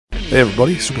Hey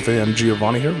everybody, Superfan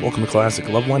Giovanni here. Welcome to Classic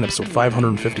Loveline, episode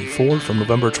 554 from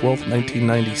November 12th,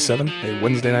 1997, a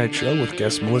Wednesday night show with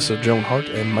guests Melissa Joan Hart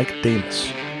and Mike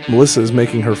Damus. Melissa is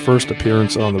making her first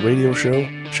appearance on the radio show.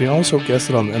 She also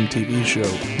guested on the MTV show.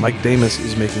 Mike Damus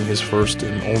is making his first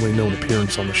and only known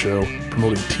appearance on the show,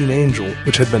 promoting Teen Angel,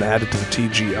 which had been added to the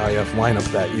TGIF lineup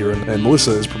that year, and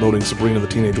Melissa is promoting Sabrina the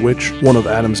Teenage Witch, one of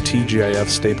Adam's TGIF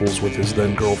staples with his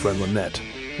then-girlfriend Lynette,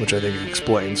 which I think he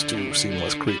explains to seem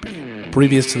less creepy.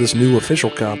 Previous to this new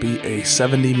official copy, a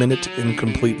 70-minute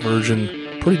incomplete version,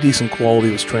 pretty decent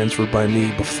quality, was transferred by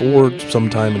me before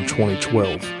sometime in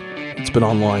 2012. It's been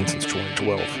online since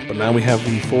 2012, but now we have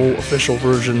the full official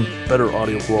version, better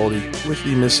audio quality, with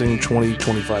the missing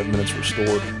 20-25 minutes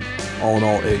restored. All in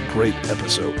all, a great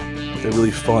episode, with a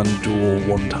really fun dual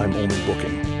one-time only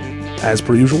booking. As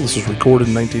per usual, this was recorded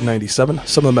in 1997.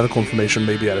 Some of the medical information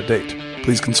may be out of date.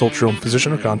 Please consult your own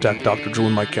physician or contact Dr. Drew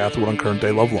and Mike Catherwood on Current Day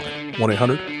Loveline,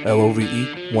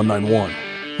 1-800-LOVE-191.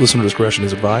 Listener discretion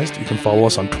is advised. You can follow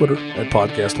us on Twitter at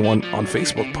Podcast1, on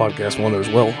Facebook, Podcast1 there as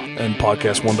well, and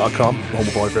Podcast1.com, home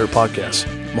of all our favorite podcasts.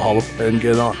 Mahalo, and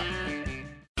get it on.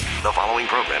 The following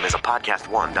program is a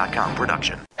Podcast1.com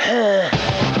production. 2,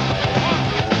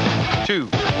 3,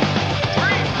 4,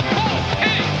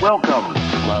 8. Welcome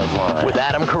to Loveline with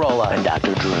Adam Carolla and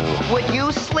Dr. Drew. Would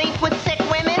you sleep with sick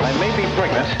women? I may be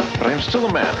pregnant, but I am still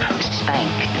a man. Spank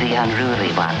the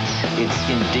unruly ones. It's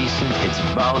indecent, it's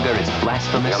vulgar, it's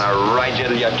blasphemous. I'm gonna ride you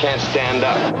till you can't stand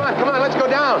up. Come on, let's go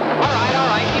down. All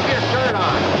right, keep your shirt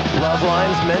on.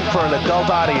 Loveline's meant for an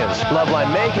adult audience. Loveline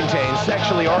may contain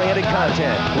sexually oriented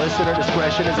content. Listener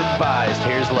discretion is advised.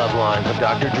 Here's Loveline with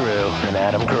Dr. Drew and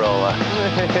Adam Carolla.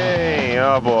 Hey,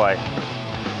 oh boy.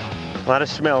 A lot of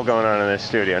smell going on in this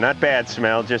studio. Not bad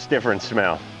smell, just different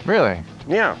smell. Really?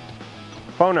 Yeah.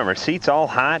 Phone number. Seats all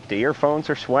hot. The earphones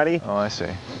are sweaty. Oh, I see.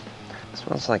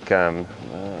 Smells like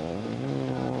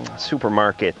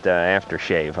supermarket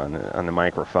aftershave on the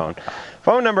microphone.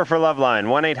 Phone number for Loveline,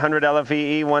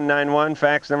 1-800-LOVE-191.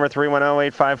 Fax number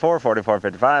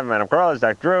 310-854-4455. Madam Carolla is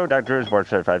Dr. Drew. Dr. Drew is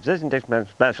board-certified physician, dick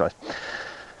specialist.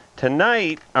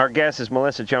 Tonight, our guest is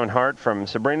Melissa Joan Hart from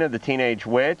Sabrina the Teenage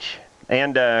Witch.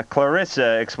 And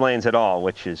Clarissa Explains It All,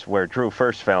 which is where Drew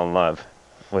first fell in love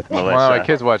with Melissa. Well, my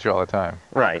kids watch you all the time.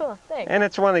 Right. Cool, thanks. And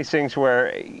it's one of these things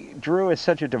where Drew is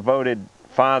such a devoted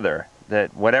father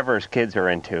that whatever his kids are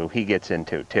into, he gets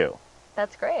into too.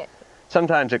 That's great.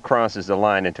 Sometimes it crosses the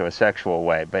line into a sexual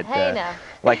way, but Hey, now.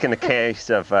 like in the case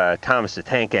of Thomas the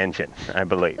Tank Engine, I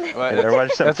believe. Well, There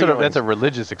was some that's a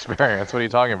religious experience. What are you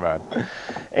talking about?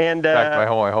 And In fact, my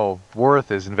whole worth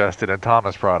is invested in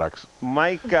Thomas products.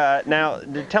 Mike, now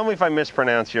tell me if I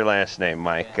mispronounce your last name,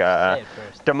 Mike. Say it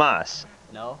first. Damus.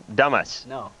 No. Damus.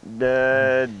 No.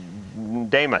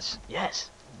 Damus. Yes.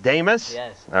 Damus?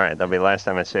 Yes. All right, that'll be the last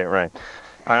time I say it right.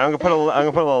 All right, I'm gonna put a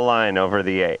little line over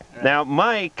the A. Right. Now,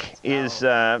 Mike is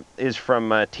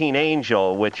from Teen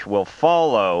Angel, which will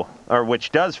follow, or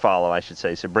which does follow, I should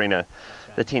say, Sabrina,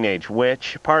 the Teenage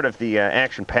Witch, part of the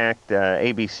action-packed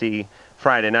ABC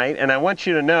Friday night. And I want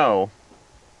you to know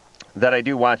that I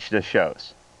do watch the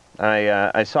shows.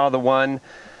 I saw the one.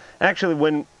 Actually,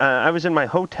 when I was in my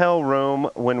hotel room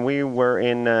when we were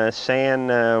in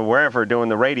wherever, doing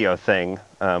the radio thing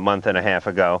a month and a half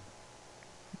ago.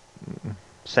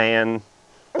 San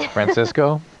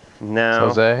Francisco? No.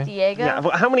 Jose? Diego? Yeah,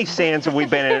 how many Sans have we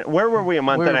been in? Where were we a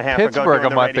month We were and a in half Pittsburgh ago?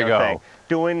 a month ago. Thing?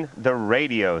 Doing the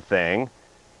radio thing.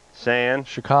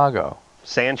 Chicago.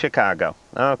 San Chicago.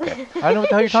 Okay. I don't know what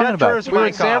the hell you're talking Shut about. yours, We were in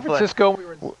Mike San Coughlin.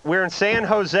 Francisco. We're in San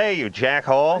Jose, you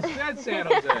jackhole. I said San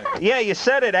Jose. Yeah, you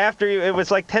said it after you. It was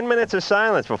like 10 minutes of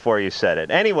silence before you said it.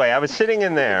 Anyway, I was sitting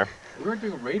in there. We weren't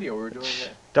doing radio, we were doing that.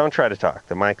 Don't try to talk.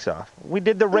 The mic's off. We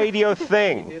did the radio We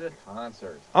thing. did a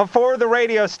concert. For the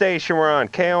radio station we're on,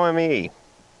 KOME,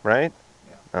 right?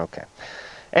 Yeah. Okay.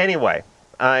 Anyway,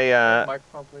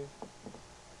 Microphone, please.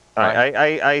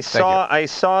 I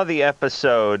saw the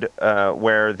episode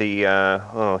where the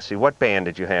what band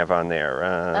did you have on there?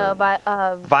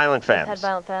 Violent Femmes. We've had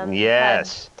Violent Femmes.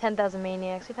 Yes. We've had 10,000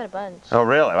 Maniacs. We've had a bunch. Oh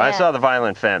really? Well, I Yeah. saw the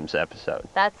Violent Femmes episode.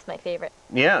 That's my favorite.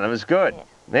 Yeah, that was good. Yeah.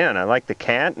 Yeah, and I like the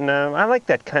cat, and I like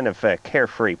that kind of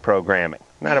carefree programming.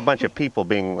 Not a bunch of people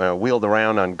being wheeled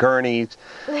around on gurneys.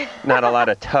 Not a lot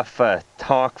of tough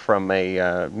talk from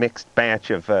a mixed batch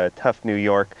of tough New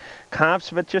York cops,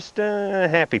 but just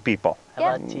happy people.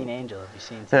 How about Teen Angel? Have you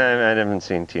seen I haven't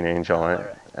seen Teen Angel. All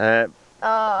right.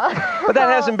 But that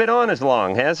hasn't been on as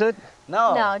long, has it?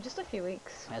 No. No, just a few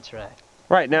weeks. That's right.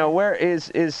 Right, now where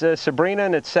is Sabrina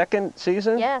in its second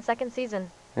season? Yeah, second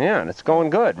season. Yeah, and it's going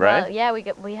good, right? Well, yeah,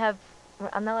 we have.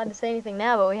 I'm not allowed to say anything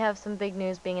now, but we have some big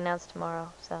news being announced tomorrow.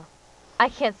 So, I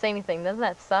can't say anything. Doesn't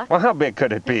that suck? Well, how big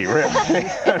could it be, really?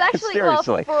 It's actually,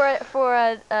 Seriously. well, for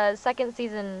a second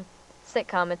season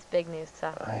sitcom, it's big news.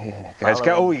 So.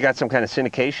 You got some kind of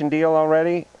syndication deal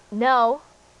already? No,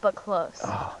 but close.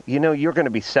 Oh, you're going to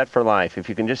be set for life if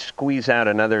you can just squeeze out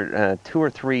another 2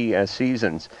 or 3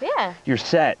 seasons. Yeah. You're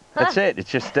set. That's it. It's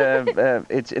just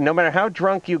it's no matter how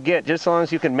drunk you get, just as long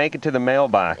as you can make it to the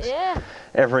mailbox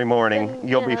every morning, Then,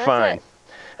 you'll be that's fine. it.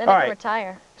 Then All I right. can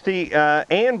retire. See,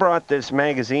 Ann brought this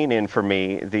magazine in for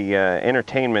me, the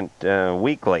Entertainment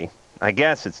Weekly. I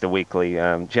guess it's the weekly.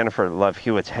 Jennifer Love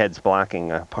Hewitt's head's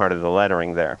blocking part of the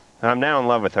lettering there. I'm now in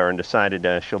love with her and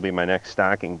decided she'll be my next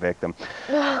stalking victim.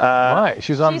 Why?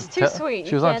 She's too sweet.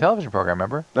 She was on a television program,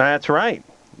 remember? That's right.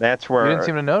 That's where... You didn't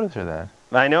seem to notice her then.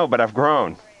 I know, but I've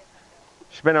grown.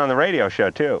 She's been on the radio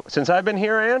show, too. Since I've been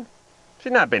here, Ann?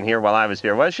 She's not been here while I was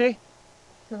here, was she?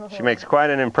 She makes quite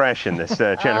an impression, this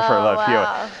Jennifer Love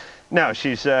Hewitt. No,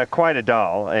 she's quite a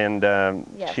doll, and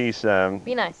Yes. she's...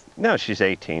 Be nice. No, she's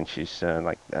 18. She's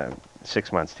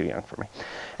 6 months too young for me.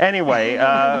 Anyway,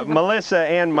 Melissa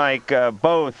and Mike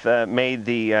both made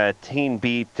the Teen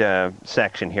Beat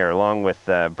section here, along with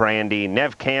Brandy,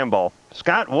 Nev Campbell,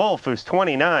 Scott Wolf, who's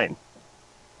 29.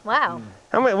 Wow.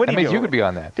 What do That you means do? you could be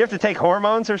on that. Do you have to take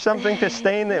hormones or something to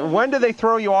stay in there? When do they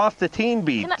throw you off the Teen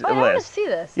Beat I want to list? see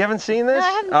this. You haven't seen this? No,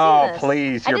 I haven't oh, seen this.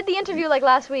 please. I did the interview like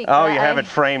last week. Oh, but you have it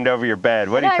framed over your bed.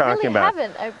 What are you talking about? I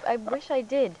really haven't. I wish I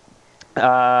did.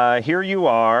 Here you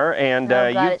are, and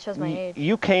Oh, God, it shows my age.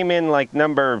 you came in like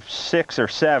number 6 or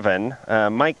 7.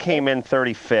 Mike came in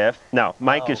 35th. No,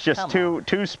 Mike is just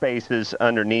two spaces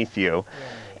underneath you,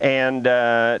 and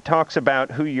talks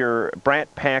about who your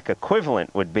Brat Pack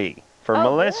equivalent would be. For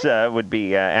Melissa, would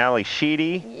be Ali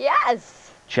Sheedy,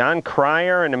 Yes. John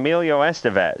Cryer, and Emilio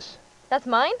Estevez. That's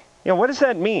mine? Yeah, what does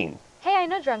that mean? Hey, I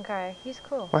know John Carr. He's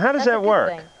cool. Well, how does That's a that good work?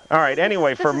 thing. All right,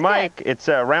 anyway, this for is Mike, good. it's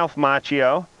Ralph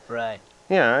Macchio. Right.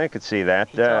 Yeah, I could see that.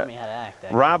 He taught me how to act.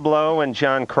 Actually. Rob Lowe and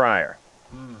John Cryer.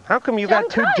 How come you John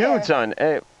got two Cryer? dudes on?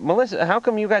 Melissa, how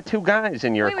come you got 2 guys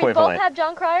in your Wait, equivalent? we both have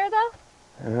John Cryer,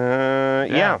 though?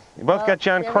 Yeah. You both got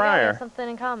John there we go, we have Cryer. something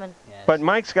in common. Yes. But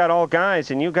Mike's got all guys,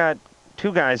 and you got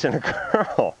 2 guys and a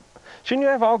girl. Shouldn't you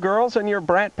have all girls in your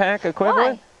Brat Pack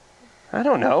equivalent? Why? I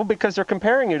don't know, because they're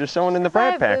comparing you to someone in the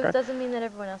Brat Pack. It Right? doesn't mean that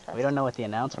everyone else has. We don't know what the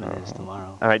announcement is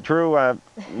tomorrow. All right, Drew,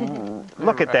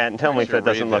 look at that and tell me if it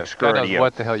doesn't look God screwy knows to you.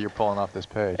 what the hell you're pulling off this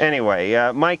page.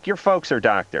 Anyway, Mike, your folks are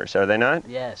doctors, are they not?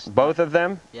 Yes. Both of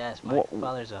them? Yes. My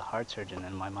father's a heart surgeon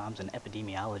and my mom's an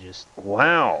epidemiologist.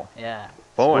 Wow. Yeah.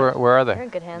 Boy. Where are They're they? in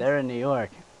good hands. They're in New York.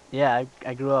 Yeah,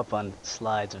 I grew up on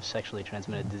slides of sexually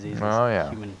transmitted diseases. Oh, yeah.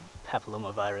 Human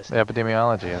papillomavirus.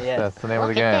 Epidemiology. That's the name of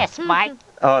the game. This, Mike.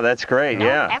 Oh, that's great,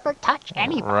 yeah. Never touch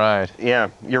anyone. Right. Yeah,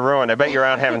 you're ruined. I bet you're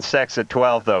out having sex at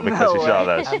 12, though, because you saw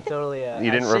those. I'm totally. You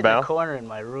didn't I sit rebel? in the corner in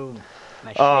my room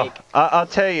and I shake. I'll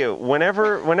tell you,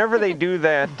 whenever they do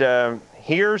that,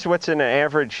 here's what's in an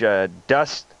average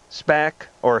dust speck,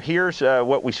 or here's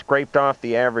what we scraped off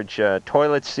the average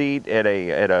toilet seat at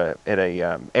a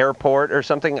airport or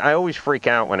something. I always freak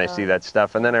out when I see that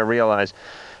stuff, and then I realize,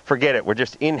 forget it. We're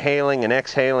just inhaling and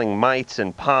exhaling mites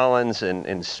and pollens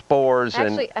and spores.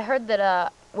 Actually, I heard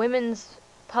that women's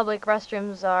public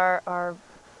restrooms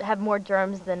have more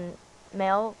germs than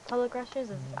male public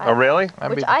restrooms. Oh, really?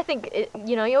 I think,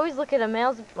 you always look at a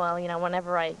male's,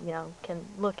 whenever I, can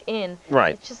look in.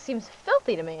 Right. It just seems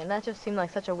filthy to me, and that just seemed like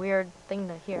such a weird thing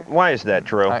to hear. Why is that,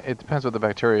 Drew? It depends what the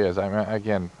bacteria is. I mean,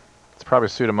 again, it's probably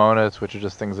Pseudomonas, which are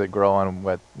just things that grow on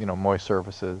wet, moist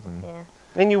surfaces. And Yeah.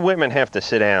 And you women have to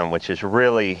sit down, which is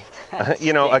really, a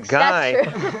guy.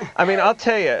 That's true. I mean, I'll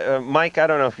tell you, Mike, I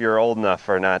don't know if you're old enough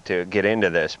or not to get into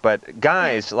this, but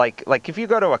guys, like if you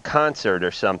go to a concert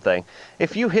or something,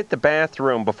 if you hit the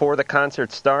bathroom before the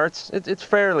concert starts, it's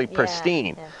fairly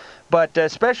pristine. Yeah. But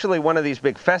especially one of these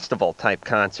big festival-type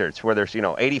concerts where there's,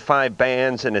 85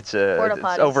 bands and it's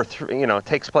over, it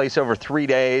takes place over 3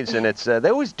 days, and it's they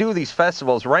always do these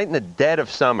festivals right in the dead of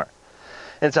summer.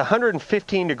 And it's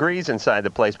 115 degrees inside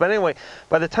the place. But anyway,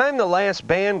 by the time the last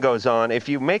band goes on, if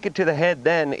you make it to the head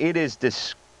then, it is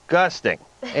disgusting.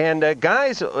 And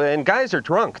guys are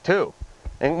drunk, too.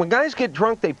 And when guys get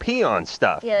drunk, they pee on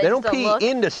stuff. Yeah, they don't pee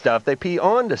into stuff, they pee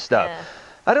onto stuff. Yeah.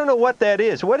 I don't know what that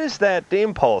is. What is that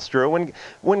impulse, Drew?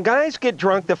 When guys get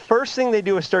drunk, the first thing they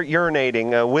do is start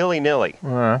urinating willy-nilly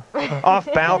off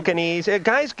balconies.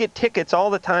 Guys get tickets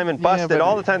all the time and busted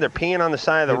all the time. They're peeing on the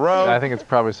side of the road. I think it's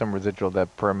probably some residual of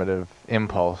that primitive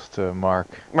impulse to mark.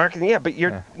 Yeah, but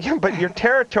your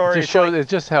territory. It's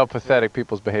just how pathetic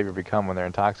people's behavior become when they're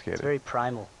intoxicated. It's very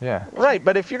primal. Yeah. Right,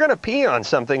 but if you're gonna pee on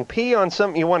something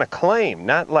you want to claim,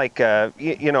 not like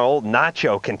old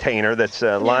nacho container that's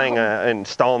lying in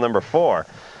stall number 4.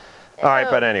 All right,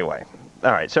 but anyway.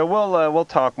 All right, so we'll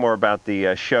talk more about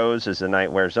the shows as the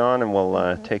night wears on, and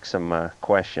we'll take some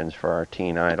questions for our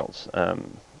teen idols.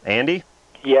 Andy?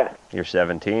 Yeah. You're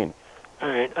 17. All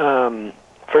right.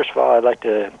 First of all, I'd like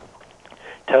to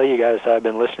tell you guys I've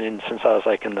been listening since I was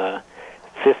like in the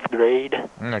 5th grade.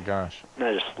 Oh my gosh. And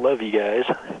I just love you guys.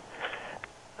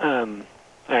 All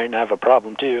right, and I have a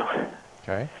problem too.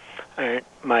 Okay. All right,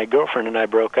 my girlfriend and I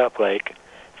broke up like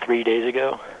 3 days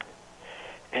ago,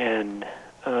 and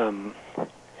I'm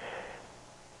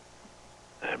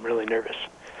really nervous.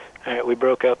 All right, we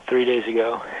broke up 3 days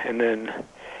ago, and then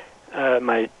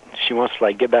she wants to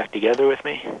like get back together with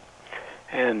me,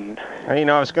 and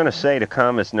I was going to say to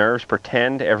calm his nerves,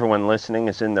 pretend everyone listening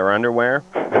is in their underwear,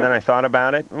 and then I thought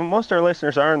about it. Well, most of our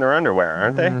listeners are in their underwear,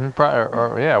 aren't they?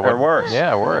 Or worse.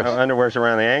 Yeah, worse. Underwear's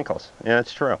around the ankles. Yeah,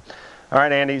 that's true. All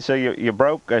right, Andy. So you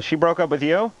broke. She broke up with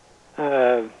you?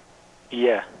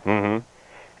 Yeah. Mm-hmm.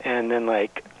 And then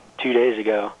like 2 days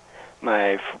ago,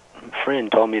 my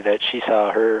friend told me that she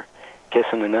saw her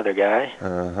kissing another guy.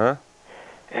 Uh-huh.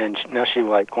 And now she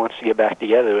like wants to get back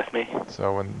together with me.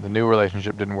 So when the new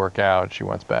relationship didn't work out, she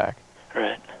wants back.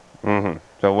 Right. Mm-hmm.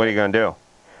 So what are you going to do?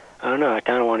 I don't know. I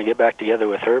kind of want to get back together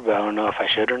with her, but I don't know if I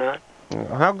should or not.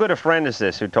 How good a friend is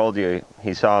this who told you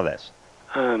he saw this?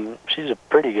 She's a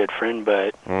pretty good friend,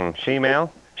 but...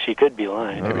 Female? She could be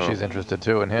lying. Maybe she's interested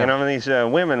too in him. These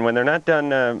women, when they're not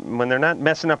done, when they're not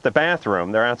messing up the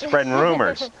bathroom, they're out spreading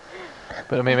rumors.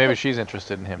 But I mean, maybe she's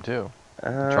interested in him too,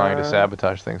 trying to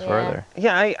sabotage things further.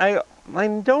 Yeah, I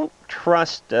don't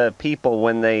trust people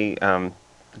when they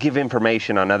give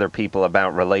information on other people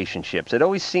about relationships. It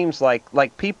always seems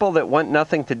like people that want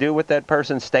nothing to do with that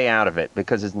person stay out of it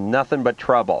because it's nothing but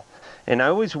trouble. And I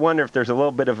always wonder if there's a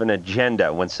little bit of an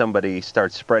agenda when somebody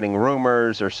starts spreading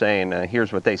rumors or saying,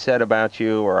 here's what they said about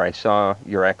you, or I saw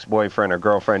your ex-boyfriend or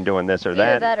girlfriend doing this or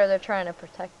that. Either that or they're trying to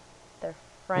protect their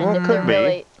friend. Well, If they're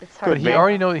really, it's hard But to he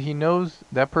already knows,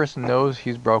 that person knows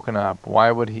he's broken up.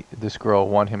 Why would this girl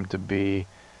want him to be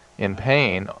in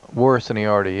pain worse than he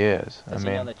already is? Does he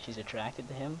know that she's attracted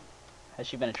to him? Has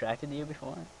she been attracted to you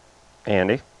before?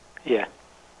 Andy? Yeah.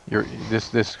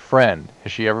 This friend,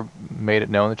 has she ever made it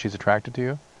known that she's attracted to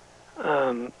you?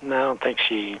 No, I don't think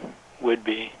she would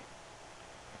be.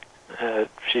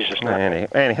 She's just not.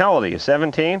 Andy, how old are you,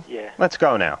 17? Yeah. Let's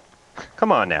go now.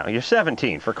 Come on now. You're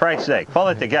 17, for Christ's sake. Pull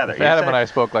it together. If Adam and I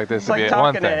spoke like this, it's it'd like be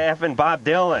one talking thing. to effing Bob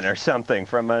Dylan or something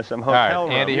from some hotel right,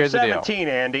 room. Andy, You're here's the deal. 17,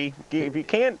 Andy. If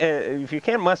you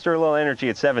can't muster a little energy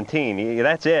at 17,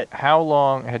 that's it. How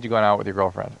long had you gone out with your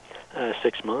girlfriend?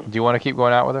 6 months. Do you want to keep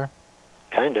going out with her?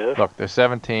 Kind of. Look, they're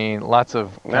 17. Lots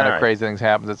of All crazy things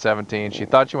happen at 17. She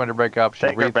thought she wanted to break up. She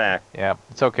Take her back. Yeah,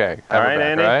 it's okay. All Have her right, back,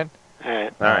 Andy? all right? All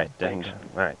right. All right. Thanks. All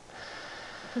right.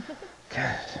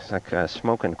 God, it's like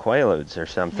smoking Quaaludes or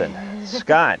something.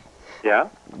 Scott. Yeah?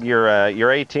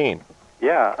 You're 18.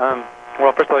 Yeah.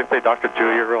 Well, first I'd like to say, Dr.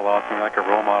 Drew, you're real awesome. You're like a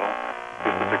role model.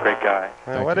 You're such a great guy.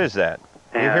 What is that?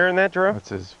 You Yeah. hearing that, Drew? That's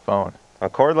his phone. A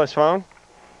cordless phone?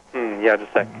 Yeah,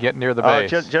 just a sec. Get near the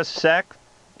base. Just a sec?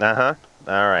 Uh-huh.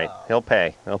 All right. He'll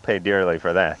pay. He'll pay dearly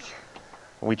for that.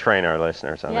 We train our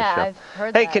listeners on this show. I've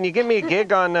heard Hey, that. can you give me a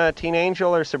gig on Teen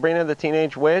Angel or Sabrina the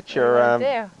Teenage Witch? Or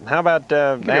how about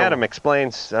Adam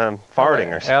explains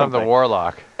farting or something? Adam the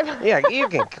Warlock. Yeah, you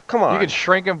can. Come on. You could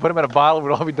shrink him, put him in a bottle,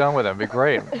 we'd all be done with him. It'd be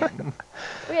great.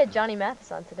 We had Johnny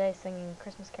Mathis on today singing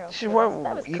Christmas carols. That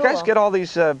was cool. You guys get all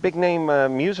these big name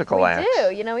musical acts.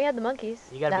 We do. We had the Monkees.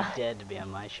 You gotta No. be dead to be on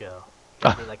my show.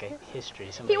 It'd be like a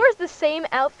history. He wears the same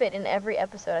outfit in every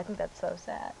episode. I think that's so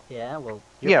sad. Yeah, well.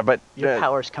 But your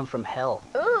powers come from hell.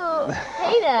 Ooh,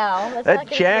 hey now. Let's not that get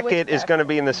into jacket is witchcraft. going to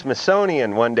be in the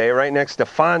Smithsonian one day, right next to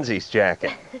Fonzie's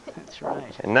jacket. That's right.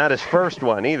 And not his first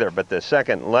one either, but the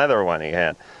second leather one he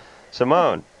had.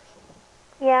 Simone,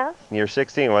 Yeah, you're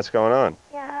 16. What's going on?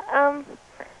 yeah, I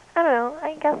don't know.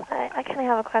 I guess I kind of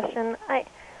have a question. I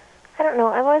don't know.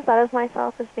 I've always thought of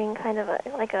myself as being kind of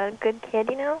like a good kid,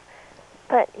 you know?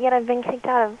 But yet I've been kicked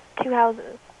out of 2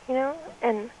 houses, you know?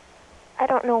 And I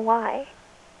don't know why.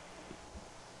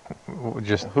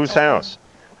 Just whose house?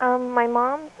 My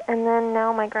mom's and then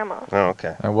now my grandma's. Oh,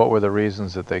 okay. And what were the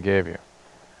reasons that they gave you?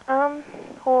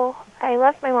 Well, I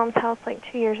left my mom's house like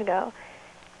 2 years ago,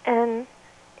 and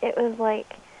it was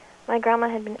like my grandma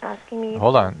had been asking me.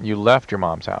 Hold on. You left your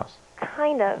mom's house.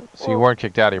 Kind of. So you weren't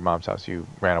kicked out of your mom's house. You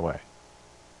ran away.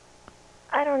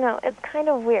 I don't know. It's kind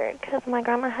of weird because my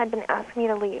grandma had been asking me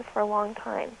to leave for a long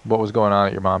time. What was going on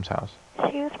at your mom's house?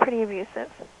 She was pretty abusive.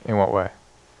 In what way?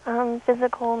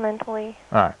 Physical, mentally.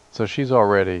 All right. So she's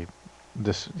already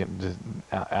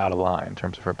out of line in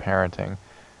terms of her parenting.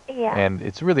 Yeah. And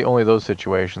it's really only those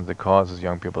situations that causes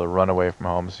young people to run away from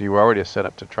home. So you were already set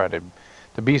up to try to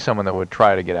be someone that would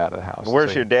try to get out of the house.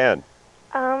 Where's your dad?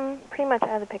 Pretty much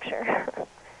out of the picture.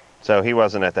 So he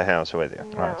wasn't at the house with you?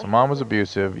 No. All right. So mom was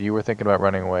abusive. You were thinking about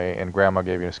running away, and grandma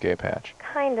gave you an escape hatch.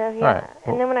 Kind of, yeah. All right.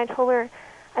 And then when I told her,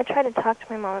 I tried to talk to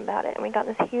my mom about it, and we got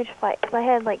in this huge fight because I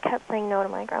had like kept saying no to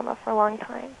my grandma for a long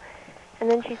time. And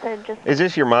then she said just... Is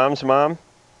this your mom's mom?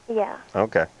 Yeah.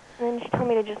 Okay. And then she told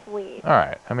me to just leave. All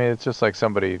right. I mean, it's just like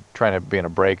somebody trying to be in a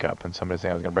breakup and somebody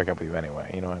saying I was going to break up with you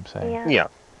anyway. You know what I'm saying? Yeah. Yeah.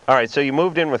 All right, so you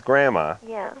moved in with grandma.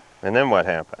 Yeah. And then what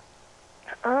happened?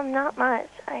 Not much.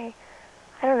 I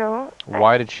don't know.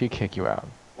 Why did she kick you out?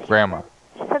 Grandma.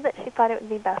 She said that she thought it would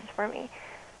be best for me.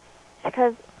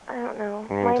 Because, I don't know,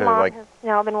 my so mom like- has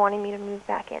now been wanting me to move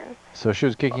back in. So she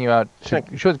was kicking you out. She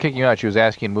wasn't kicking you out. She was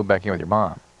asking you to move back in with your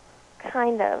mom.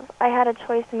 Kind of. I had a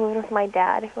choice to move in with my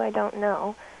dad, who I don't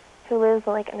know, who lives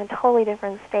like in a totally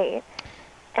different state.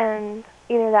 And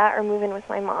either that or move in with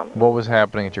my mom. What was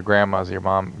happening at your grandma's?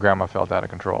 Grandma felt out of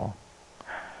control.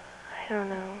 I don't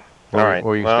know. All right.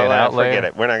 Were you well, staying out forget late?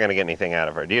 it. We're not going to get anything out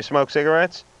of her. Do you smoke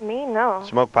cigarettes? Me? No.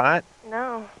 Smoke pot?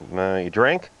 No. You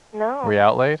drink? No. Were you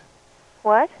out late?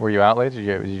 What? Were you out late?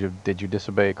 Did you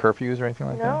disobey curfews or anything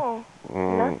like No. that?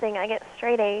 Nothing. I get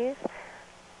straight A's.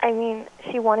 I mean,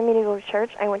 she wanted me to go to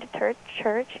church. I went to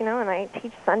church, you know, and I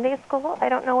teach Sunday school. I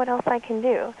don't know what else I can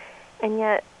do. And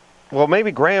yet... Well,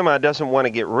 maybe grandma doesn't want to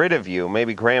get rid of you.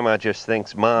 Maybe grandma just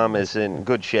thinks mom is in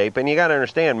good shape. And you got to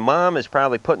understand, mom is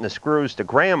probably putting the screws to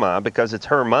grandma because it's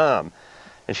her mom.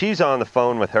 And she's on the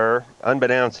phone with her,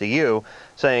 unbeknownst to you,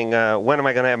 saying, when am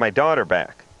I going to have my daughter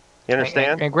back? You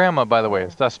understand? And grandma, by the way,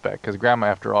 is suspect because grandma,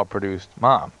 after all, produced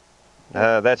mom.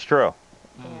 That's true.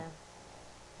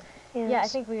 Yeah, I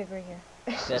think we agree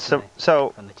here. So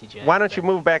why don't you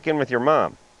move back in with your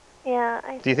mom? Yeah,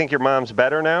 Do you think your mom's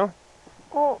better now?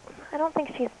 Well, I don't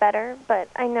think she's better, but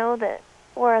I know that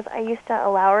whereas I used to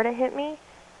allow her to hit me,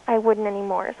 I wouldn't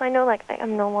anymore. So I know, like,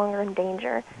 I'm no longer in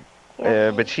danger. You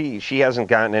know? But she hasn't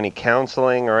gotten any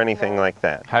counseling or anything like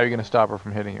that. How are you going to stop her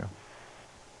from hitting you?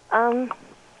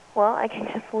 Well, I can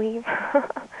just leave.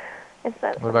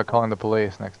 What about calling the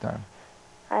police next time?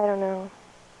 I don't know.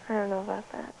 I don't know about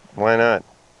that. Why not?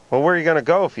 Well, where are you going to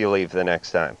go if you leave the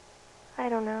next time? I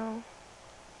don't know.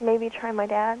 Maybe try my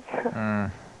dad.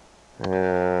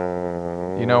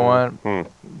 You know what?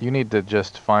 You need to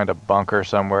just find a bunker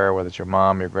somewhere, whether it's your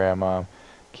mom, your grandma.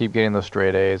 Keep getting those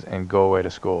straight A's and go away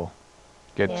to school.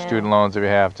 Get student loans if you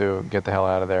have to. Get the hell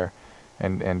out of there,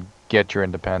 and get your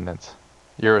independence.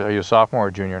 Are you a sophomore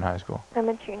or junior in high school? I'm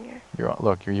a junior. You're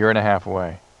a year and a half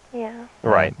away. Yeah.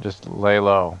 Right. Just lay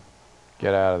low.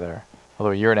 Get out of there.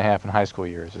 Although a year and a half in high school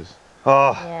years is...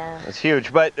 Oh, it's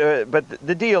huge. But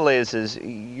the deal is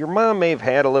your mom may have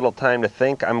had a little time to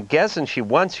think. I'm guessing she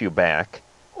wants you back.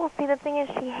 Well, see, the thing is,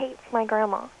 she hates my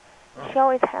grandma. She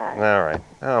always has. All right.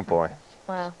 Oh, boy.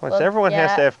 Wow. Well, everyone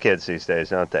has to have kids these days,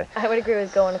 don't they? I would agree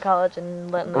with going to college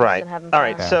and letting them Right. and having All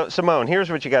fun. right. So, Simone,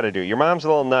 here's what you got to do. Your mom's a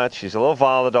little nuts. She's a little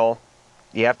volatile.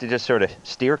 You have to just sort of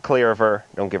steer clear of her.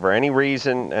 Don't give her any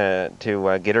reason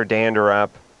to get her dander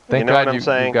up. Thank you know God what I'm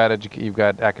saying? you've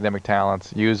got academic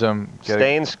talents. Use them.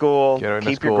 Stay in school. Get her into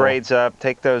Keep your school. grades up.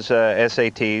 Take those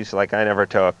SATs like I never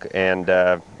took, and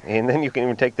then you can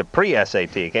even take the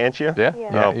pre-SAT, can't you? Yeah.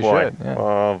 Oh you boy. should, yeah.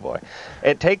 Oh boy.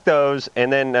 And take those, and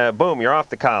then boom, you're off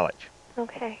to college.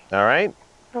 Okay. All right.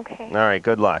 Okay. All right.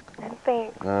 Good luck.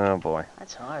 Thanks. Oh boy.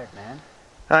 That's hard, man.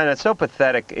 I know, it's so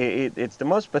pathetic. It's the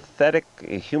most pathetic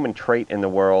human trait in the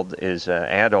world is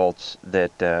adults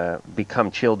that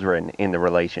become children in the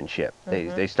relationship.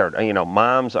 They start,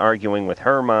 mom's arguing with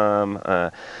her mom.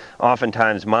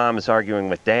 Oftentimes, mom is arguing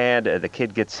with dad. The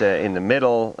kid gets in the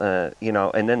middle,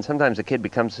 and then sometimes the kid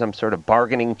becomes some sort of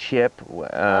bargaining chip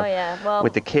Well,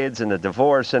 with the kids and the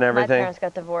divorce and everything. My parents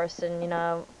got divorced,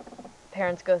 and,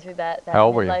 parents go through that How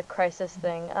old were you? midlife crisis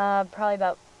thing. Probably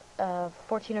about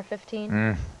 14 or 15.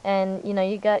 Mm. And,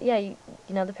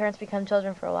 the parents become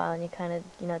children for a while, and you kind of,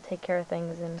 take care of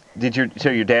things. And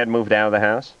So your dad moved out of the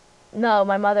house? No,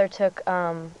 my mother took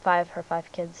her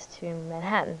five kids to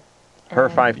Manhattan. Her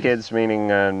 5 kids, meaning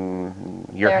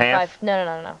your There are half? 5,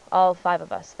 no. All 5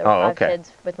 of us. There were 5 okay.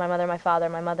 kids with my mother and my father.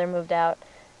 My mother moved out,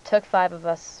 took 5 of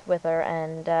us with her,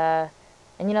 and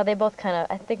you know, they both kind of,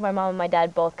 I think my mom and my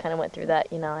dad both kind of went through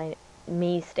that, you know,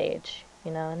 me stage,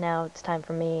 you know, now it's time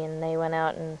for me, and they went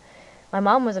out, and my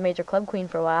mom was a major club queen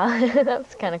for a while. That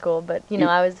was kind of cool, but, you know,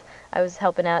 I was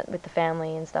helping out with the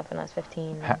family and stuff when I was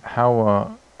 15.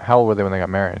 How old were they when they got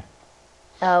married?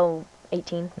 Oh,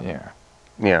 18. Yeah.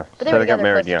 Yeah. But they so were they got together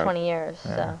married close young. to 20 years,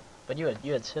 so. But you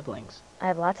had siblings. I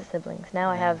have lots of siblings.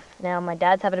 Now my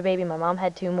dad's having a baby. My mom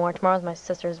had 2 more. Tomorrow's my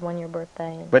sister's 1-year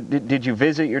birthday. But did you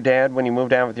visit your dad when you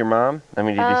moved out with your mom? I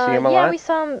mean, did you see him a lot? Yeah, we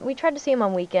saw him. We tried to see him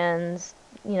on weekends,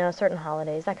 you know, certain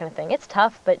holidays, that kind of thing. It's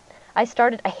tough, but I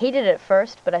hated it at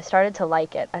first, but I started to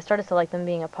like it. I started to like them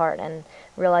being apart and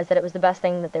realized that it was the best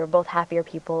thing, that they were both happier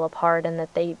people apart, and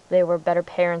that they were better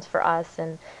parents for us,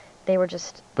 and they were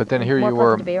just But then here more you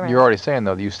pleasant were, to be around. you're already saying,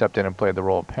 though, that you stepped in and played the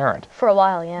role of parent. For a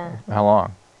while, yeah. How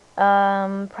long?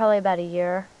 Probably about a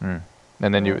year. And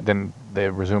then they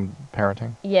resumed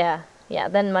parenting? Yeah.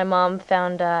 Then my mom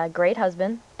found a great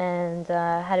husband and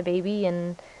had a baby,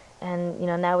 and you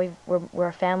know, now we're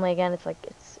a family again. It's like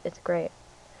it's great.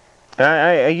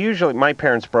 I usually, my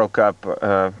parents broke up.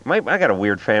 I got a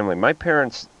weird family. My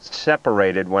parents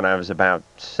separated when I was about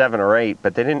 7 or 8,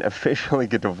 but they didn't officially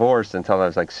get divorced until I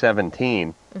was like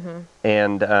 17. Mm-hmm.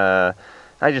 And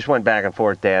I just went back and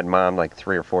forth, dad, mom, like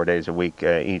 3 or 4 days a week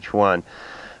each one.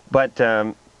 But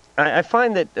I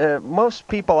find that most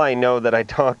people I know that I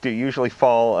talk to usually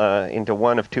fall into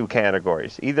one of 2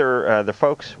 categories. Either the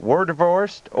folks were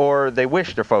divorced, or they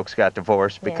wish their folks got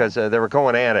divorced because they were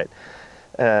going at it.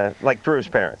 Like Drew's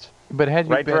parents. But had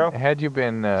you right, been Drew? had you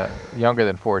been younger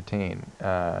than 14,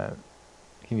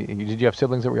 did you have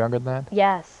siblings that were younger than that?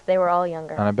 Yes, they were all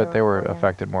younger. And I bet they were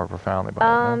affected more profoundly by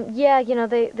it. No? Yeah, you know,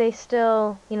 they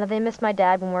still, you know, they miss my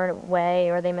dad when we're away,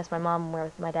 or they miss my mom when we're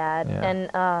with my dad. Yeah. And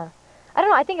I don't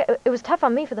know, I think it was tough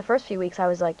on me for the first few weeks. I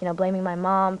was like, you know, blaming my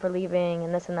mom for leaving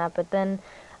and this and that, but then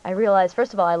I realized,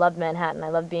 first of all, I loved Manhattan. I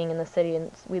loved being in the city,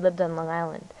 and we lived on Long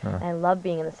Island. And I loved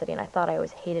being in the city, and I thought I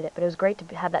always hated it. But it was great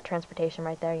to have that transportation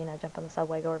right there, you know, jump on the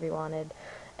subway, go wherever you wanted.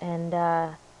 And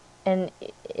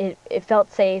it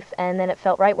felt safe, and then it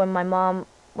felt right when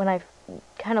I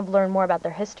kind of learned more about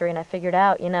their history, and I figured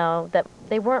out, you know, that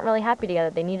they weren't really happy together.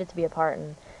 They needed to be apart,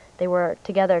 and they were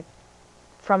together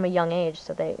from a young age,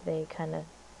 so they kind of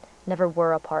never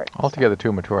were apart. Altogether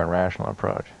too mature and rational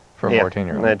approach for a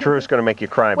 14-year-old. Drew's going to make you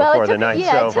cry before the night's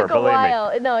over, believe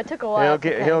me. No, it took a while.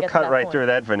 He'll cut right through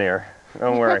that veneer.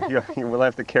 Don't worry. We'll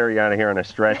have to carry you out of here on a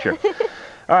stretcher.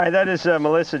 All right, that is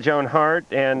Melissa Joan Hart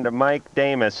and Mike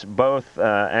Damus, both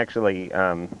actually,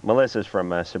 Melissa's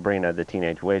from Sabrina the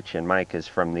Teenage Witch, and Mike is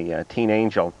from the Teen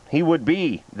Angel. He would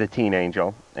be the Teen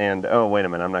Angel. And, oh, wait a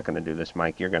minute, I'm not going to do this,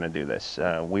 Mike. You're going to do this.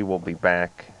 We will be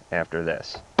back after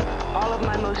this. All of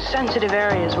my most sensitive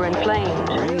areas were inflamed.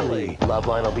 Really?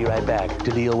 Loveline will be right back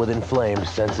to deal with inflamed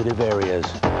sensitive areas.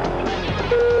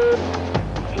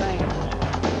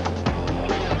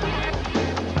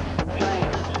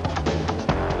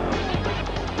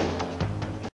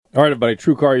 All right, everybody.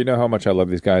 TrueCar, you know how much I love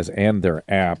these guys and their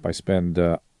app. I spend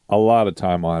a lot of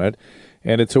time on it,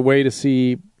 and it's a way to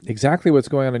see exactly what's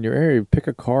going on in your area. Pick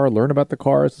a car, learn about the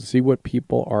cars, and see what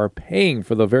people are paying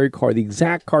for the very car, the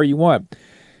exact car you want.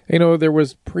 You know, there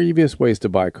was previous ways to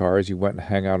buy cars. You went and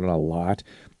hang out on a lot.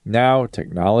 Now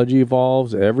technology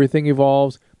evolves. Everything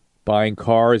evolves. Buying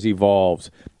cars evolves.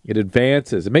 It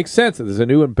advances. It makes sense that there's a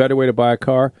new and better way to buy a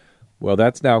car. Well,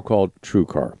 that's now called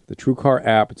TrueCar. The TrueCar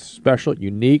app, it's special,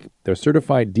 unique. Their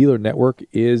certified dealer network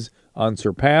is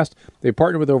unsurpassed. They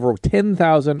partner with over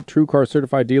 10,000 TrueCar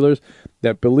certified dealers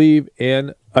that believe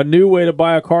in a new way to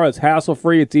buy a car. It's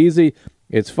hassle-free. It's easy.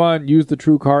 It's fun. Use the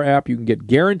TrueCar app. You can get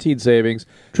guaranteed savings.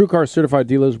 TrueCar certified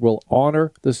dealers will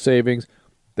honor the savings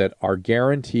that are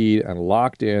guaranteed and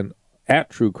locked in at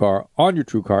TrueCar on your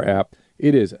TrueCar app.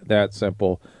 It is that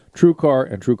simple. TrueCar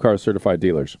and TrueCar certified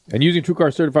dealers. And using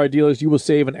TrueCar certified dealers, you will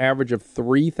save an average of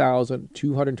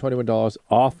 $3,221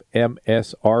 off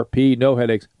MSRP. No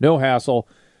headaches, no hassle.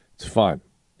 It's fun.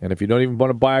 And if you don't even want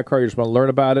to buy a car, you just want to learn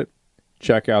about it,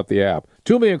 check out the app.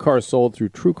 2 million cars sold through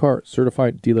TrueCar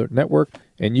Certified Dealer Network,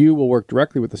 and you will work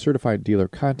directly with the certified dealer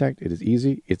contact. It is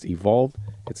easy. It's evolved.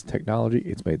 It's technology.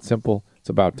 It's made simple. It's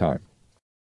about time.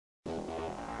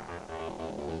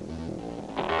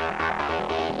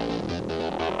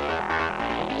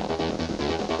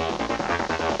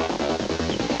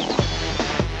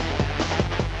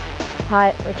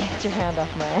 Hi, get your hand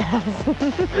off my ass.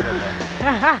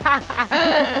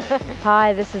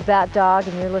 Hi, this is That Dog,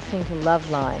 and you're listening to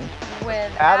Loveline. With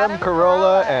Adam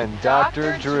Carolla and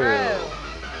Dr. Drew.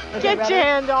 Get your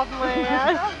hand off my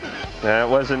ass. That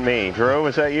wasn't me. Drew,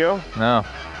 was that you? No.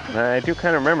 I do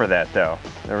kind of remember that, though.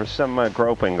 There was some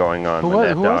groping going on Who when was-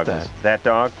 that who dog was that? That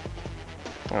dog?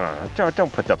 Oh,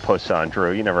 don't put the puss on,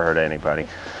 Drew. You never hurt anybody.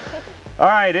 All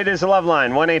right, it is the Love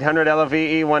Line,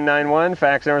 1-800-LOVE-191,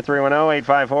 fax number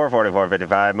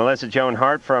 310-854-4455. Melissa Joan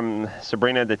Hart from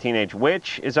Sabrina the Teenage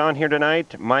Witch is on here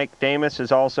tonight. Mike Damus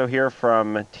is also here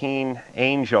from Teen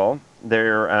Angel.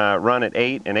 They're run at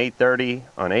 8 and 8:30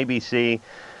 on ABC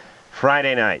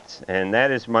Friday nights, and that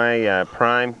is my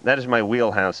that is my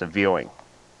wheelhouse of viewing.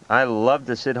 I love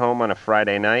to sit home on a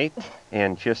Friday night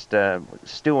and just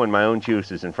stew in my own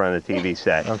juices in front of the TV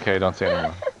set. Okay, don't say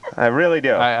anymore. I really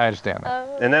do. I understand that.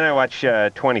 And then I watch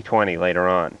 2020 later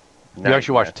on. You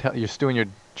actually watch, you're stewing your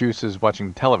juices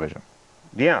watching television.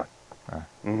 Yeah.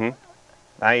 Mm-hmm.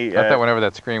 I thought whenever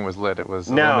that screen was lit, it was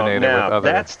illuminated with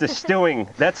other... That's the stewing.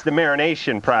 That's the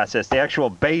marination process. The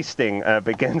actual basting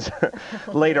begins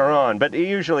later on, but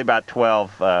usually about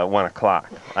 12, 1 o'clock.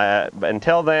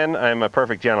 Until then, I'm a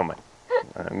perfect gentleman.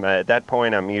 At that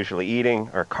point, I'm usually eating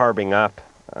or carbing up,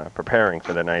 preparing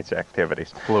for the night's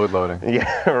activities. Fluid loading.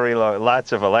 Yeah, reload.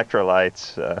 Lots of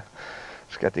electrolytes.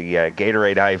 Just got the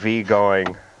Gatorade IV going.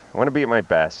 I want to be at my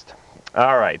best.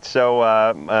 All right,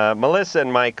 so Melissa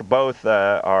and Mike both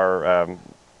are,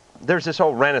 there's this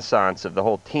whole renaissance of the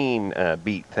whole teen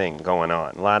beat thing going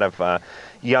on. A lot of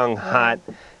young, hot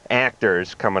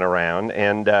actors coming around,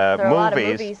 and There are movies. a lot of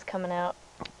movies coming out.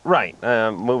 Right,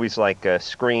 movies like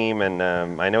Scream and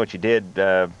I Know What You Did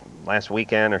last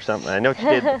weekend or something. I Know What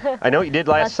You Did. I Know What You Did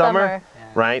last summer.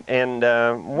 Right, and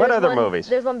what There's other one- movies?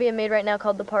 There's one being made right now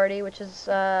called The Party, which is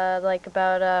like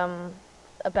about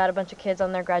a bunch of kids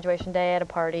on their graduation day at a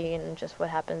party and just what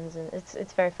happens, and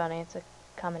it's very funny. It's a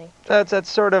comedy. That's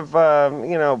sort of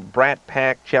Brat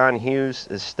Pack, John Hughes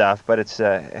stuff, but it's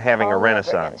having All a over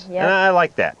renaissance. again, yep. And I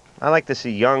like that. I like to see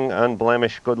young,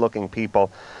 unblemished, good-looking people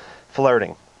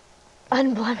flirting.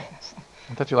 Unblemished.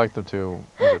 I thought you liked them to,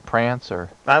 was it prance or?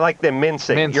 I like them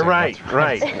mincing. Mincing, You're right, that's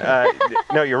right.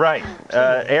 No, you're right.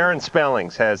 Aaron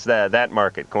Spellings has that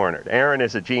market cornered. Aaron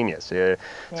is a genius.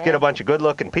 Let's get a bunch of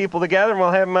good-looking people together, and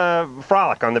we'll have them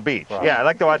frolic on the beach. Yeah, I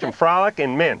like to watch them frolic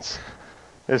and mince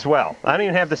as well. I don't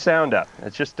even have the sound up.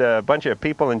 It's just a bunch of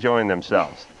people enjoying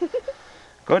themselves.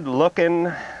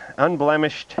 Good-looking,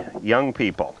 unblemished young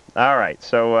people. All right,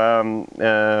 so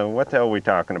what the hell are we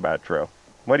talking about, Drew?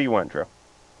 What do you want, Drew?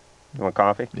 You want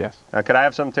coffee? Yes. Could I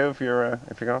have some too if you're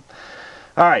going?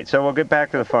 All right, so we'll get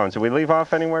back to the phone. So we leave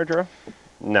off anywhere, Drew?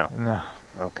 No. No.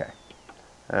 Okay.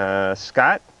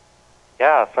 Scott?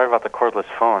 Yeah, sorry about the cordless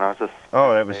phone. I was just...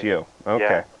 Oh, that was you.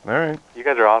 Okay. Yeah. All right. You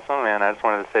guys are awesome, and I just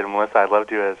wanted to say to Melissa, I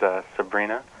loved you as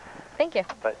Sabrina. Thank you.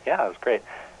 But yeah, it was great.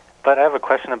 But I have a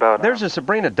question about... There's a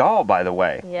Sabrina doll, by the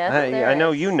way. Yes, I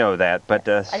know you know that, but...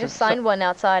 I just signed one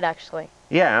outside, actually.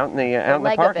 Yeah, out in the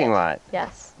leg of parking it. lot.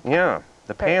 Yes. Yeah.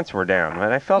 The pants were down,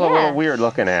 but I felt a Yeah. little weird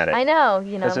looking at it. I know,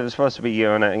 you know. Because it was supposed to be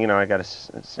you, and I got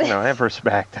to, have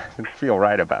respect. I feel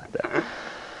right about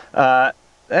that.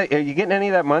 Are you getting any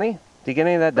of that money? Do you get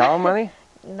any of that doll money?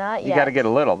 Not yet. You got to get a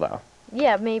little though.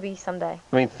 Yeah, maybe someday.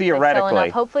 I mean, Like filling theoretically.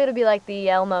 up. Hopefully it'll be like the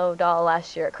Elmo doll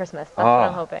last year at Christmas. That's what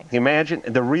I'm hoping. Imagine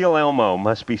the real Elmo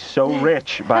must be so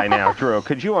rich by now, Drew.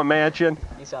 Could you imagine?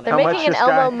 They're making an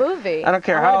Elmo movie. I don't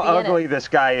care I how wanna be in ugly this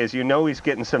guy is. You know he's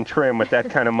getting some trim with that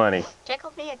kind of money.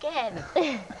 Tickle me again.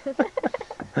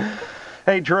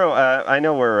 Hey, Drew, I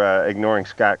know we're ignoring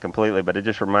Scott completely, but it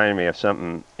just reminded me of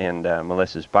something in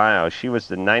Melissa's bio. She was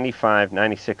the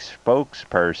 95-96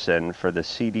 spokesperson for the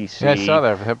CDC. Yeah, I saw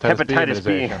that for hepatitis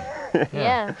B.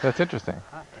 Yeah. That's interesting.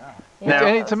 Now-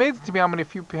 And it's amazing to me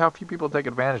how few people take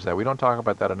advantage of that. We don't talk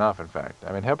about that enough, in fact.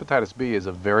 I mean, hepatitis B is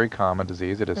a very common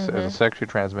disease. It is a sexually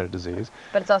transmitted disease.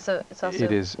 But it's also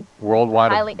It is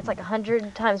worldwide. highly. It's like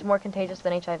 100 times more contagious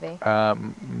than HIV.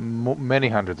 Many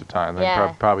hundreds of times.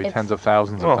 Yeah, Probably it's- tens of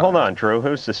thousands of Well, times. hold on, Drew.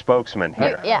 Who's the spokesman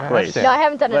here? Yeah. Please. No, I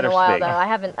haven't done it Let in a her while speak. though. I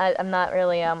haven't. I'm not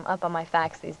really up on my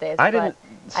facts these days. I but didn't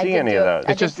I see did any do of it.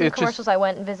 those. I did some commercials. I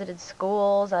went and visited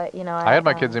schools. I had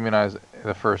my kids immunized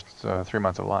the first 3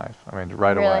 months of life. I mean,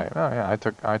 right Really? away. Oh yeah,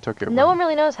 I took it. No one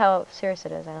really knows how serious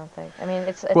it is. I don't think. I mean,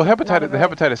 it's Well, not a the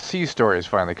really- hepatitis C story is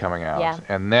finally coming out, Yeah.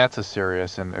 and that's a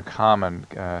serious and a common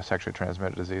sexually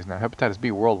transmitted disease. Now, hepatitis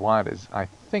B worldwide is, I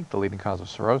think, the leading cause of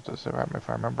cirrhosis, if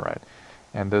I remember right.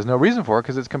 And there's no reason for it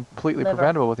because it's completely Liver.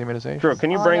 preventable with immunization. Drew,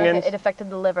 can you All I bring know in? is It affected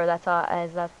the liver. That's all.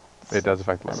 It does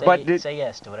affect the liver. Say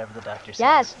yes to whatever the doctor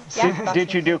says. Yes.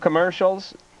 Did you do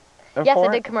commercials? Yes, for I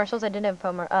it? did commercials. I did not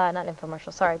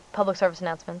infomercials. Sorry, public service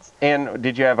announcements. And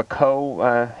did you have a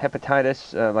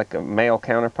hepatitis, like a male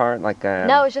counterpart? Like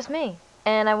No, it was just me.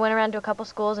 And I went around to a couple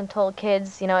schools and told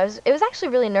kids. You know, it was actually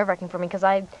really nerve-wracking for me because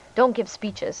I don't give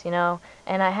speeches, you know.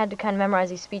 And I had to kind of memorize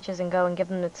these speeches and go and give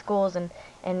them at schools and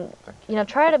you know,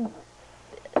 try to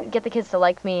get the kids to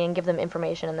like me and give them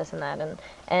information and this and that.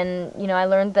 And you know, I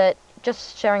learned that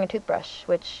just sharing a toothbrush,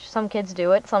 which some kids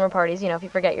do at slumber parties, you know, if you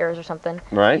forget yours or something.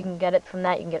 Right. You can get it from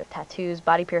that. You can get tattoos,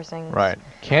 body piercings. Right.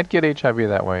 Can't get HIV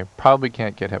that way. Probably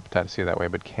can't get hepatitis C that way,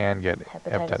 but can get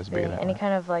hepatitis B that any way.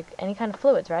 kind of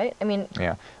fluids, right? I mean,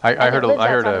 Yeah. I heard it lives I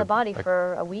heard outside of the body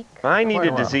for a week. I need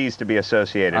before a it- disease to be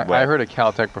associated with. I heard a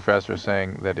Caltech professor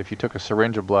saying that if you took a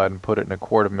syringe of blood and put it in a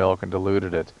quart of milk and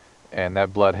diluted it, and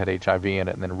that blood had HIV in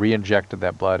it, and then re-injected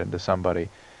that blood into somebody,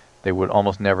 they would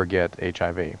almost never get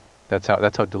HIV. That's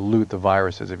how dilute the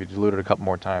virus is. If you dilute it a couple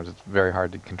more times, it's very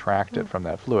hard to contract it from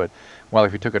that fluid. While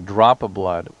if you took a drop of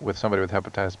blood with somebody with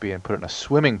hepatitis B and put it in a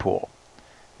swimming pool,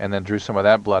 and then drew some of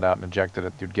that blood out and injected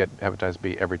it, you'd get hepatitis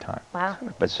B every time. Wow.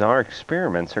 Bizarre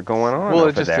experiments are going on. Well, over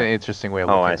it's just there. an interesting way of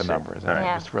Oh, looking I at the see. numbers. All right.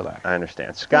 Yeah. Just relax. I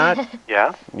understand. Scott,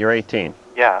 Yeah? you're 18.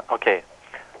 Yeah, okay.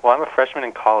 Well, I'm a freshman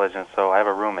in college, and so I have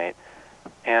a roommate.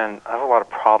 And I have a lot of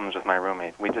problems with my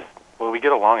roommate. We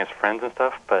get along as friends and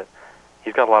stuff, but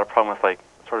he's got a lot of problems with, like,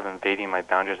 sort of invading my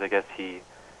boundaries, I guess. He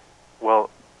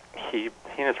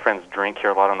and his friends drink here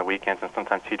a lot on the weekends, and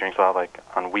sometimes he drinks a lot, like,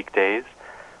 on weekdays,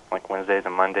 like Wednesdays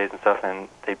and Mondays and stuff, and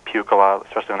they puke a lot,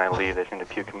 especially when I leave. They seem to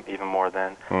puke even more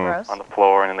then Gross. on the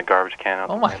floor and in the garbage can out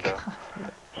Oh the my window.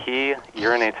 God. He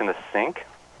urinates in the sink.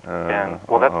 And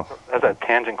that's a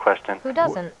tangent question. Who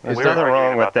doesn't? There's We were nothing wrong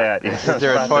arguing with about that. Is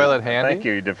there a toilet handy? Thank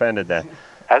you. You defended that.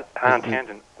 On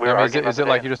tangent, we were I mean, arguing is about it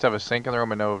like today. you just have a sink in the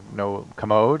room and no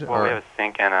commode? Well, or we have a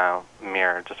sink and a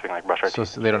mirror just so we can, like, brush our so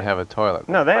teeth. they don't have a toilet?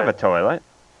 No, they have a toilet.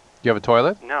 You have a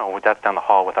toilet? No, that's down the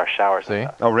hall with our showers. See?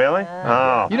 Oh, really?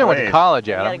 Oh, You know, went to please. college,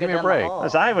 gotta Adam. go Give me a down the break. hall.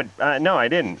 Yes, I would. No, I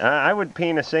didn't. I would pee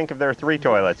in a sink if there were 3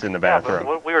 toilets in the Yeah, bathroom. but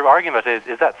what we were arguing about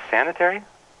is that sanitary?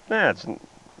 It's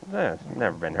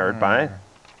never been heard by.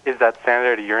 Is that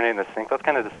sanitary to urinate in the sink? That's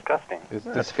kind of disgusting. It's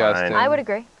That's disgusting. fine. I would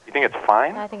agree. You think it's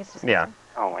fine? I think it's disgusting. Yeah.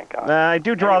 Oh my god. I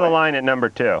do draw the line at number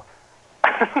 2.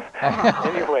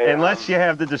 Anyway, Unless you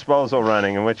have the disposal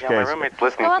running, in which yeah, my case. roommate's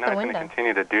listening. Go out Now the he's going to window.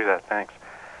 continue to do that. Thanks.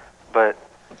 But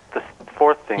the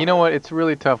fourth thing. You know what? It's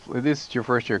really tough. This is your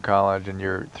first year of college, and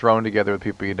you're thrown together with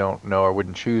people you don't know or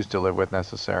wouldn't choose to live with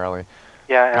necessarily.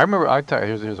 Yeah. I remember. I tell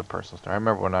you, here's a personal story. I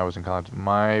remember when I was in college,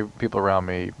 my people around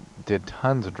me did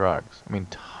tons of drugs. I mean,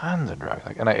 tons of drugs.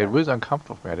 Like, and it was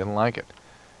uncomfortable for me. I didn't like it.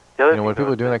 You know, when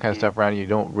people are doing that kind of stuff around you, you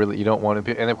don't want to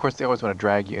be. And of course, they always want to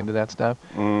drag you into that stuff.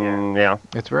 Yeah.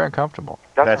 It's very uncomfortable.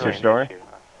 That's your story?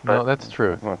 No, that's the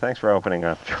truth. Well, thanks for opening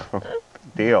up.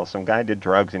 Deal. Some guy did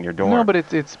drugs in your dorm. No, but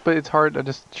it's hard to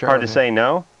just. Hard to say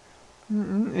no?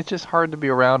 It's just hard to be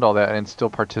around all that and still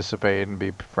participate and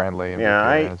be friendly. And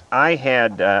Yeah, I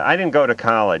didn't go to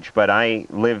college, but I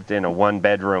lived in a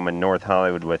 1-bedroom in North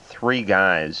Hollywood with 3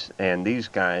 guys, and these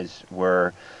guys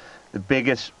were the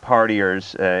biggest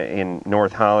partiers in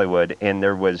North Hollywood, and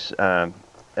there was a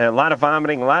lot of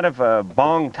vomiting, a lot of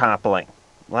bong toppling.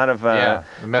 A lot of,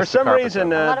 for some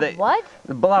reason, a lot of what?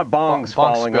 A lot of bongs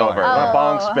falling spilling. over. A lot of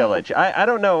bong Oh. spillage. I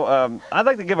don't know. I'd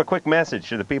like to give a quick message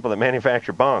to the people that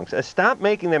manufacture bongs. Stop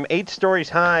making them 8 stories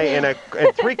high and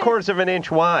 3/4 of an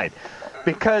inch wide.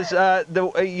 Because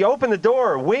you open the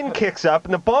door, wind kicks up,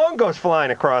 and the bong goes flying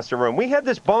across the room. We had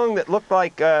this bong that looked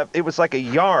like it was like a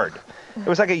yard. It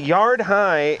was like a yard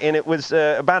high, and it was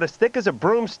about as thick as a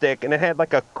broomstick, and it had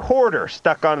like a quarter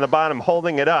stuck on the bottom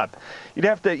holding it up. You'd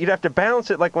have to balance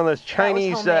it like one of those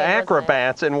Chinese homemade, wasn't it?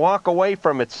 acrobats and walk away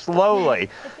from it slowly.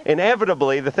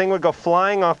 Inevitably, the thing would go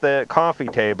flying off the coffee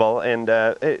table, and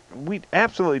we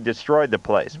absolutely destroyed the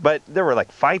place. But there were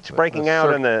like fights breaking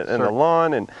out in the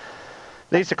lawn, and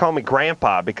they used to call me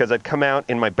Grandpa because I'd come out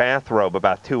in my bathrobe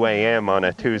about 2 a.m. on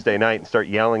a Tuesday night and start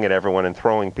yelling at everyone and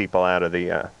throwing people out of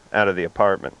the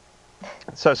apartment.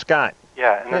 So, Scott,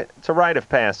 Yeah. And it's a rite of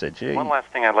passage. one last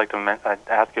thing I'd like to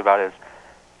ask you about is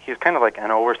he's kind of like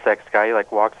an oversexed guy.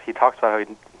 He talks about how he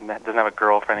doesn't have a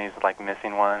girlfriend. He's like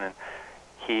missing one, and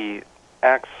he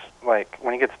acts like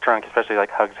when he gets drunk, especially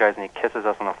like hugs guys and he kisses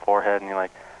us on the forehead,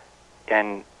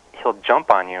 and he'll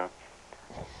jump on you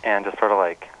and just sort of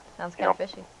like. Sounds kind of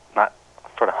fishy. Not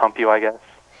sort of hump you, I guess.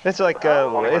 It's like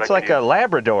a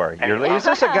Labrador. Is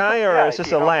this a guy or is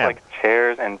this a lab? Like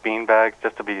chairs and beanbags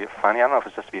just to be funny. I don't know if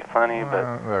it's just to be funny,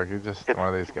 but Look, you're just one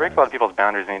of these he guys. breaks a lot of people's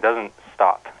boundaries and he doesn't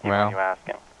stop even Well. when you ask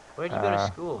him. Where'd you go to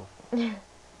school?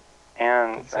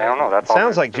 And I don't know. That's all.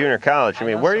 Sounds like junior college. I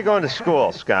mean, where are you going to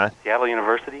school, Scott? Seattle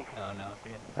University. Oh no,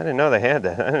 forget it. I didn't know they had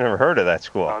that. I never heard of that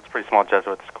school. Oh, it's a pretty small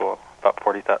Jesuit school. About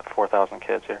 4,000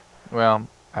 kids here. Well,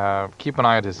 keep an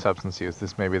eye on his substance use.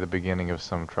 This may be the beginning of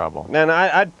some trouble. And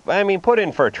I mean, put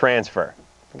in for a transfer.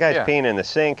 The guy's peeing in the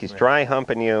sink. He's dry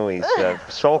humping you. He's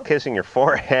soul kissing your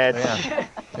forehead.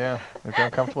 Yeah. If you're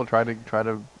uncomfortable, try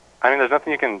to. I mean, there's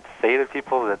nothing you can say to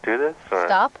people that do this, or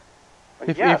stop.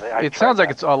 It sounds like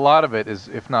it's a lot of it is,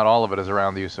 if not all of it, is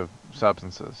around the use of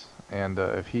substances. And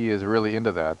if he is really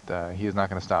into that, he is not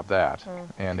going to stop that.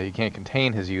 And he can't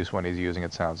contain his use when he's using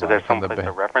it. Sounds is like. there some place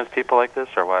to reference people like this,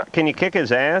 or what? Can you kick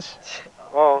his ass?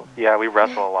 Well, yeah, we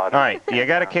wrestle a lot. All right, you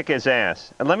got to kick his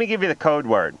ass. And let me give you the code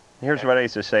word. Here's what I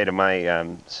used to say to my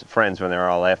friends when they were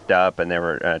all effed up and they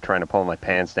were trying to pull my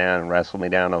pants down and wrestle me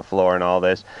down on the floor and all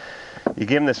this. You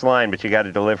give them this line, but you got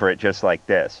to deliver it just like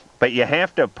this. But you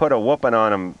have to put a whooping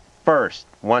on them first,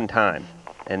 one time,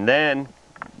 and then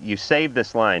you save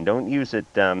this line. Don't use it.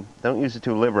 Don't use it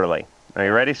too liberally. Are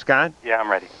you ready, Scott? Yeah,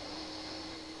 I'm ready.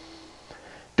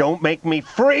 Don't make me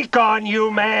freak on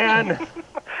you, man.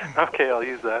 Okay, I'll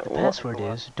use that. The password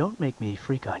is, don't make me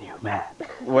freak on you, man.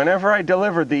 Whenever I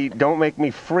delivered the "don't make me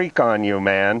freak on you,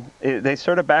 man," they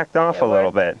sort of backed off a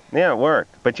little bit. Yeah, it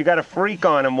worked. But you got to freak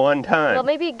on him one time. Well,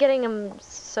 maybe getting him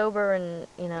sober and,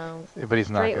 But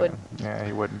he's not straight going. Yeah,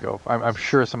 he wouldn't go. I'm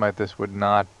sure somebody like this would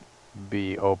not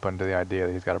be open to the idea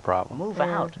that he's got a problem. Move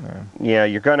out. Yeah,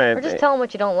 you're gonna. Or just tell him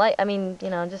what you don't like. I mean,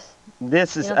 just.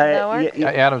 This is.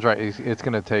 Adam's right. It's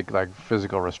going to take like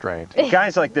physical restraint.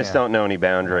 Guys like this don't know any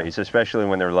boundaries, especially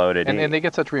when they're loaded. And they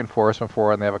get such reinforcement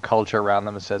for it, and they have a culture around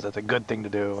them that says that's a good thing to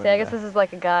do. See, I guess this is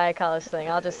like a guy college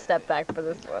thing. I'll just step back for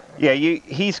this one. Yeah,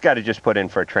 he's got to just put in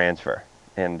for a transfer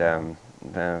and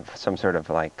some sort of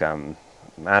like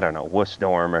I don't know, wuss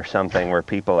dorm or something where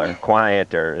people are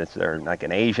quiet, or is there like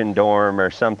an Asian dorm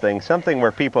or something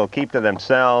where people keep to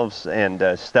themselves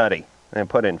and study, and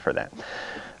put in for that.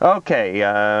 Okay,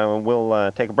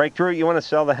 we'll take a break. Drew, you want to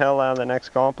sell the hell out of the next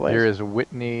call, please? Here is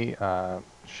Whitney.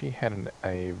 She had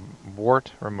a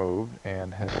wart removed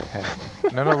and has had...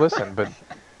 No, listen, but...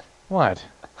 What?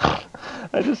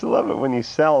 I just love it when you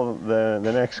sell the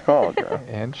next call, Drew.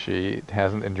 And she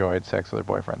hasn't enjoyed sex with her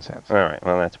boyfriend since. All right,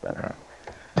 well, that's better.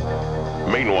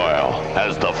 Meanwhile,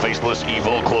 as the faceless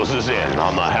evil closes in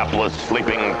on the hapless,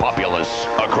 sleeping populace,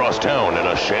 across town in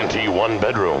a shanty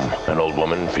one-bedroom, an old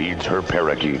woman feeds her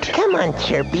parakeet. Come on,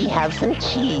 Chirpy, have some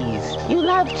cheese. You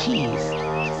love cheese.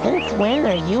 Since when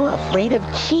are you afraid of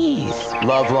cheese?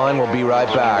 Loveline will be right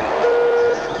back.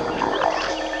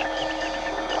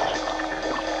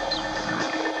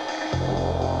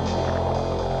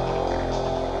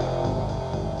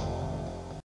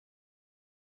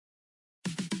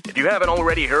 If you haven't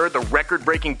already heard the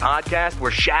record-breaking podcast where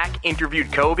Shaq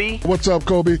interviewed Kobe... What's up,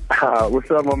 Kobe?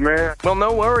 What's up, my man? Well,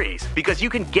 no worries, because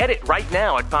you can get it right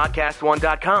now at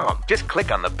podcastone.com. Just click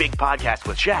on the big podcast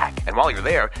with Shaq, and while you're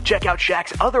there, check out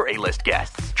Shaq's other A-list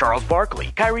guests. Charles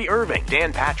Barkley, Kyrie Irving,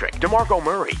 Dan Patrick, DeMarco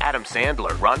Murray, Adam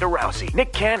Sandler, Ronda Rousey,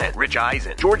 Nick Cannon, Rich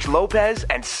Eisen, George Lopez,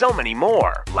 and so many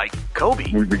more. Like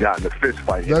Kobe. We've got in a fist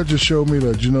fight. That just showed me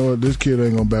that, you know what, this kid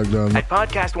ain't gonna back down. At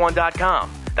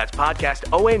podcastone.com. That's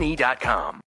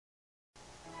podcastone.com.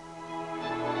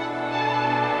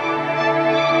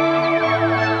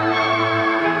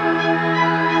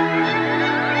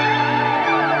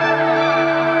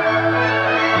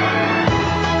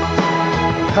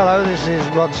 Hello, this is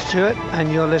Rod Stewart,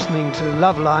 and you're listening to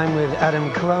Loveline with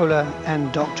Adam Carolla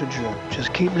and Dr. Drew.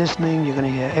 Just keep listening. You're going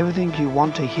to hear everything you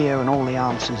want to hear and all the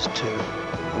answers too.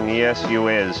 Yes, you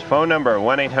is. Phone number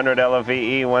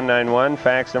 1-800-LOVE-191.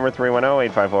 Fax number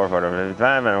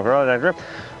 310-854-4555.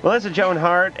 Melissa Joan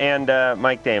Hart and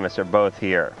Mike Damus are both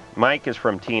here. Mike is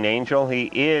from Teen Angel. He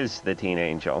is the Teen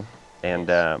Angel. And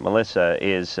Melissa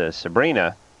is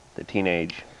Sabrina, the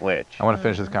Teenage Witch. I want to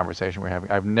finish this conversation we're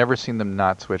having. I've never seen them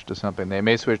not switch to something. They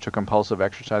may switch to compulsive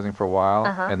exercising for a while,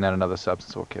 and then another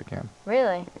substance will kick in.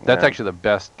 Really? That's actually the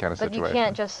best kind of situation. But you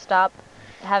can't just stop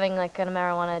having like a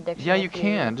marijuana addiction. Yeah, you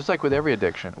can, just like with every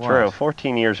addiction. True. What?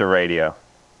 14 years of radio.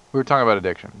 We were talking about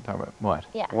addiction. Talking about what?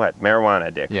 Yeah. What? Marijuana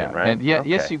addiction, Yeah, right? and Okay.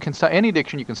 yes, you can stop any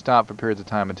addiction. You can stop for periods of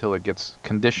time until it gets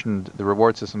conditioned. The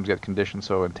reward systems get conditioned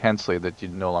so intensely that you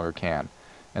no longer can,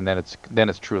 and then it's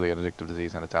truly an addictive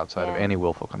disease, and it's outside of any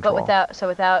willful control. But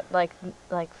without like.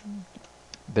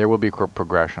 There will be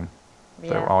progression. Yeah,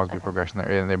 There will always be progression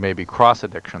there, and there may be cross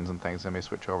addictions and things. They may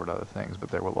switch over to other things, but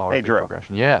there will always be Drew.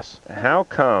 progression. Yes. How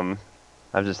come,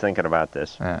 I was just thinking about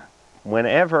this,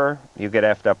 whenever you get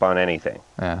effed up on anything,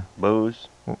 booze,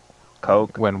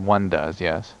 coke. When one does,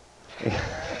 yes.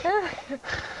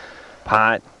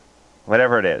 Pot,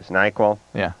 whatever it is, NyQuil.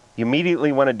 Yeah. You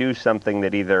immediately want to do something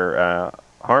that either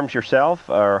harms yourself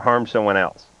or harms someone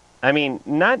else. I mean,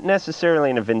 not necessarily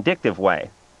in a vindictive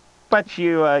way, but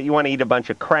you want to eat a bunch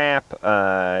of crap,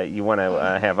 you want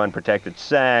to have unprotected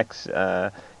sex,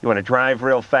 you want to drive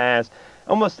real fast.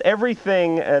 almost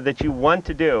everything that you want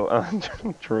to do.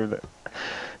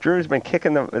 Drew's been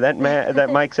kicking that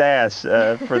Mike's ass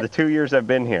for the 2 years I've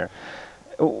been here.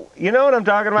 You know what I'm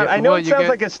talking about? Yeah, I know well, it you sounds get-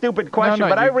 like a stupid question, No,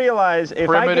 but I you- realize if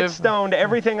I get primitive- stoned,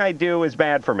 everything I do is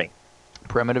bad for me.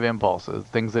 Primitive impulses,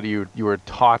 things that you were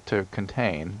taught to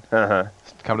contain,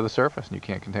 come to the surface, and you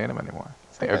can't contain them anymore.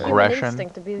 like a human aggression.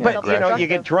 instinct to be But, you know, you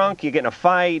get drunk, you get in a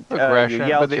fight, you Aggression,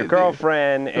 yell but at your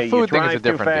girlfriend, The you food thing drive is a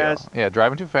too different fast. deal. Yeah,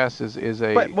 driving too fast is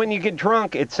a. But when you get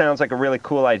drunk, it sounds like a really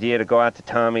cool idea to go out to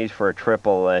Tommy's for a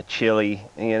triple chili,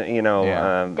 Denny's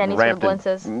for wrapped the in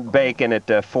blintzes. bacon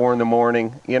at 4 in the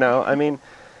morning. You know, I mean,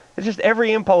 it's just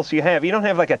every impulse you have. You don't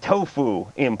have like a tofu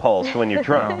impulse when you're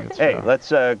drunk. it's Hey, true. let's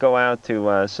go out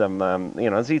to some,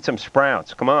 let's eat some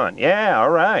Sprouts. Come on. Yeah, all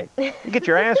right. You get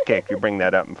your ass kicked. You bring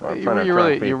that up in front of drunk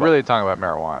you're people. really talking about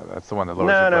marijuana. That's the one that lowers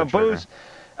No, your no, blood sugar.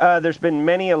 booze. There's been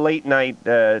many a late night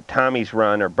Tommy's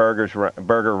run or burger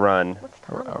run.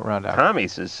 Around out.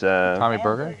 Tommy's is Tommy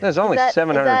Burger? There's only is that,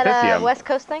 750 is that of a them. West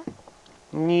Coast thing?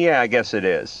 Yeah, I guess it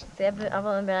is. See, I've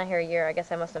only been out here a year. I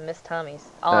guess I must have missed Tommy's.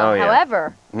 Oh, yeah.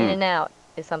 However, Mm. In-N-Out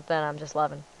is something I'm just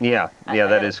loving. Yeah,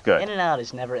 that is good. In-N-Out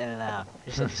is never In-N-Out.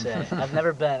 Just like you said. I've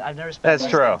never spent That's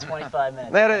less true. than 25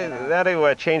 minutes.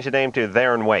 That'll change the name to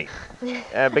There and Wait,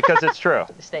 because it's true.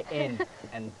 Stay in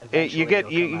and You get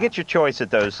your choice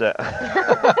at those.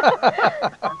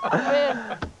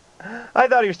 I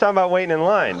thought he was talking about waiting in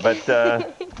line, but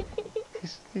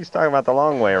he's talking about the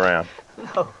long way around.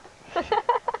 No.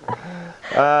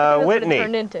 Whitney.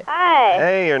 Hi.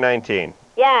 Hey, you're 19.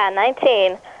 Yeah,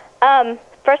 19.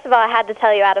 First of all, I had to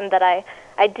tell you, Adam, that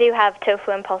I do have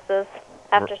tofu impulses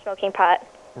after smoking pot.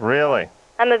 Really?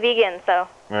 I'm a vegan, so.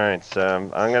 All right,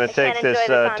 so I'm going to take can't this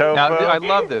enjoy this on tofu. Now, I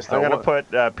love this. I'm going to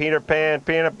put Peter Pan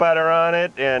peanut butter on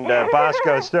it and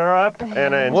Bosco syrup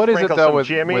and then What is it sprinkle though some with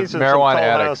jimmies and marijuana some Full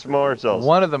addicts? House morsels.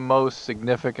 One of the most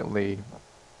significantly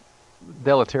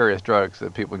deleterious drugs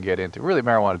that people can get into. Really,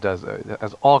 marijuana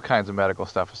has all kinds of medical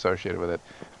stuff associated with it.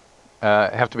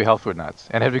 Have to be health food nuts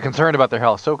and have to be concerned about their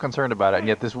health. So concerned about it, and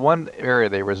yet this one area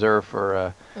they reserve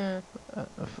for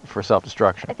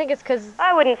self-destruction. I think it's because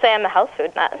I wouldn't say I'm a health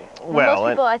food nut. most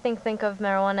people, I think of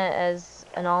marijuana as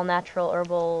an all-natural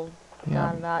herbal.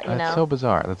 Yeah, you know. it's so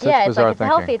bizarre. That's such yeah, it's bizarre like it's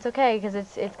thinking. healthy. It's okay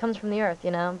because it comes from the earth.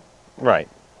 You know. Right.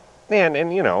 And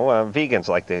vegans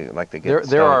like to get There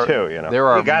stoned are- too. You know, there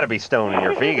are- you got to be stoned when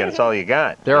you're vegan. It's all you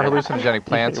got. There are hallucinogenic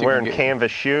plants. You're you can wearing get-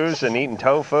 canvas shoes and eating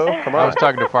tofu. Come I on. was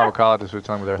talking to a pharmacologist who was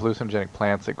telling me there are hallucinogenic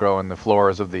plants that grow in the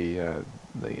floors of the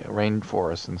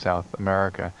rainforests in South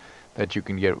America that you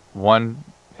can get one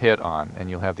hit on, and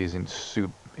you'll have these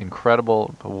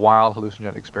incredible, wild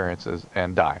hallucinogenic experiences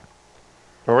and die.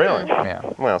 Oh, really? Yeah.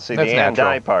 Well, see, That's the and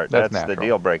natural. die part, That's that's the natural.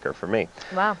 deal breaker for me.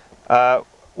 Wow.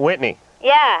 Whitney,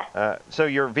 Yeah. so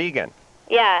you're vegan,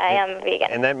 Yeah, I am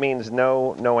vegan. and that means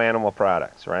no animal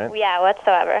products, right? Yeah,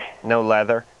 whatsoever. No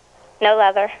leather, No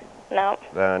leather. No.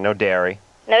 no dairy.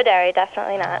 No dairy,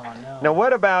 definitely not. Now,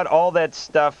 what about all that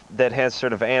stuff that has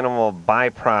sort of animal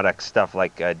byproduct stuff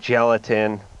like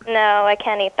gelatin? No, I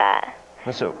can't eat that.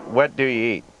 So, what do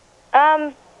you eat?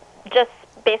 Just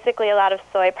basically a lot of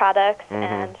soy products Mhm.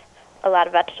 and a lot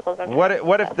of vegetables and What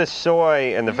if the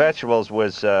soy and the vegetables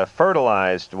was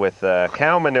fertilized with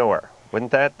cow manure?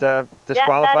 Wouldn't that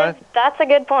disqualify? Yeah, that's a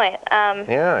good point.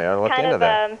 Yeah, I look kind into of,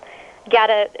 that.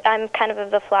 I'm kind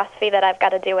of the philosophy that I've got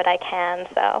to do what I can,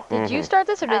 so. Did you start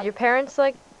this, or did your parents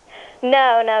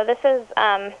No, this is,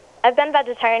 I've been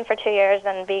vegetarian for 2 years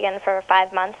and vegan for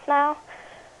 5 months now.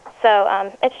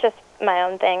 So, it's just my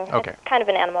own thing. Okay. It's kind of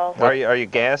an animal. Are you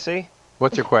gassy?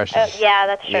 What's your question? Yeah,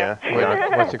 that's true.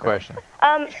 Yeah. What's your question?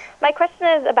 My question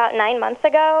is, about 9 months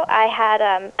ago, I had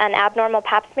an abnormal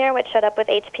pap smear which showed up with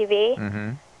HPV. Mm-hmm.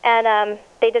 And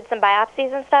they did some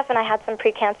biopsies and stuff, and I had some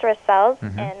precancerous cells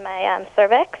Mhm. in my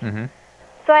cervix. Mm-hmm.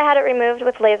 So I had it removed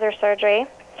with laser surgery.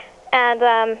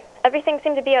 And everything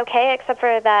seemed to be okay, except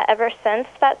for that ever since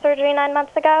that surgery 9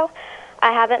 months ago,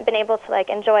 I haven't been able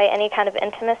to, enjoy any kind of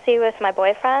intimacy with my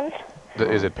boyfriend.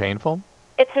 Is it painful?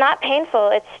 It's not painful.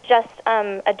 It's just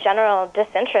a general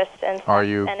disinterest in Are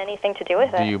you? and anything to do with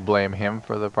Do it. you blame him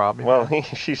for the problem? Well,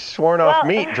 she's sworn off Well-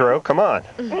 meat, Drew. Come on.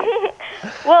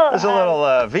 Well, There's a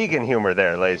little vegan humor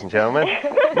there, ladies and gentlemen.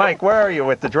 Mike, where are you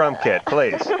with the drum kit,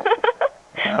 please?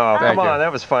 Oh, come on.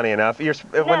 That was funny enough.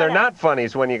 When they're not funny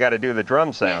is when you got to do the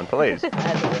drum sound, please.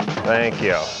 Thank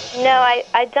you. No,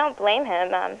 I don't blame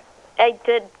him. I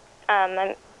did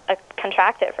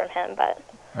contract it from him, but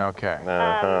Okay.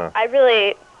 I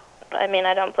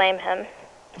don't blame him.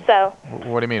 So,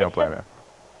 What do you mean don't blame him?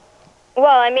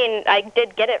 well, I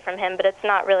did get it from him, but it's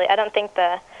not really, I don't think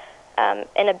the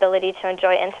inability to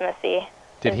enjoy intimacy.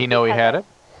 Did he know he had it?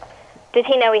 Did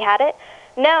he know he had it?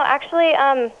 No, actually,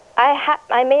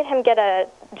 I made him get a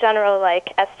general,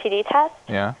 like, STD test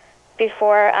Yeah.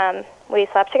 before we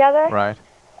slept together. Right.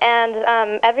 And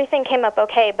everything came up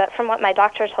okay, but from what my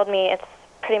doctor told me, it's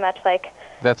pretty much, like,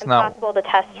 That's not. impossible to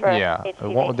test for Yeah.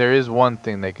 HPV. There is one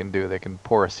thing they can do. They can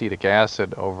pour acetic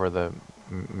acid over the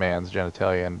man's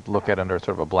genitalia and look at it under sort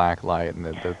of a black light, and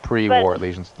the pre-wart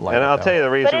lesions light And up I'll down. tell you the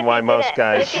reason why most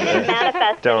guys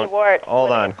don't.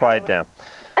 Hold on, quiet down.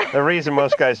 The reason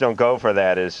most guys don't go for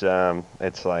that is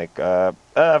it's like for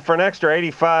an extra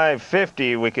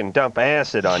 $85.50 we can dump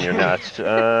acid on your nuts.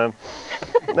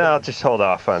 No, just hold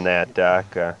off on that, Doc.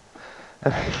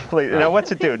 Please. Now,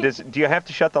 what's it do? Do you have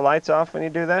to shut the lights off when you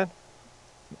do that?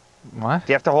 What?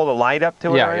 Do you have to hold a light up to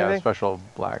it or Yeah, anything? special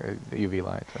black UV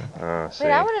lights. See.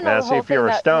 I wanna know Now, the see, whole if you were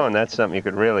thing stoned, that's something you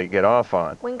could really get off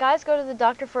on. When guys go to the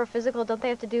doctor for a physical, don't they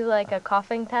have to do like a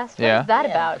coughing test? Yeah. What is that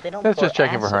about? That's just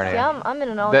checking for hernia. See, I'm in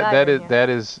an old That guy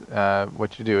is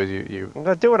what you do is you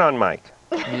do it on mic.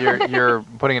 You're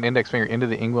putting an index finger into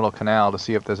the inguinal canal to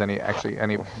see if there's any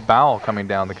bowel coming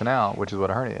down the canal, which is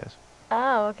what a hernia is.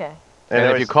 Oh, okay. And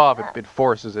if you cough, it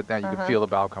forces it down. You can Uh-huh. feel the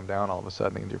bowel come down all of a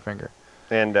sudden into your finger.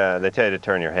 And they tell you to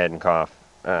turn your head and cough.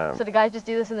 So do guys just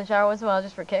do this in the shower once in a while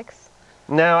just for kicks?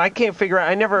 No, I can't figure out.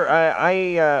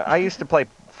 I used to play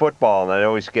football, and I'd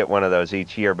always get one of those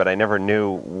each year, but I never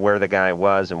knew where the guy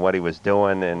was and what he was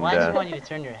doing. And Why does he want you to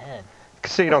turn your head?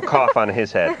 so you don't cough on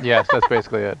his head. Yes, that's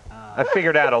basically it. I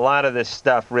figured out a lot of this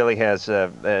stuff really has.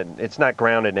 It's not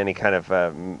grounded in any kind of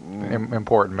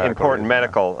important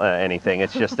medical anything.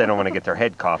 It's just they don't want to get their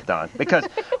head coughed on. Because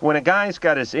when a guy's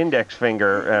got his index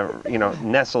finger,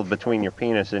 nestled between your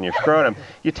penis and your scrotum,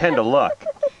 you tend to look.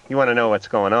 You want to know what's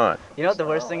going on. You know what the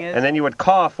worst thing is? And then you would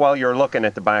cough while you're looking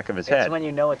at the back of his It's head. when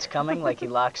you know it's coming, like he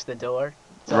locks the door.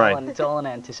 It's Right. It's all in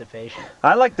anticipation.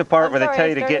 I like the part where they sorry, tell I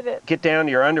you to started get down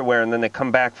to your underwear and then they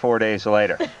come back 4 days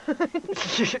later.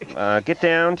 Get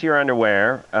down to your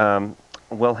underwear.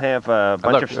 We'll have a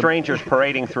bunch of strangers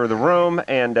parading through the room,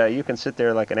 and you can sit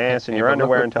there like an ass in your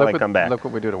underwear until they come back. Look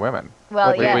what we do to women.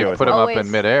 Well, we yeah, put them up in always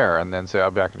midair and then say, "I'll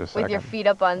be back in just a with second." your feet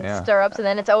up on Yeah. stirrups, and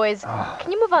then it's always,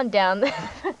 can you move on down?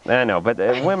 I know, but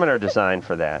women are designed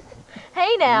for that.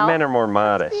 Hey now. Men are more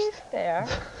modest. There.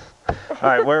 All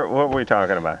right, what were we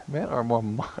talking about? Men are more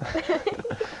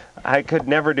I could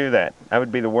never do that. I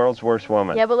would be the world's worst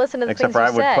woman. Yeah, but listen to the Except things for you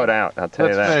I would say. put out, I'll tell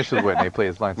you that. Let's finish with Whitney,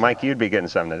 please. Mike, you'd be getting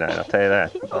something tonight, I'll tell you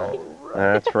that.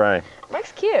 That's right.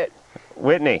 Mike's cute.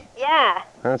 Whitney, Yeah.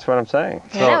 that's what I'm saying.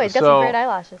 I know, he's got some great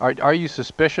eyelashes. Are you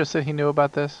suspicious that he knew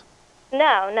about this? No,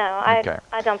 I Okay.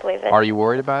 I don't believe it. Are you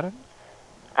worried about it?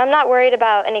 I'm not worried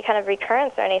about any kind of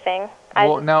recurrence or anything.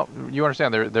 Well, now, you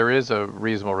understand there is a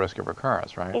reasonable risk of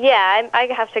recurrence, right? Yeah, I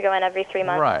have to go in every 3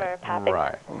 months Right, for Pap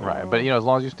exams. right. But, as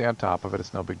long as you stay on top of it,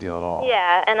 it's no big deal at all.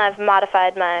 Yeah, and I've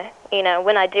modified my,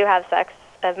 when I do have sex,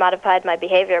 I've modified my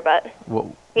behavior, but,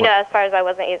 as far as I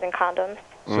wasn't using condoms.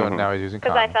 So now he's using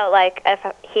Because I condoms. felt like if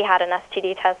he had an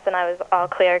STD test and I was all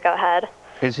clear, go ahead.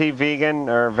 Is he vegan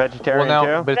or vegetarian Well,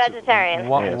 now, too? but it's- Vegetarian.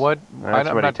 What? That's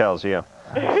I'm what he not- tells you.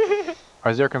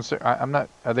 Is there concern? I'm not.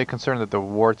 Are they concerned that the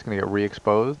wart's going to get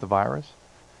re-exposed, the virus?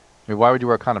 I mean, why would you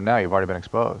wear a condom now? You've already been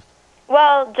exposed.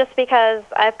 Well, just because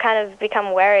I've kind of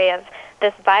become wary of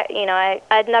this,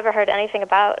 I'd never heard anything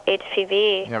about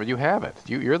HPV. Yeah, but you have it.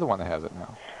 You're the one that has it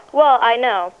now. Well, I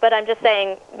know, but I'm just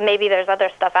saying maybe there's other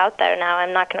stuff out there now.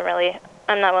 I'm not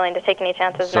willing to take any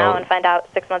chances now and find out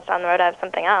 6 months down the road I have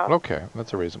something else. Okay,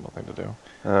 that's a reasonable thing to do.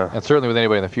 And certainly with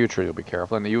anybody in the future, you'll be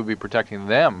careful, and you will be protecting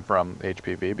them from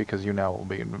HPV because you now will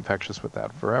be infectious with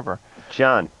that forever.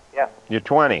 John. Yeah. You're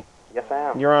 20. Yes, I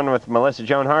am. You're on with Melissa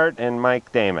Joan Hart and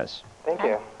Mike Damus. Thank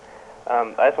you.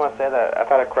 I just want to say that I've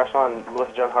had a crush on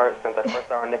Melissa Joan Hart since I first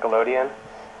saw her on Nickelodeon.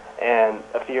 And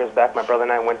a few years back, my brother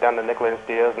and I went down to Nickelodeon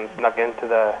Studios and snuck into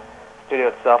the studio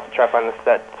itself to try to find the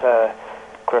set.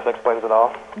 Clarissa Explains It All.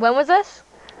 When was this?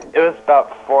 It was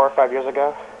about 4 or 5 years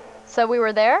ago. So we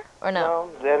were there, or no?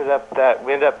 We ended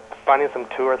up finding some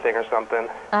tour thing or something,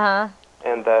 Uh-huh.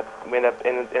 and we ended up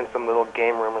in some little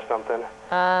game room or something.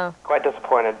 Oh. Quite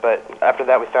disappointed, but after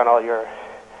that we found all your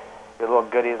little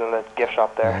goodies in the gift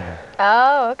shop there.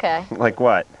 Oh, okay. Like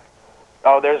what?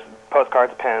 Oh, there's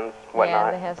postcards, pens, whatnot.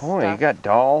 Yeah, they have Boy, stuff. you got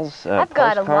dolls. I've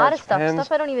got a lot of postcards, stuff. pens.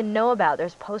 Stuff I don't even know about.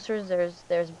 There's posters.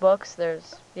 There's books. Strange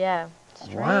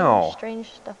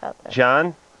stuff out there.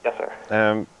 John? Yes,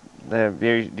 sir.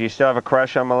 Do you still have a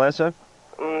crush on Melissa?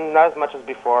 Not as much as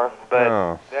before, but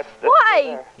Oh. that's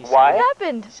Why? Why? What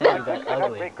happened? I've got a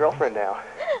great girlfriend now.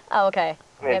 Oh, okay.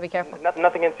 I mean, Yeah, be careful.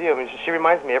 Nothing against you. I mean, she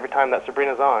reminds me every time that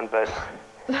Sabrina's on, but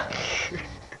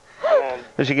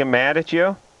Does she get mad at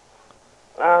you?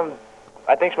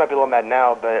 I think she might be a little mad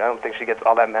now, but I don't think she gets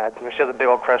all that mad. I mean, she has a big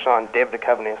old crush on David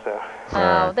Duchovny, so.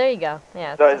 Oh, there you go.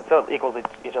 Yeah. So it equals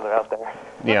each other out there.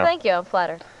 Well, thank you. I'm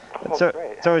flattered.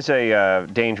 It's always a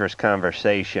dangerous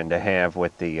conversation to have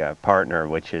with the partner,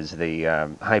 which is the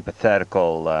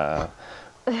hypothetical,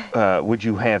 would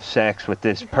you have sex with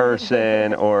this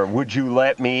person, or would you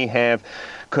let me have...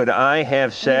 Could I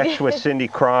have sex with Cindy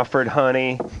Crawford,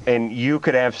 honey, and you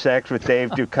could have sex with Dave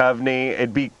Duchovny?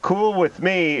 It'd be cool with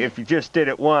me if you just did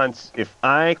it once. If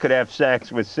I could have sex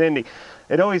with Cindy,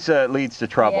 it always leads to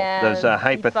trouble. Yeah, Those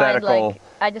hypothetical... Find, like,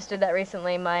 I just did that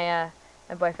recently. My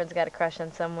boyfriend's got a crush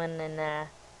on someone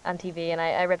on TV, and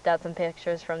I ripped out some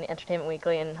pictures from the Entertainment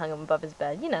Weekly and hung them above his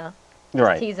bed. You know, just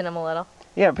Right. teasing him a little.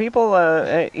 Yeah, people,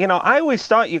 I always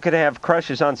thought you could have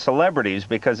crushes on celebrities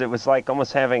because it was like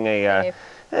almost having it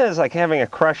was like having a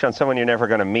crush on someone you're never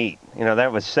going to meet. You know,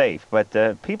 that was safe.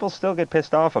 But people still get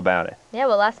pissed off about it. Yeah,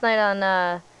 well, last night on,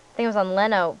 I think it was on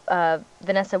Leno,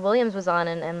 Vanessa Williams was on,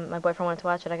 and my boyfriend wanted to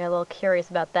watch it. I got a little curious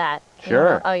about that.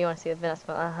 Sure. You want to see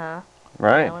Vanessa? Uh-huh.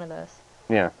 Right. Yeah, one of those.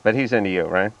 Yeah, but he's into you,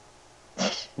 right?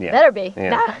 Yeah. Better be.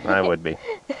 Yeah, I would be.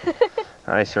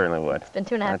 I certainly would. It's been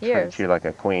 2.5 I'd years. treat you like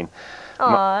a queen.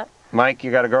 Aw. Mike,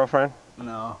 you got a girlfriend?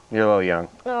 No. You're a little young.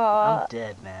 Aw. I'm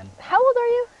dead, man. How old are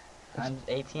you? I'm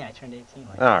 18. I turned 18.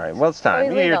 All right, well, it's time. Oh,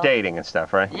 you're You're legal. dating and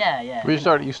stuff, right? Yeah, yeah. You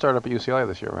start up at UCLA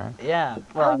this year, right? Yeah.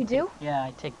 Well, you do? Yeah,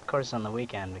 I take courses on the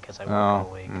weekend because I work Oh.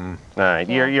 all week. All right,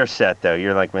 you're set, though.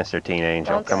 You're like Mr. Teen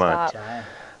Angel. Don't Come on. stop.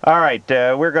 All right,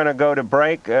 we're going to go to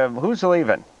break. Who's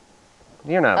leaving?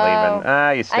 You're not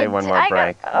leaving. You stay one more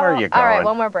break. Where are you going? All right,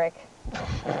 one more break.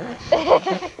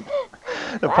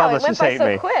 The Wow, publicists it went by hate so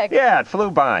me. quick. Yeah, it flew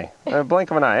by.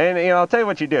 Blink of an eye. And I'll tell you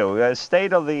what you do. Stay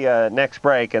till the next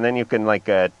break, and then you can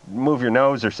move your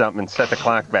nose or something and set the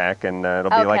clock back, and it'll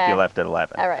be like you left at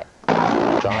 11. All right.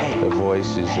 The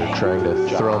voices are trying to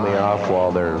throw me off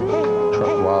while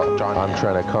I'm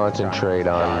trying to concentrate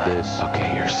on this.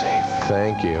 Okay, you're safe.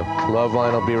 Thank you.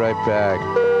 Loveline will be right back.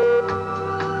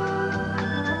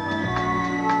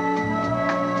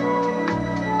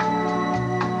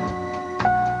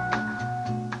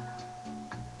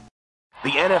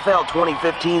 The NFL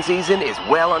 2015 season is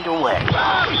well underway.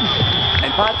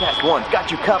 And Podcast One's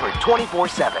got you covered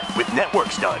 24/7 with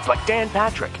network studs like Dan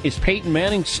Patrick. Is Peyton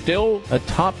Manning still a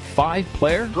top 5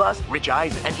 player? Plus, Rich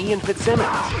Eisen and Ian Fitzsimmons.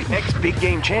 Ex-big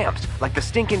game champs like The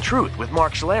Stinkin' Truth with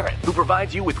Mark Schlereth, who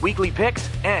provides you with weekly picks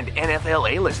and NFL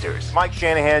A-listers. Mike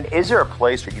Shanahan, is there a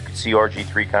place where you could see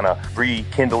RG3 kind of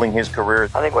rekindling his career?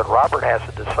 I think what Robert has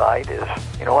to decide is,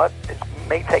 you know what, it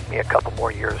may take me a couple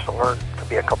more years to learn to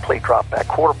be a complete drop-back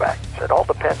quarterback. So it all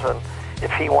depends on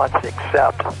if he wants to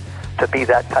accept to be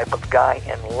that type of guy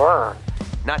and learn.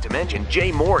 Not to mention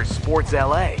Jay Moore's Sports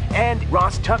LA and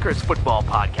Ross Tucker's football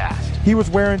podcast. He was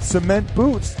wearing cement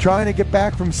boots trying to get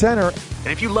back from center. And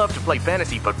if you love to play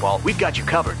fantasy football, we've got you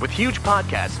covered with huge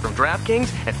podcasts from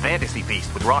DraftKings and Fantasy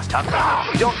Feast with Ross Tucker.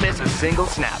 Don't miss a single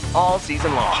snap all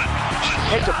season long.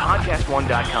 Head to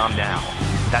podcastone.com now.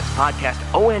 That's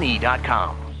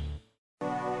podcastone.com.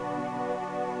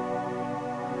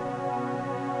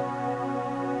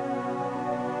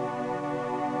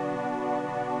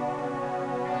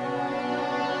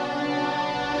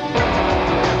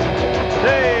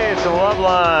 Hey, it's the Love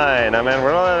Line. I'm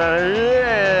Edward,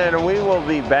 and we will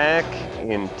be back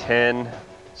in 10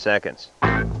 seconds.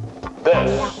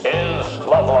 This is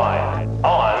Loveline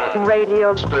on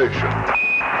Radio Station.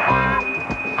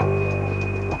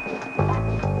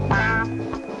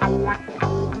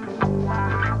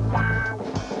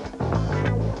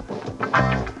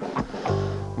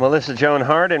 Melissa Joan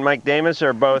Hart and Mike Damus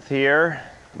are both here.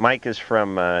 Mike is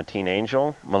from Teen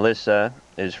Angel. Melissa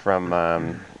is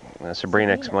from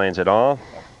Sabrina Explains It All.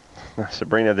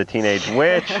 Sabrina the Teenage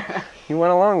Witch. You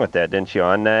went along with that, didn't you?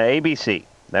 On ABC.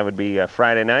 That would be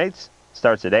Friday nights.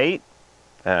 Starts at 8.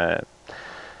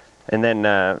 And then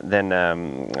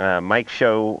Mike's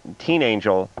show, Teen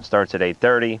Angel, starts at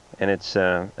 8:30, and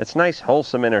it's nice,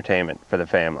 wholesome entertainment for the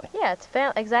family. Yeah, it's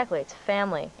exactly. It's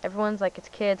family. Everyone's like, it's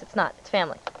kids. It's not. It's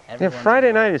family. Yeah,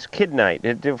 Friday night is kid night.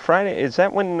 Is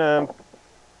that when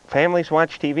families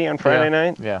watch TV on Friday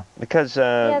night? Yeah. the Because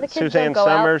kids Suzanne don't go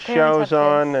out, Summers parents shows have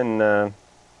on, and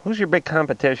who's your big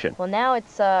competition? Well, now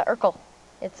it's Urkel.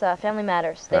 It's Family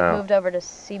Matters. They've moved over to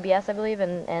CBS, I believe,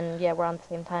 and yeah, we're on at the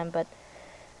same time, but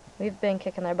we've been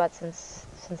kicking their butts since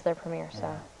their premiere,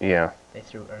 so. Yeah. They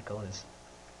threw Urkel his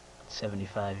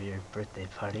 75-year birthday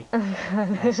party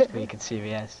last week at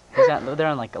CBS. They're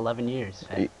on like 11 years.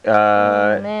 Right?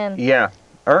 Man. Yeah.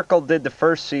 Urkel did the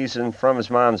first season from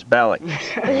his mom's belly.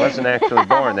 He wasn't actually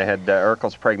born. They had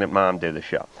Urkel's pregnant mom do the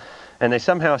show. And they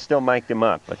somehow still mic'd him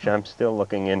up, which I'm still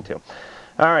looking into.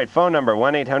 All right, phone number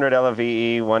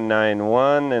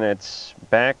 1-800-LOVE-191, and it's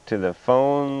back to the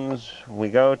phones we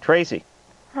go. Tracy.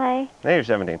 Hi. Hey, you're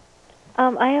 17.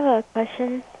 I have a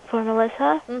question for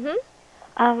Melissa. Mm-hmm.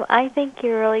 I think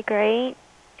you're really great.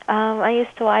 I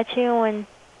used to watch you when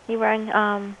you were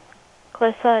on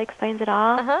Clarissa Explains It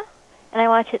All. Uh-huh. And I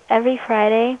watch it every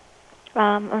Friday.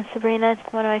 On Sabrina,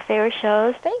 it's one of my favorite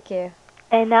shows. Thank you.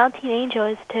 And now Teen Angel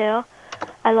is too.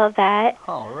 I love that.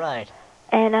 All right.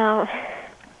 And I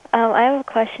have a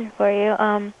question for you.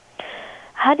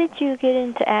 How did you get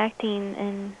into acting,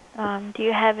 and do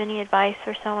you have any advice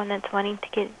for someone that's wanting to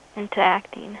get into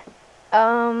acting?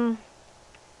 Well,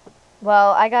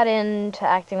 I got into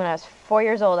acting when I was 4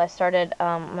 years old. I started,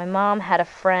 my mom had a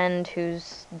friend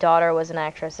whose daughter was an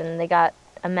actress, and they got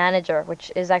a manager,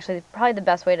 which is actually probably the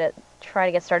best way to try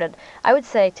to get started. I would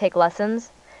say take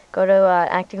lessons. Go to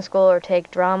acting school or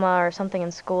take drama or something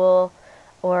in school.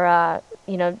 Or,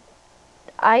 you know,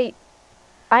 I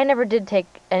never did take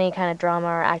any kind of drama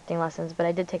or acting lessons, but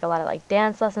I did take a lot of, like,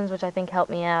 dance lessons, which I think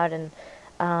helped me out, and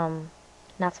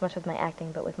not so much with my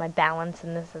acting, but with my balance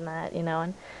and this and that, you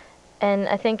know. And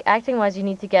I think acting-wise, you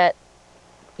need to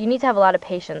have a lot of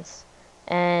patience.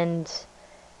 And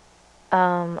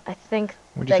I think...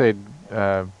 Would you say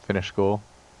finish school?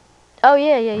 Oh,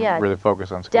 yeah. Really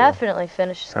focus on school? Definitely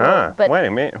finish school. But wait a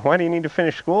minute. Why do you need to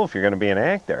finish school if you're going to be an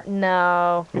actor?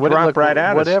 No. You drop right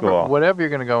out of school. Whatever you're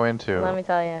going to go into, let me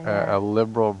tell you, a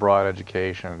liberal, broad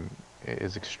education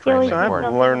is extremely important.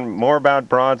 I've learned more about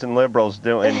broads and liberals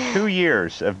in 2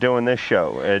 years of doing this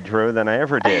show, Drew, than I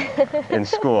ever did in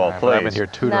school. Please. I've been here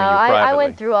tutoring no, you privately. I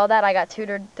went through all that. I got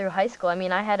tutored through high school. I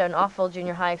mean, I had an awful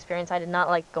junior high experience. I did not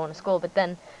like going to school, but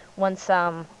then once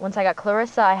I got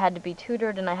Clarissa, I had to be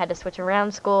tutored, and I had to switch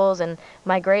around schools and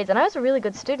my grades. And I was a really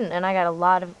good student, and I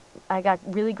got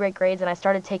really great grades, and I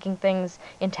started taking things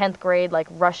in 10th grade, like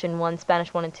Russian 1,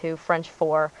 Spanish 1 and 2, French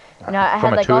 4. You know, I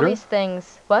had like all these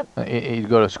things. What? You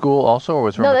go to school also, or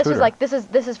was it from a tutor? No, this was like this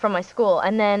is from my school.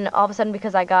 And then all of a sudden,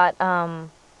 because I got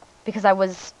because I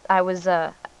was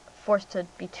forced to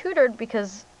be tutored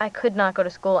because I could not go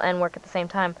to school and work at the same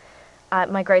time.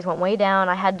 My grades went way down.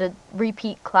 I had to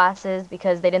repeat classes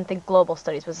because they didn't think global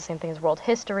studies was the same thing as world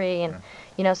history, and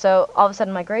you know, so all of a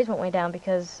sudden my grades went way down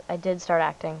because I did start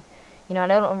acting. You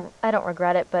know, I don't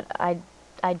regret it, but I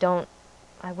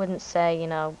wouldn't say, you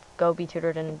know, go be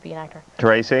tutored and be an actor.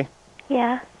 Tracy?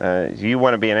 Yeah. Do you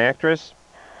want to be an actress?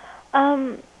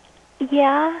 Yeah.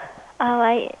 When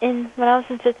I was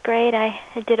in 5th grade, I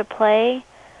did a play,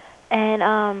 and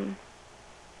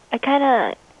I kind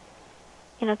of,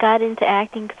 you know, got into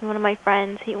acting because one of my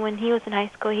friends, when he was in high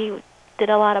school, he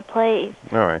did a lot of plays.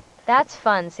 All right. That's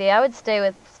fun. See, I would stay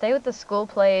with the school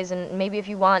plays, and maybe if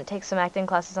you want, take some acting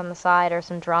classes on the side or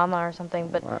some drama or something.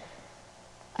 But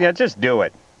yeah, just do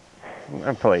it.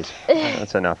 Please.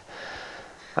 That's enough.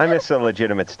 I miss the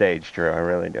legitimate stage, Drew. I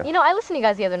really do. You know, I listened to you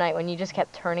guys the other night when you just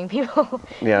kept turning people.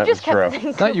 Yeah, that's true.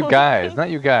 Not you guys. Not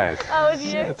you guys. Oh, it's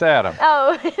you. It's Adam.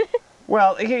 Oh.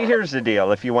 Well, here's the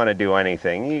deal. If you want to do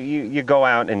anything, you go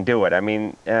out and do it. I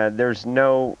mean, there's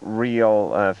no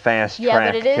real fast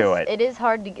track to it. It is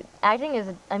hard to get. Acting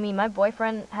is, I mean, my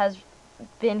boyfriend has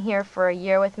been here for a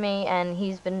year with me, and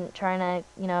he's been trying to,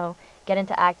 you know, get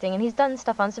into acting. And he's done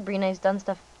stuff on Sabrina. He's done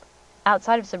stuff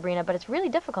outside of Sabrina, but it's really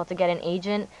difficult to get an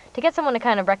agent, to get someone to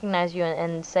kind of recognize you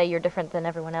and say you're different than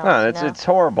everyone else. No, it's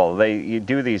horrible. You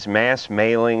do these mass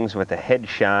mailings with a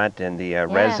headshot and the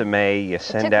resume. You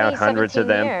send out hundreds of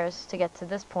them. It took me 17 years to get to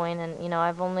this point, and you know,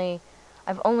 I've only,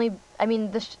 I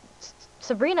mean,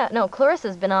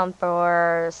 Clarissa's been on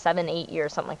for 7-8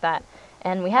 years, something like that.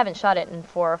 And we haven't shot it in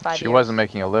 4 or 5 years. She wasn't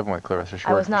making a living with Clarissa. She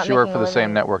worked for the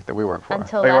same network that we work for.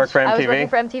 Until you worked for MTV? I was working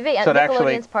for MTV, and so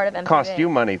Nickelodeon's part of MTV. Cost you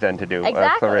money then to do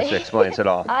exactly. Clarissa Explains It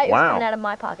All. It was coming out of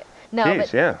my pocket. No, Jeez,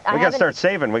 but yeah. We got to start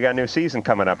saving. We got a new season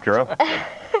coming up, Drew.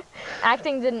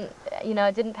 Acting didn't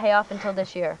pay off until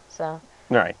this year, so. All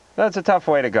right. That's a tough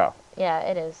way to go. Yeah,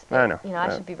 it is. I know. You know,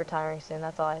 I should be retiring soon.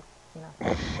 That's all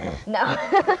No.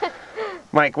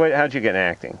 Mike, how'd you get in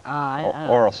acting?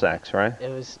 Oral sex, right? It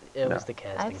was the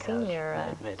casting I've seen your. I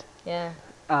admit. Yeah.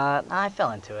 I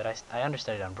fell into it. I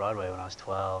understudied on Broadway when I was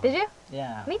 12. Did you?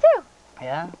 Yeah. Me too.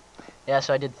 Yeah. Yeah.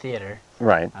 So I did theater.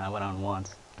 Right. I went on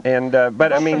once. And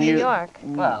but I mean from you. New York.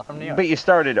 Well, from New York. But you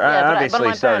started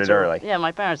obviously started early. Yeah,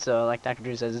 my parents, like Dr.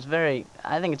 Drew says, I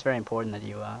think it's very important that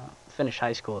you finish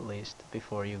high school at least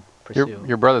before you pursue.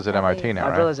 Your brother's at MIT now, right?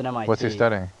 My brother's at MIT. What's he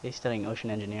studying? He's studying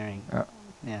ocean engineering.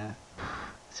 Yeah.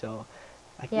 So.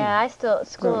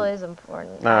 School is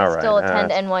important. All I still right,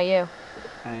 attend NYU.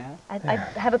 Oh, yeah? I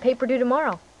have a paper due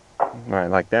tomorrow. All right,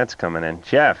 like that's coming in.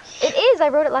 Jeff, It is. I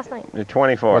wrote it last night. you're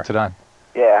 24. What's it on?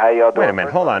 Yeah, how y'all doing? Wait a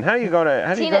minute, hold on. How do you go to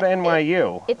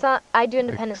NYU? It's on. I do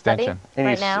independent study And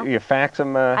right now. you fax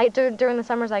them? I do during the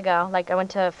summers. I go. Like I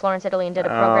went to Florence, Italy, and did a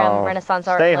program, Renaissance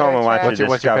art. Stay home and watch literature.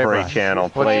 the Discovery Channel,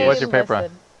 please. What's your paper on?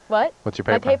 What? What's your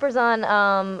paper? My paper's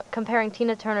on comparing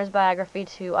Tina Turner's biography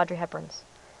to Audrey Hepburn's.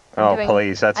 Oh,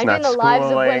 please, that's I'm not doing the lives of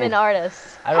schooling. women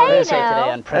artists. I wrote an Hey essay today now,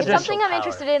 on it's something I'm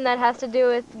interested in that has to do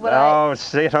with what Oh,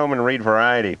 stay at home and read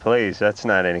Variety, please. That's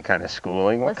not any kind of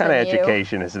schooling. What kind of Listen, you.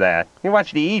 education is that? You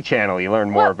watch the E! Channel, you learn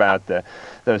more about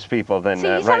those people than See,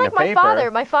 you sound writing like a my paper.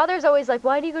 father. My father's always like,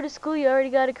 "Why do you go to school? You already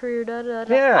got a career." Da da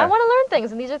da. Yeah. I want to learn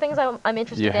things, and these are things I'm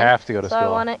interested in. You have to go to so school.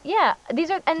 I want to. Yeah, these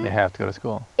are, and You have to go to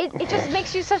school. it just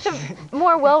makes you such a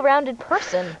more well-rounded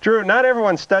person. Drew, not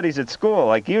everyone studies at school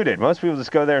like you did. Most people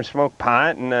just go there and smoke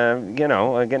pot and, get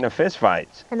into fist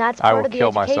fights. And that's I part will of the kill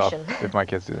education. myself if my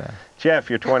kids do that. Jeff,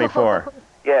 you're 24.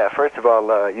 Yeah, first of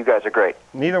all, you guys are great.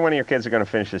 Neither one of your kids are going to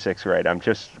finish the 6th grade. I'm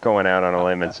just going out on a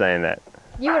limb and saying that.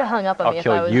 You would have hung up on I'll me if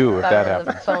kill I was, you if if I that was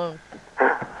on the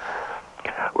phone.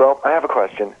 Well, I have a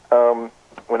question.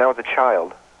 When I was a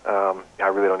child, I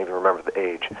really don't even remember the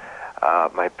age,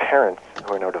 my parents,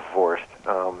 who are now divorced,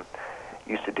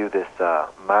 used to do this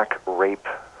mock rape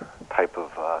type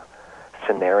of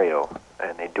scenario,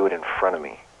 and they do it in front of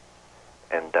me.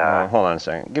 And hold on a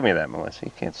second. Give me that, Melissa.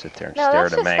 You can't sit there and No, stare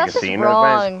that's at a just- that's just magazine.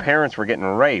 wrong. My parents were getting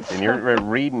raped, and you're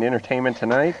reading Entertainment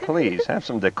Tonight? Please, have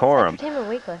some decorum. Entertainment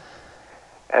Weekly.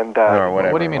 And Or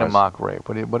whatever What do you mean it a was. mock rape?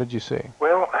 What did you see?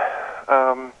 well,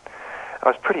 I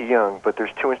was pretty young, but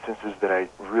there's two instances that I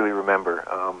really remember.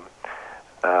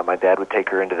 My dad would take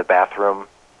her into the bathroom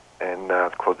and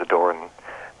close the door, and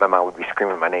my mom would be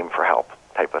screaming my name for help,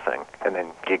 type of thing, and then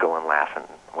giggle and laugh and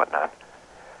whatnot.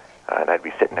 And I'd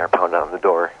be sitting there pounding on the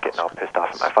door, getting all pissed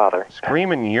off at my father.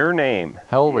 Screaming your name.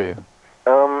 How old were you?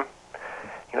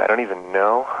 I don't even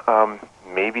know.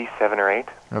 Maybe 7 or 8.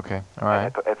 Okay, all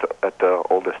right. At the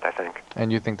oldest, I think.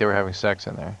 And you think they were having sex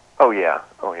in there? Oh yeah,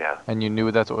 oh yeah. And you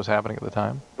knew that's what was happening at the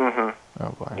time? Mm-hmm. Oh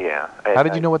boy. Yeah. How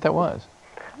did you know what that was?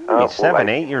 You're 7,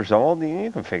 8 years old. You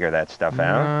can figure that stuff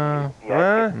out.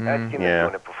 Yeah, I'd seen them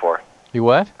doing it before. You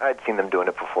what? I'd seen them doing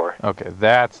it before. Okay,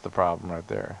 that's the problem right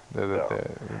there.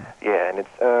 Yeah, and it's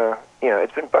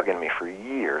it's been bugging me for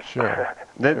years. Sure.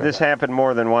 This happened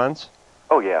more than once?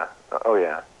 Oh yeah, oh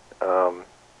yeah.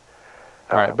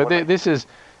 All right, but this is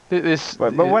this.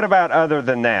 But what about other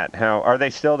than that? How are they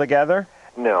still together?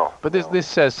 No. But this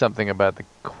says something about the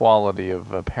quality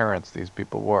of parents these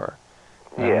people were.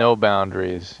 Yeah. No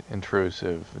boundaries,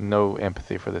 intrusive, no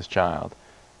empathy for this child.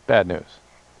 Bad news.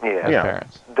 Yeah. As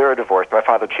parents. They're divorced. My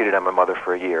father cheated on my mother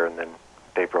for a year, and then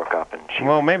they broke up, and she.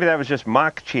 Well, maybe that was just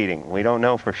mock cheating. We don't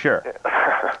know for sure.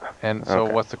 And so,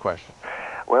 Okay. what's the question?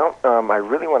 Well, I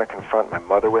really want to confront my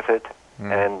mother with it,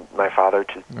 and my father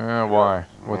to. Why?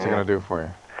 What's it going to do for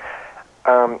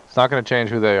you? Um, It's not going to change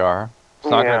who they are. It's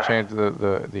not going Yeah. to change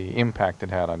the impact it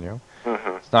had on you.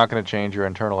 Mhm. It's not going to change your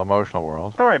internal emotional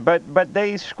world. All right, but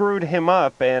they screwed him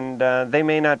up, and they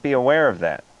may not be aware of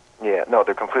that. Yeah, no,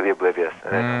 they're completely oblivious.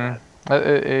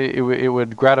 It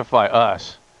would gratify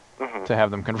us Mhm. to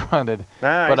have them confronted,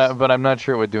 Nice. but I'm not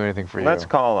sure it would do anything for you. Let's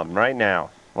call them right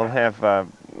now. We'll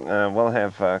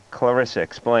have Clarissa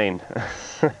explain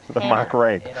the mock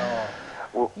rape.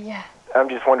 Well, yeah. I'm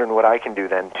just wondering what I can do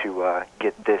then to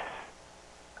get this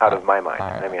out of my mind.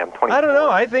 I mean, I'm 20. I don't know.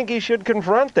 I think he should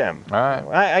confront them. All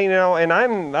right.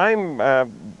 And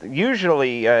I'm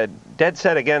usually dead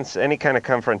set against any kind of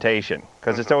confrontation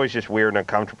because it's always just weird and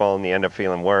uncomfortable, and you end up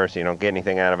feeling worse. You don't get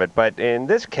anything out of it. But in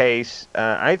this case,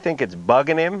 I think it's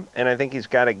bugging him, and I think he's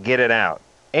got to get it out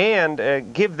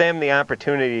and give them the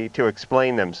opportunity to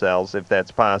explain themselves if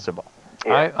that's possible.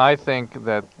 I think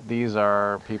that these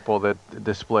are people that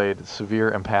displayed severe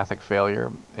empathic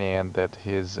failure, and that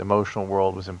his emotional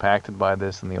world was impacted by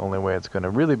this, and the only way it's going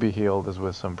to really be healed is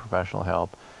with some professional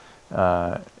help,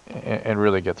 and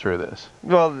really get through this.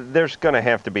 Well, there's going to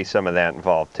have to be some of that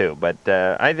involved, too. But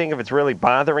I think if it's really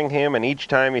bothering him, and each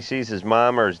time he sees his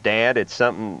mom or his dad, it's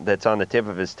something that's on the tip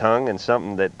of his tongue and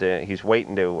something that he's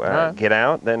waiting to get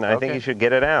out, then I think he should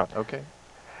get it out. Okay.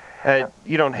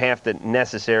 You don't have to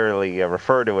necessarily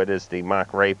refer to it as the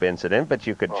mock rape incident, but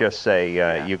you could just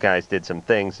say you guys did some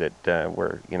things that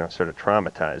were, sort of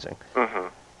traumatizing. Mm-hmm.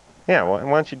 Yeah, well,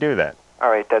 why don't you do that? All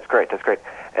right, that's great. That's great.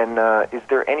 And is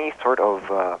there any sort of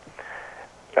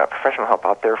professional help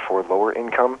out there for lower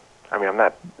income? I mean, I'm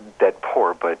not dead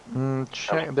poor, but There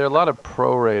are a lot of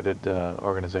prorated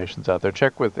organizations out there.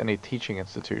 Check with any teaching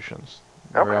institutions.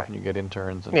 Very often you get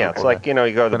interns. And Yeah, it's like, you go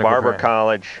to the clinical barber training.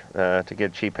 college to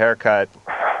get a cheap haircut.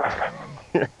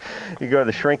 you go to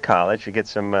the shrink college, you get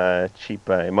some cheap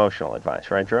emotional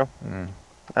advice, right, Drew? Mm.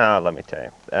 Oh, let me tell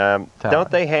you. Don't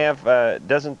they have?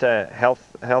 Doesn't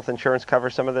health insurance cover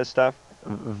some of this stuff?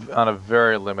 On a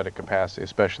very limited capacity,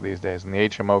 especially these days, and the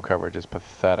HMO coverage is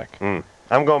pathetic.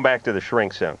 I'm going back to the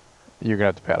shrink soon. You're gonna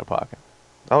have to pay out of pocket.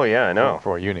 Oh yeah, I know.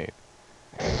 For what you need.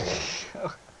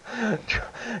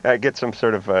 I get some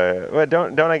sort of well,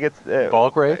 don't I get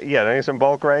bulk rate? Yeah, don't I get some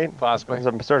bulk rate? Possibly.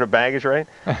 Some sort of baggage rate?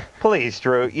 Please,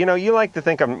 Drew. You know, you like to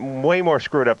think I'm way more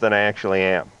screwed up than I actually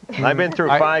am. I've been through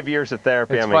 5 years of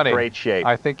therapy. I'm funny. in great shape.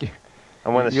 I think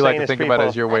I'm one of the you like to sanest think about it people.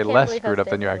 as you're way less screwed up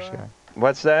than you actually are.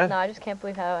 What's that? No, I just can't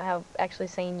believe how actually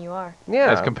sane you are.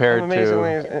 Yeah. As compared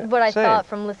to What I sane. thought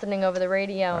from listening over the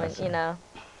radio, and you know.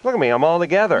 Look at me, I'm all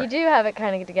together. You do have it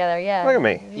kind of together, yeah. Look at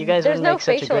me. You guys There's would no make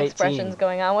such a facial great expressions team.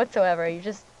 going on whatsoever. You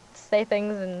just say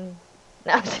things and.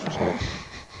 No, I'm just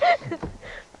kidding.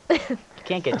 You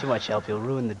can't get too much help. You'll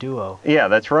ruin the duo. Yeah,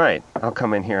 that's right. I'll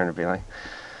come in here and be like,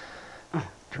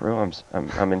 Drew,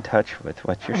 I'm in touch with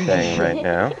what you're saying right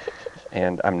now,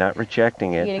 and I'm not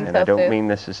rejecting it, Eating and I don't tofu. mean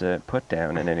this as a put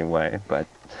down in any way, but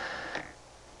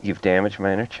you've damaged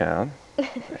my inner child,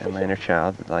 and my inner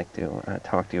child would like to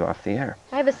talk to you off the air.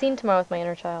 I have a scene tomorrow with my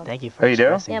inner child. Thank you for Oh, you do?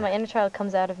 expressing Yeah, that. my inner child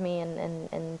comes out of me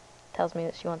and tells me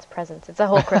that she wants presents. It's a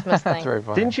whole Christmas thing.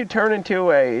 Didn't you turn into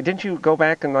didn't you go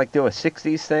back and like do a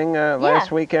 60s thing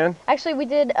last weekend? Actually, we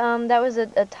did. That was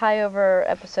a tie-over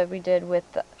episode we did with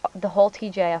the whole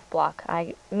TGIF block.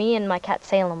 Me and my cat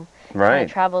Salem. Right. I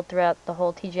traveled throughout the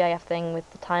whole TGIF thing with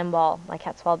the time ball. My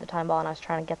cat swallowed the time ball, and I was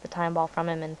trying to get the time ball from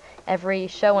him. And every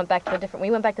show went back to a different. We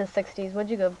went back to the 60s.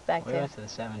 What'd you go back We to? went to the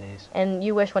 70s. And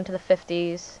You Wish went to the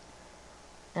 50s.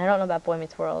 And I don't know about Boy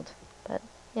Meets World, but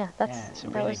yeah, that's Yeah, that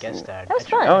Sabrina was guest starred. that was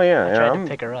fun. Oh yeah, I yeah. tried to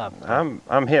pick her up. I'm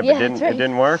hip. Yeah, it didn't that's right. it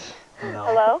didn't work. No.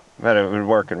 Hello? But it would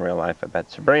work in real life, I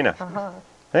bet. Sabrina. Uh-huh.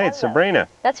 Hey, it's Sabrina.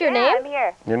 That's your Yeah, name? I'm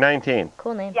here. You're 19.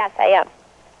 Cool name. Yes, I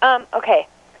am. Okay.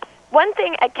 One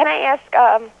thing, can I ask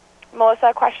Melissa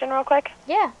a question real quick?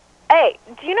 Yeah. Hey,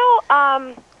 do you know,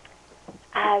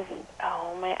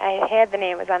 I had the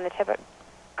name, it was on the tip of,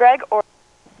 Greg or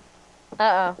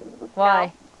Uh-oh.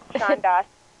 Why? Sean Doss?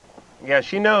 Yeah,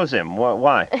 she knows him.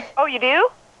 Why? Oh, you do?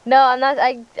 No, I'm not.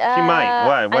 She might.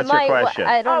 Why? What's your question?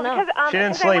 I don't know. Because, She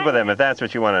didn't because I sleep with him, if that's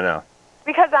what you want to know.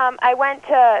 Because I went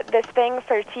to this thing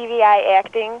for TVI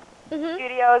acting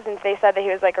studios, and they said that he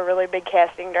was like a really big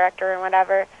casting director and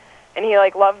whatever, and he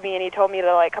like loved me, and he told me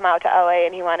to like come out to LA,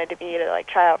 and he wanted me to like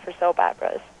try out for soap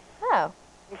operas Oh.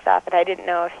 and stuff, and I didn't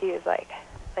know if he was like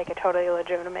a totally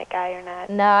legitimate guy or not.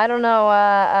 No, I don't know.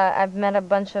 I've met a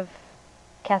bunch of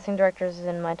casting directors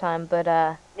in my time, but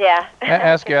Yeah.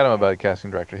 Ask Adam about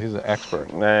casting director. He's an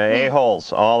expert.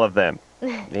 A-holes, all of them.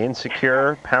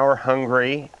 Insecure,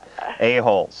 power-hungry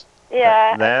a-holes.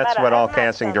 Yeah. That's what all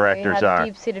casting directors you have are.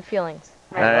 deep-seated feelings.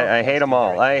 I hate them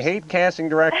all. I hate casting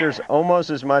directors almost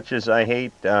as much as I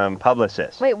hate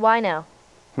publicists. Wait, why now?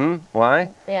 Why?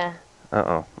 Yeah. Uh-oh.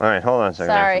 All right, hold on a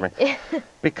second. Sorry.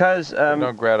 Because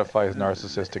don't gratify his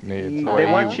narcissistic needs. they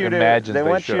want you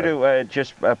to should.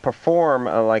 just perform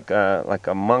like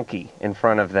a monkey in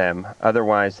front of them.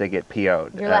 Otherwise, they get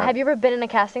PO'd. You're like, have you ever been in a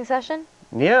casting session?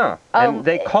 Yeah, and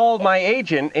they called my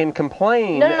agent and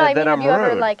complained No, I mean, that I'm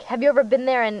rude. have you ever been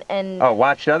there and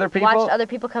Watched other people? watched other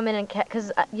people come in and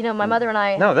because my mother and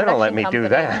I. No, have a they don't let production me company. do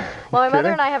that. Well, my Do mother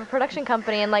they? and I have a production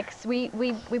company, and like we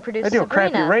produce I do a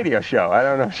crappy Sabrina. radio show. I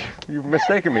don't know. You've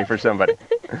mistaken me for somebody.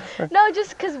 No, just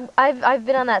because I've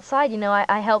been on that side.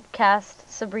 I help cast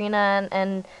Sabrina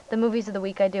and the movies of the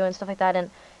week I do and stuff like that, and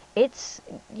it's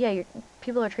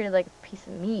people are treated like a piece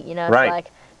of meat. It's Right.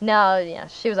 like. No,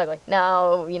 she was ugly.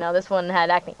 No, this one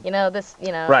had acne.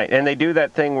 Right, and they do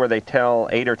that thing where they tell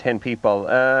 8 or 10 people,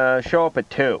 show up at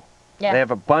 2. Yeah. They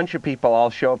have a bunch of people all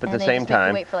show up at and the they same just make you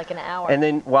time. wait for like an hour. And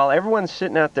then while everyone's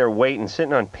sitting out there waiting,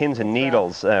 sitting on pins and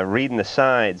needles, reading the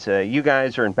sides, you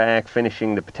guys are in back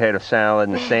finishing the potato salad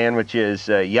and the sandwiches,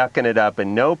 yucking it up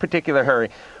in no particular hurry.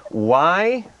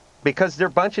 Why? Because they're a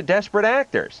bunch of desperate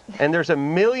actors. And there's a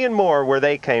million more where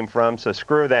they came from, so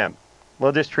screw them.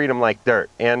 We'll just treat them like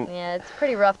dirt. And yeah, it's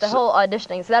pretty rough, the whole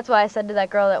auditioning. So that's why I said to that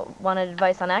girl that wanted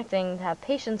advice on acting to have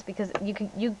patience, because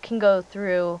you can go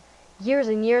through years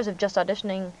and years of just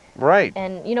auditioning. Right.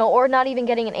 And or not even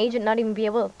getting an agent, not even be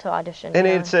able to audition. And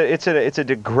it's a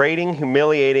degrading,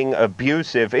 humiliating,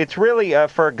 abusive. It's really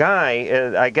for a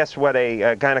guy, I guess what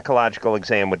a gynecological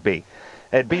exam would be.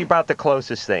 It'd be about the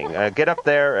closest thing. Get up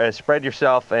there, spread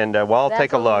yourself, and we'll all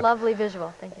take a look. That's a lovely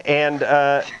visual. Thank you.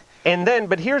 And And then,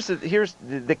 but here's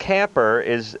the capper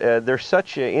is they're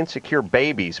such insecure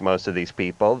babies, most of these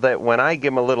people, that when I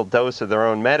give them a little dose of their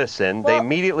own medicine, they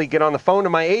immediately get on the phone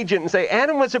to my agent and say,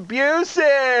 Adam was abusive.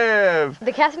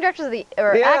 The casting directors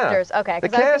or Yeah, actors? Okay, the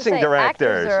because I was casting gonna say,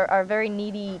 directors. actors are very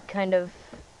needy, kind of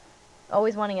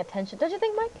always wanting attention. Don't you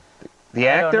think, Mike? The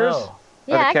actors?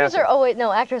 Yeah, actors are always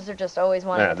actors are just always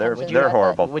wanting attention. they're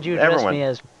horrible. Would you address Everyone. me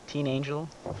as Teen Angel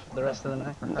for the rest of the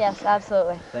night? Yes,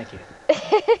 absolutely. Thank you.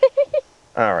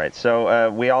 All right, so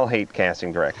we all hate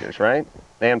casting directors, right?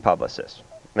 And publicists.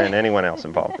 And anyone else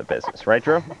involved in the business. Right,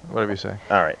 Drew? Whatever you say.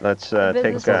 All right, let's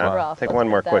business is rough, take let's one put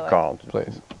more it that quick way. call.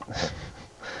 Please.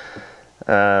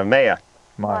 Maya.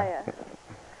 Maya.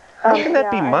 How can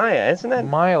that be Maya? Isn't that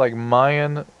Maya, like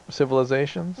Mayan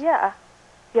civilizations? Yeah.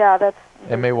 Yeah, that's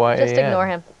M-A-Y-A-N. Just ignore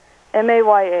him.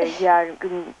 M-A-Y-A. Yeah, I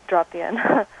couldn't drop the N.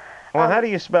 Well, how do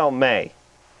you spell May?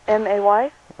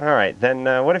 M-A-Y? All right, then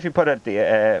what if you put an A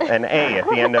at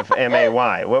the end of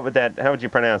M-A-Y? What would that? How would you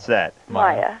pronounce that?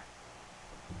 Maya.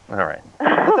 All right.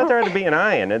 I thought there had to be an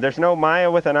I in it. There's no Maya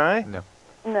with an I? No.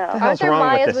 No. What the hell's Aren't there wrong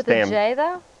Mayas with with this a damn... J,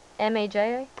 though?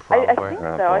 M-A-J-A? I think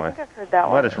so. Oh, I boy. think I've heard that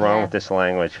one. What is wrong with this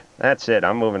language? That's it.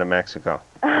 I'm moving to Mexico.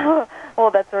 Well,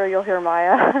 that's where you'll hear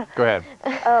Maya. Go ahead.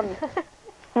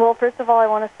 Well, first of all, I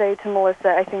want to say to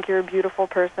Melissa, I think you're a beautiful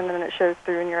person, and it shows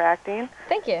through in your acting.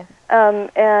 Thank you.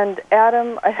 And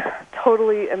Adam, I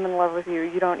totally am in love with you.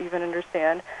 You don't even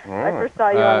understand. I first saw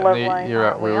you on Love Line.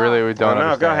 We really don't no,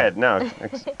 understand. go ahead. No.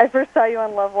 I first saw you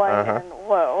on Love Line, Uh-huh. and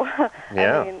whoa.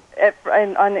 Yeah. I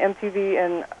mean, on MTV,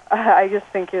 and I just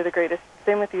think you're the greatest.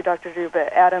 Same with you, Dr. Drew,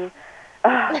 but Adam,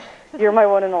 you're my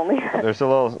one and only. There's a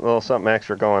little something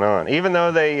extra going on. Even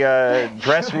though they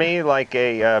dress me like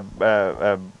a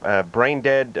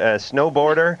brain-dead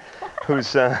snowboarder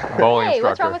who's bowling Hey,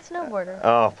 what's wrong with snowboarder?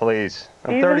 Oh, please.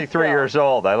 I'm Even 33 so. years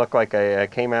old. I look like I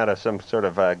came out of some sort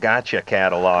of gotcha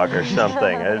catalog or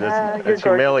something. It's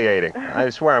humiliating. I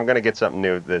swear I'm going to get something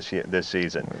new this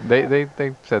season. They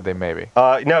said they maybe.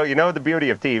 No, you know the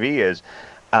beauty of TV is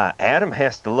Adam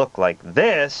has to look like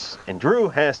this, and Drew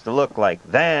has to look like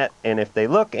that, and if they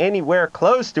look anywhere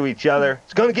close to each other,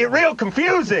 it's going to get real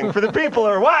confusing for the people who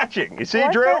are watching. You see,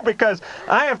 Drew? Because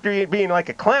I have to be in like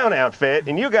a clown outfit,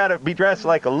 and you got to be dressed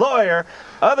like a lawyer.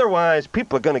 Otherwise,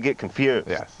 people are going to get confused.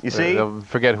 Yes. You see? They'll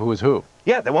forget who's who.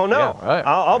 Yeah, they won't know. Yeah, right.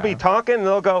 I'll be talking, and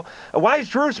they'll go, why is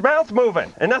Drew's mouth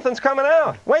moving? And nothing's coming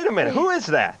out. Wait a minute, who is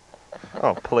that?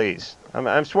 Oh, please.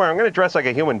 I swear, I'm going to dress like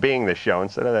a human being this show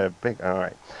instead of the big... All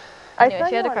right. Anyway,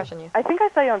 she had a crush on you. I think I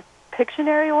saw you on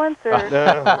Pictionary once, or... Oh,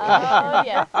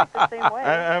 yeah. the same way.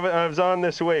 I was on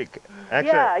this week.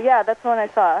 Actually, Yeah, that's the one I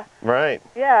saw. Right.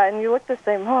 Yeah, and you look the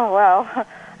same. Oh, wow.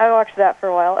 I watched that for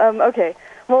a while. Okay.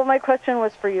 Well, my question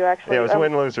was for you, actually. Yeah, it was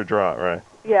win, lose, or draw, right?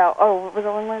 Yeah. Oh, was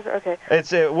it win, lose? Okay.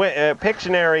 It's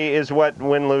Pictionary is what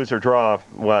win, lose, or draw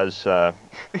was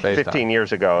 15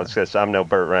 years ago. It's just I'm no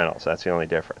Burt Reynolds. That's the only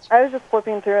difference. I was just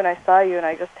flipping through, and I saw you, and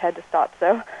I just had to stop,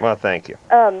 so... Well, thank you.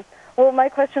 Well, my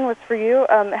question was for you.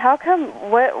 How come...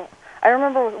 I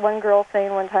remember one girl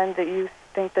saying one time that you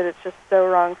think that it's just so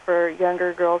wrong for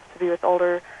younger girls to be with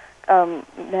older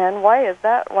men. Why is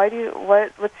that? Why do you...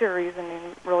 What's your reasoning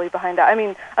really behind that? I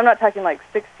mean, I'm not talking like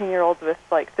 16-year-olds with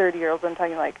like 30-year-olds. I'm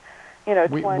talking like,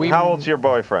 20. How old's your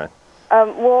boyfriend?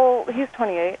 Well, he's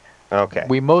 28. Okay.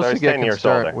 We mostly he's get 10 years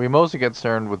concerned. older. We mostly get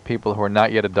concerned with people who are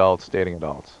not yet adults dating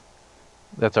adults.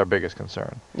 That's our biggest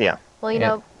concern. Yeah. Well, you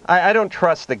know... I don't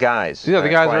trust the guys. Yeah, the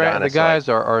quite guys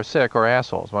honestly. are sick or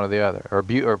assholes, one or the other,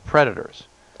 or predators.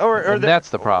 Or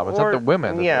that's the problem. It's not the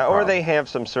women. That's the or problem. they have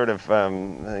some sort of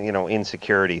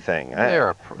insecurity thing.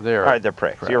 They're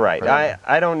pricks. You're right.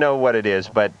 I don't know what it is,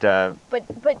 but But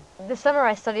this summer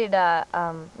I studied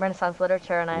Renaissance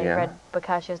literature, and I read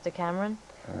Boccaccio's Decameron,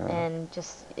 and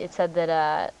just it said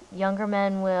that younger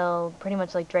men will pretty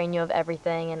much like drain you of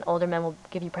everything, and older men will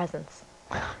give you presents.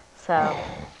 So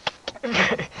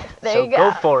there you go.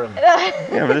 Go for him.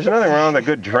 yeah, but there's nothing wrong with a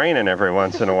good draining every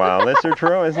once in a while. Is there,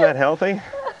 Drew? Isn't that healthy?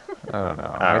 I don't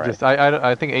know. All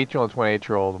I think 18-year-old,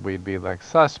 28-year-old, we'd be like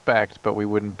suspect, but we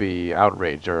wouldn't be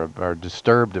outraged or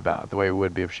disturbed about it the way we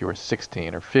would be if she were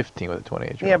 16 or 15 with a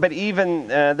 28-year-old. Yeah, but even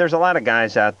there's a lot of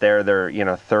guys out there. They're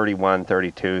 31,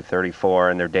 32, 34,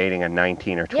 and they're dating a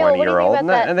 19 or 20-year-old. about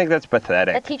that? I think that's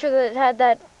pathetic. That teacher that had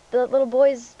the little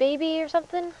boy's baby or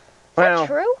something. Is that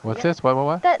true? What's this?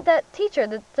 What? That teacher,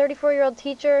 the 34-year-old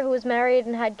teacher who was married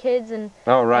and had kids and,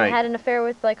 and had an affair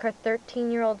with like her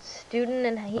 13-year-old student,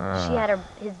 and she had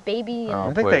his baby. And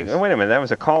I think wait a minute, that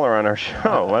was a caller on our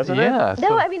show, wasn't it? Yeah.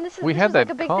 No, I mean this was like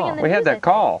a big thing in the news. We had that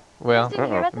call. Well,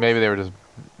 maybe they were just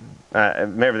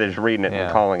maybe they're just reading it and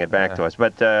calling it back to us.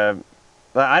 But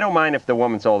I don't mind if the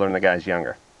woman's older and the guy's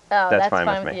younger. Oh, that's fine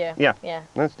with with me. you. Yeah. Yeah.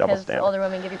 That's double Because standard. older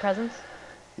women give you presents?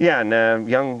 Yeah, and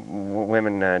young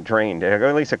women drained, or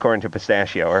at least according to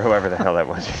Pistachio, or whoever the hell that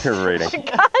was you're reading.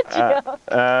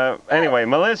 Anyway,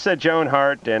 Melissa, Joan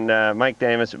Hart, and Mike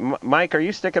Damus. Mike, are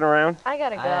you sticking around? I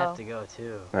gotta go. I have to go,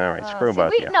 too. All right, screw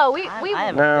both we, you. No, we I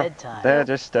have No, bedtime.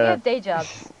 just, we have day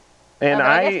jobs. And but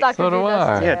I guess Dr. Drew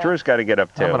does too. Yeah, Drew's got to get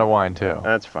up too. I'm gonna whine too.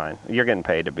 That's fine. You're getting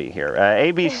paid to be here.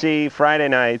 ABC Friday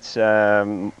nights.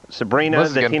 Sabrina,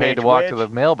 Melissa's the getting teenage paid to walk witch. to the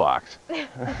mailbox.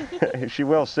 She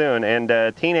will soon.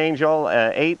 And Teen Angel,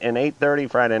 8 and 8:30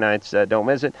 Friday nights. Don't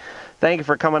miss it. Thank you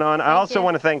for coming on. I also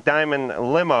want to thank Diamond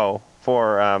Limo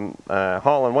for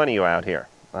hauling one of you out here.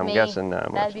 I'm guessing.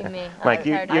 That'd be me. Mike,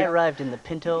 I arrived in the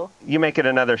Pinto. You make it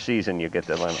another season, you get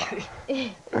the limo.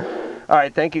 All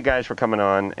right, thank you guys for coming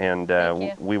on, and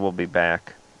we will be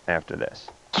back after this.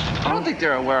 I don't think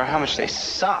they're aware of how much they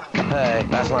suck. Hey,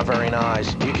 that's not very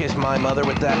nice. You kiss my mother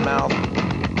with that mouth?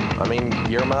 I mean,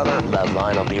 your mother?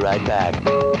 Loveline will be right back.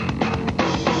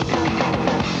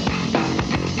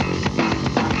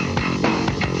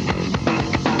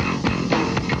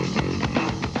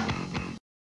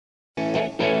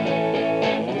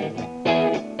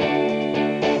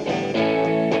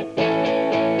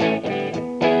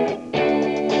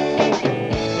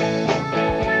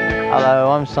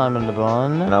 Hello, I'm Simon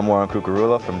LeBron. And I'm Warren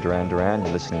Cucurula from Duran Duran.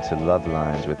 You're listening to Love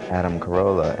Lines with Adam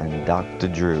Carolla and Dr.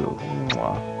 Drew.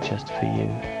 Mwah, just for you.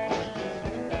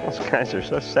 Those guys are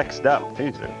so sexed up.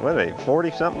 These are, what are they,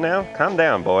 40-something now? Calm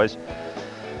down, boys.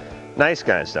 Nice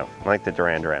guys, though, like the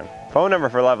Duran Duran. Phone number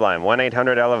for Loveline,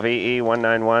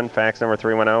 1-800-LOVE-191. Fax number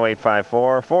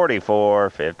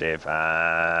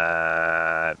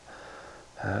 310-854-4455.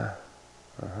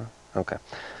 Okay.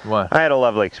 What? I had a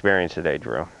lovely experience today,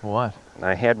 Drew. What?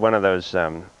 I had one of those,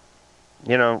 I'll tell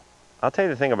you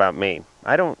the thing about me.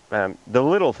 I don't, the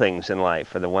little things in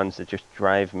life are the ones that just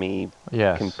drive me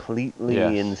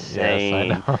completely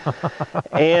insane. Yes, I know.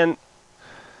 And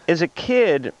as a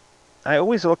kid, I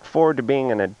always looked forward to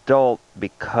being an adult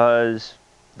because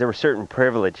there were certain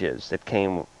privileges that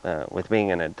came with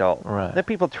being an adult. Right. That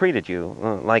people treated you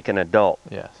like an adult.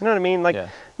 Yes. You know what I mean? Like,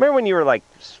 remember when you were like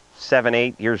 7,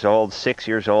 8 years old, 6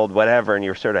 years old, whatever, and you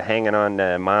were sort of hanging on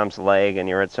mom's leg, and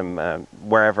you're at some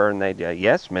wherever, and they'd,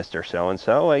 yes, Mr.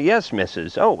 So-and-so, yes,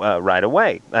 Mrs. Oh, right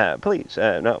away, please,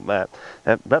 no, but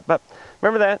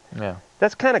remember that? Yeah.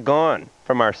 That's kind of gone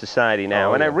from our society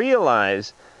now, and I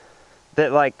realize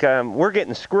that, like, we're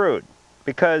getting screwed,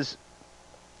 because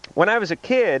when I was a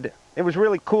kid, it was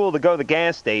really cool to go to the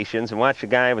gas stations and watch the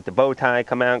guy with the bow tie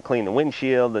come out and clean the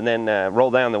windshield, and then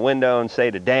roll down the window and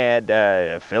say to Dad,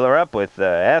 fill her up with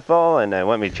ethyl, and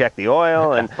want me to check the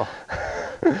oil. And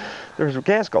there was a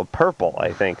gas called Purple,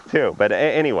 I think, too. But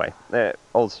anyway,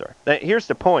 old story. Here's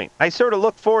the point. I sort of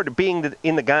look forward to being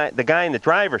the guy in the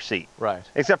driver's seat. Right.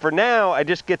 Except for now, I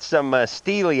just get some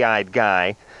steely-eyed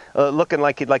guy looking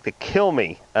like he'd like to kill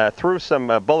me through some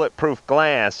bulletproof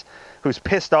glass, who's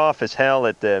pissed off as hell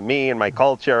at me and my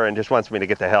culture and just wants me to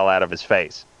get the hell out of his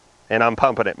face. And I'm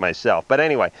pumping it myself. But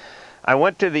anyway, I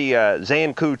went to the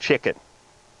Zankou chicken.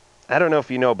 I don't know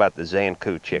if you know about the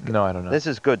Zankou chicken. No, I don't know. This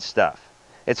is good stuff.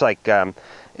 It's like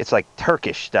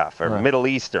Turkish stuff or Middle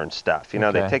Eastern stuff. You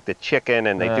know, they take the chicken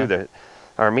and they do the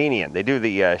Armenian. They do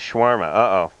the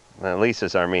shawarma.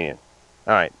 Lisa's Armenian.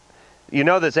 All right. You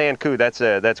know the Zankou,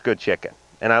 that's good chicken.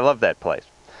 And I love that place.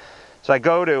 So I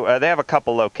go to, they have a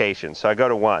couple locations, so I go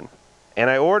to one. And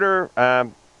I order,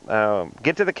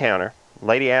 get to the counter.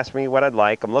 Lady asks me what I'd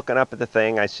like. I'm looking up at the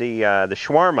thing. I see the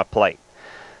shawarma plate.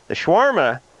 The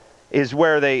shawarma is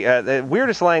where the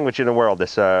weirdest language in the world,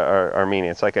 this Armenian.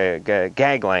 It's like a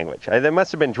gag language. They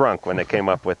must have been drunk when they came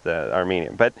up with the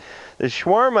Armenian. But the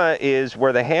shawarma is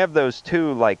where they have those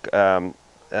two, like,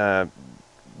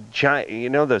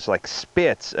 giant, those like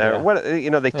spits.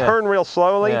 They turn real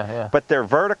slowly, but they're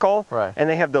vertical, and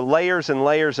they have the layers and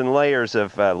layers and layers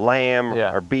of lamb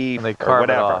or beef or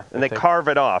whatever, and they carve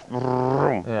it off,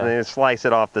 and they slice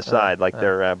it off the side like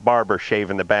they're barber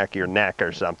shaving the back of your neck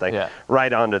or something,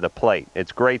 right onto the plate.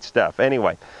 It's great stuff.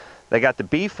 Anyway, they got the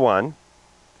beef one,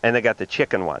 and they got the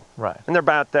chicken one, and they're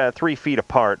about 3 feet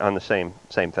apart on the same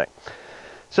thing.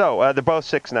 So they're both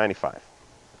 $6.95.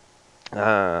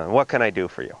 What can I do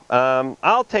for you?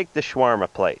 I'll take the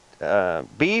shawarma plate.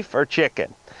 Beef or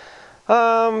chicken?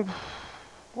 Why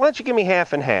don't you give me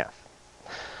half and half?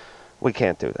 We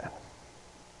can't do that.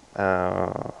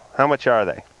 How much are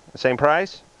they? The same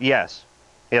price? Yes.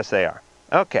 Yes, they are.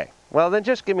 Okay. Well, then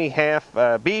just give me half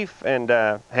beef and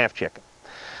half chicken.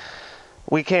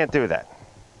 We can't do that.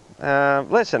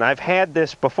 Listen, I've had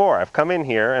this before. I've come in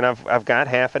here and I've got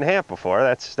half and half before.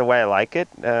 That's the way I like it.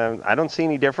 I don't see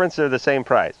any difference. They're the same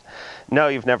price. No,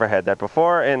 you've never had that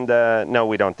before, and no,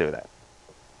 we don't do that.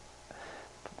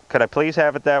 Could I please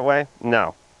have it that way?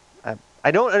 No. I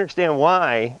don't understand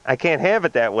why I can't have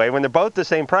it that way when they're both the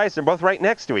same price. They're both right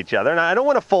next to each other, and I don't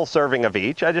want a full serving of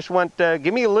each. I just want,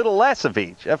 give me a little less of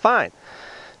each. Fine.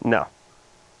 No.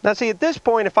 Now, see, at this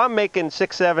point, if I'm making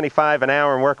 $6.75 an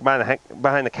hour and working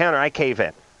behind the counter, I cave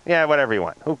in. Yeah, whatever you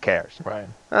want. Who cares? Right.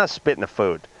 I'll spit in the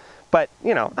food. But,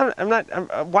 you know, I'm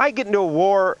not. Why get into a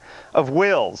war of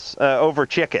wills over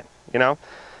chicken? You know,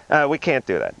 we can't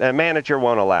do that. The manager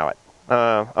won't allow it.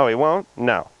 Oh, he won't?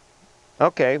 No.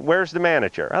 Okay, where's the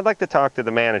manager? I'd like to talk to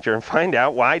the manager and find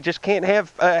out why I just can't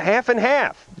have half and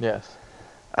half. Yes.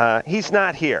 He's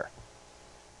not here.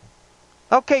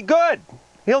 Okay, good.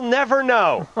 He'll never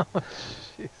know.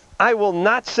 I will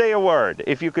not say a word.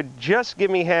 If you could just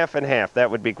give me half and half, that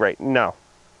would be great. No.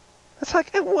 It's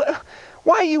like,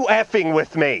 why are you effing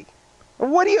with me?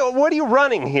 What are you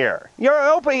running here?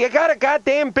 You're open. You got a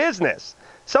goddamn business.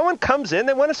 Someone comes in,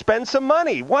 they want to spend some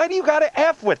money. Why do you got to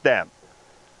F with them?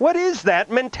 What is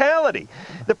that mentality?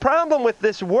 The problem with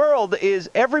this world is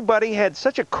everybody had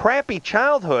such a crappy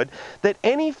childhood that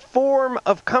any form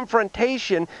of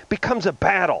confrontation becomes a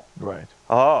battle. Right.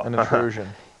 Oh. An intrusion.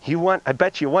 I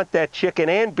bet you want that chicken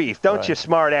and beef, don't you,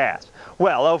 smart ass?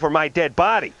 Well, over my dead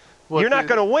body. You're not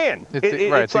going to win.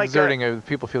 It's like exerting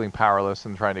people feeling powerless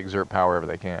and trying to exert power wherever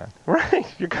they can. Right.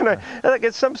 You're going to, like,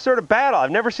 it's some sort of battle.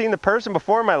 I've never seen the person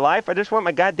before in my life. I just want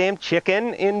my goddamn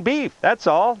chicken and beef. That's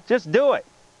all. Just do it.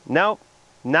 No,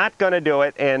 not going to do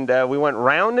it. And we went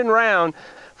round and round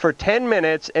for 10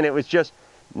 minutes, and it was just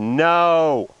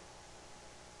no.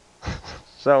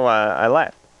 So I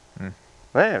left.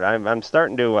 Man, I'm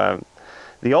starting to...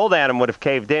 the old Adam would have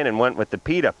caved in and went with the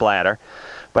pita platter,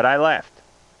 but I left.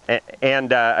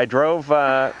 And I drove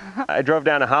down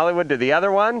to Hollywood to the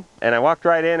other one, and I walked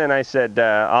right in, and I said,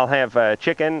 I'll have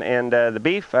chicken and the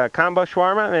beef combo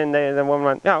shawarma, and the woman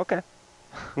went, yeah, okay.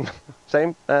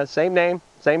 Same name.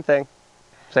 Same thing,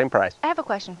 same price. I have a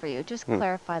question for you. Just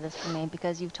clarify this for me,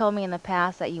 because you've told me in the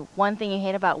past that one thing you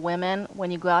hate about women when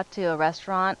you go out to a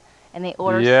restaurant and they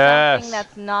order something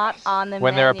that's not on the menu.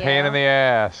 When they're a pain in the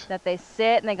ass. That they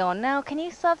sit and they go, no, can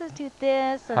you substitute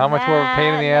this and How much more of a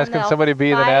pain in the ass can somebody be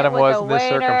than Adam was in this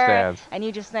circumstance? And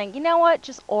you just think, you know what,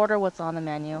 just order what's on the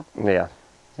menu. Yeah.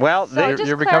 Well,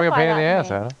 you're becoming a pain in the ass,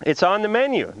 Adam. It's on the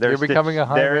menu. You're becoming a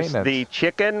high maintenance. There's the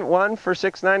chicken one for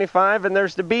 $6.95, and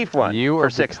there's the beef one for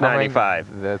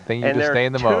 $6.95. The thing you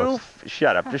disdain the most.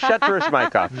 Shut up. Just shut Bruce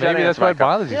mic off. Maybe that's why it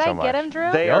bothers you so much. Did I get him,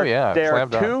 Drew? They're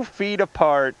 2 feet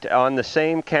apart on the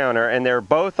same counter, and they're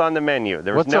both on the menu.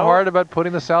 What's so hard about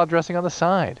putting the salad dressing on the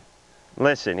side?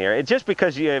 Listen here, it's just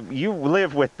because you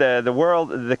live with the world,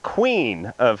 the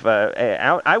queen of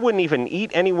I wouldn't even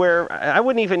eat anywhere. I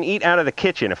wouldn't even eat out of the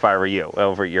kitchen if I were you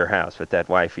over at your house with that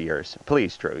wife of yours.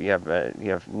 Please, Drew, you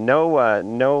have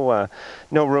no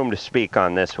room to speak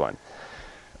on this one.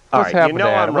 What's happened to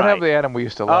Adam? What happened to Adam we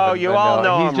used to love? Oh, you all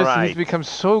know I'm right. He's become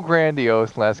so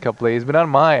grandiose the last couple of days. He's been on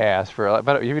my ass for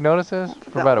about. Have you noticed this?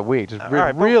 For about a week, just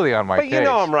really on my case. But you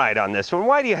know I'm right on this one.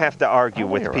 Why do you have to argue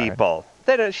with people?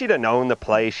 She didn't own the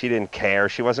place. She didn't care.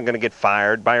 She wasn't going to get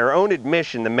fired. By her own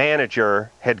admission, the manager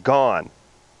had gone.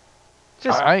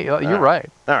 You're right.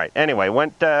 All right. Anyway,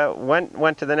 went to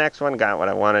the next one. Got what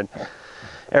I wanted.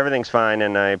 Everything's fine,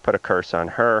 and I put a curse on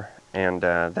her and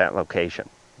that location.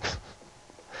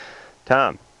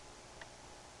 Tom.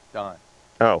 Don.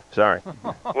 Oh, sorry.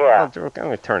 Yeah. I'm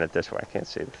going to turn it this way. I can't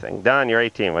see the thing. Don, you're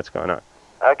 18. What's going on?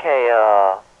 Okay.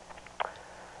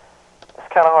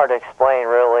 It's kind of hard to explain,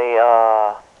 really.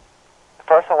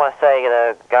 First, I want to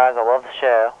say, guys, I love the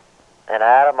show. And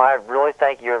Adam, I really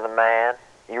think you're the man.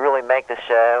 You really make the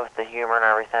show with the humor and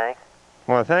everything.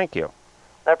 Well, thank you.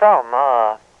 No problem.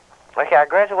 Okay, I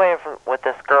graduated with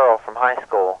this girl from high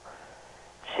school.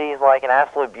 She's like an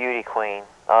absolute beauty queen.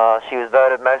 She was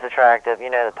voted most attractive, you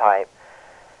know the type.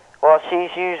 Well,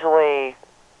 she's usually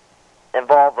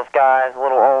involved with guys a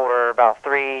little older, about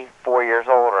 3-4 years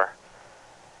older.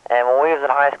 And when we was in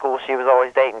high school, she was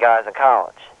always dating guys in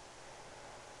college.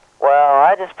 Well,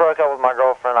 I just broke up with my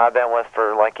girlfriend I've been with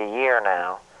for like a year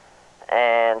now.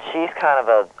 And she's kind of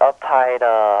a uptight,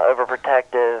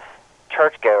 overprotective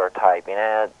churchgoer type, you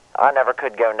know. I never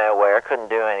could go nowhere, couldn't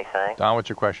do anything. Don, what's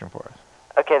your question for us?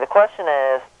 Okay, the question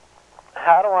is,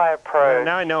 how do I approach...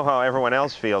 Now I know how everyone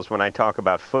else feels when I talk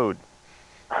about food.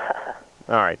 All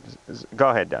right, go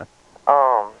ahead, Don.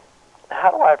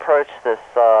 How do I approach this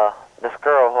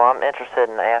girl who I'm interested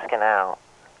in asking out?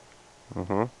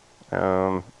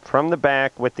 From the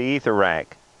back with the ether rag.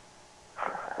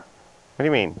 do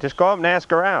you mean? Just go up and ask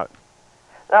her out.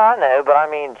 No, I know, but I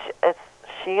mean,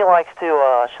 she likes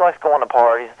going to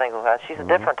parties and things like that. She's a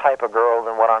different type of girl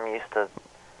than what I'm used to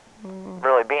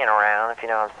really being around, if you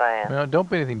know what I'm saying. Well, don't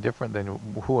be anything different than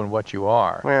who and what you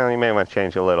are. Well, you may want to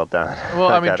change a little, Don. Well,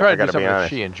 I mean, try to do be something that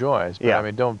honest. she enjoys. But, Yeah. I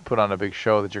mean, don't put on a big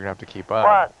show that you're going to have to keep up.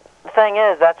 Well, the thing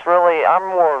is, I'm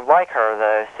more like her,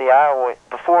 though. See,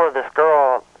 before this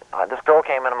girl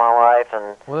came into my life,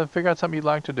 and Well, then figure out something you'd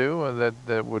like to do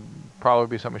that would probably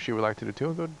be something she would like to do, too,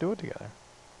 and go do it together.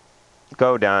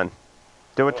 Go, Don.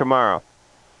 Do it tomorrow.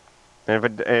 And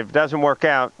if it doesn't work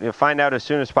out, you'll find out as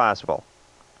soon as possible.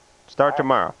 Start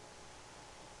tomorrow.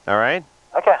 All right?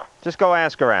 Okay. Just go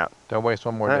ask her out. Don't waste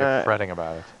one more day fretting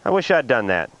about it. I wish I'd done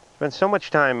that. Spent so much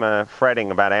time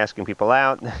fretting about asking people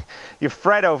out. You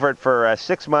fret over it for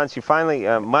 6 months. You finally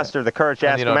muster the courage to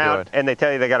And ask you them don't do out, it. and they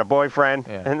tell you they got a boyfriend,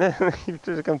 and then you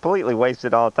just completely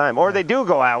wasted all the time. Or they do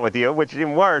go out with you, which is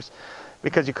even worse,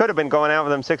 because you could have been going out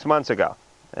with them 6 months ago,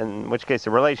 in which case the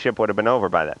relationship would have been over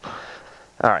by then.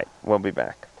 All right, we'll be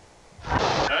back.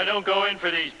 I don't go in for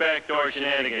these backdoor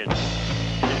shenanigans.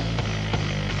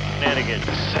 Shenanigans.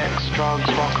 Sex, drugs,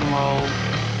 rock and roll.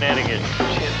 Shenanigans.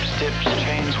 Chips, dips,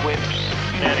 chains, whips.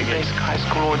 Shenanigans. Basic high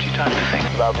school orgy type of thing.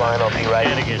 Loveline, I'll be right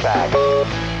back.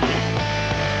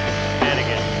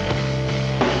 Shenanigans.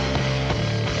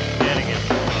 Shenanigans.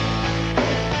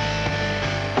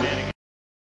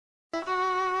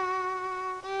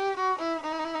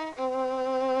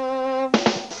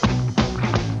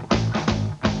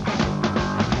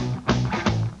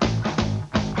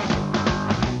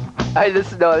 Hi,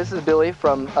 this is Billy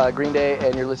from Green Day,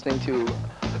 and you're listening to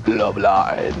Love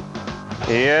Line.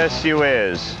 Yes, you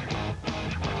is.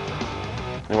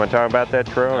 You want to talk about that,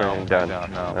 Drew? Or are you done?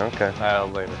 No. Okay.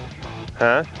 Later.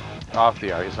 Huh? Off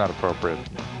the air. It's not appropriate.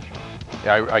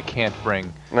 Yeah, I can't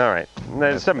bring... All right.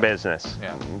 There's some business.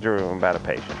 Yeah. Drew about a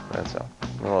patient. That's all.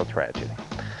 A little tragedy.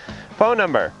 Phone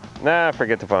number. Nah,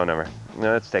 forget the phone number.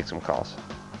 No, let's take some calls.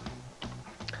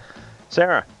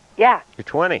 Sarah. Yeah. You're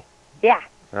 20. Yeah.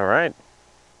 All right.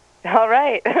 All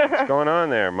right. What's going on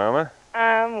there, Mama?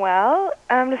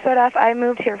 To start off, I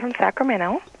moved here from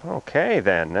Sacramento. Okay,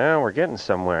 then. Now we're getting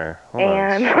somewhere. Hold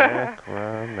And- on.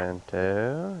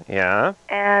 Sacramento. Yeah.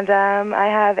 And I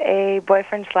have a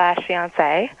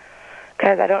boyfriend/fiance,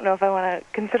 because I don't know if I want to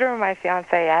consider him my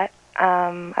fiance yet.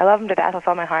 I love him to death with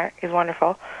all my heart. He's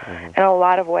wonderful in a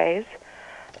lot of ways.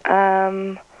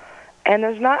 And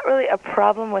there's not really a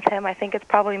problem with him. I think it's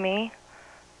probably me.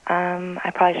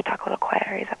 I probably should talk a little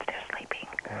quieter. He's upstairs sleeping.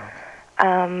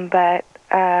 But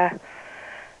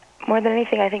more than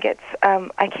anything, I think it's I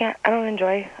don't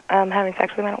enjoy having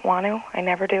sex with him. I don't want to. I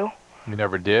never do. You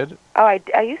never did? Oh, I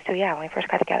used to, yeah, when we first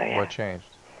got together, yeah. What changed?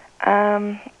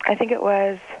 I think it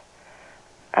was,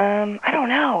 I don't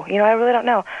know. You know, I really don't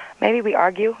know. Maybe we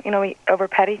argue, over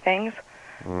petty things.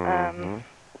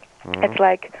 It's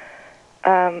like,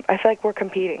 I feel like we're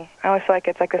competing. I always feel like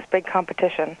it's like this big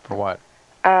competition. For what?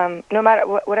 No matter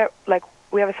whatever, like,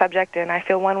 we have a subject and I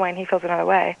feel one way and he feels another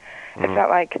way. It's not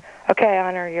like, okay, I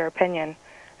honor your opinion.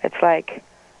 It's like,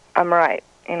 I'm right,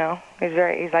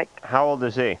 He's like... How old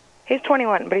is he? He's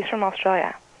 21, but he's from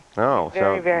Australia. Oh,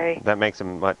 Very, so very... that makes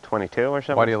him, 22 or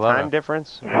something? Why do you love Time him?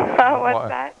 difference? What's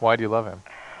that? Why do you love him?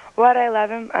 Why do I love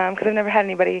him? Because I've never had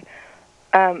anybody...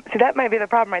 see, that might be the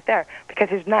problem right there, because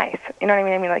he's nice. You know what I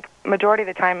mean? I mean, like, majority of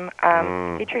the time,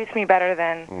 he treats me better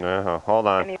than... No, hold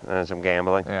on. There's some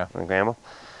gambling. Yeah. Gamble?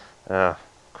 Oh,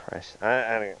 Christ.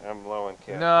 I'm low on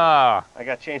cash. No. I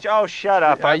got change. Oh, shut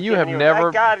up. You have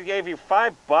never... I gave you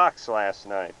 $5 last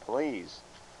night. Please.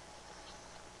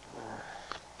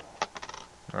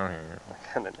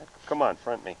 Come on,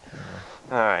 front me.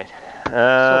 All right.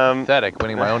 So pathetic,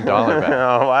 winning my own dollar back.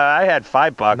 No, I had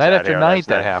 $5 Night out after here night last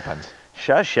that happens.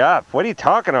 Shush up. What are you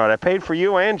talking about? I paid for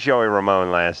you and Joey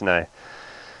Ramone last night.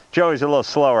 Joey's a little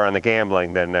slower on the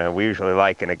gambling than we usually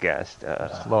like in a guest.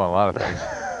 Slow on a lot of things.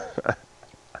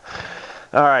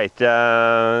 All right.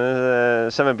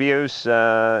 Some abuse.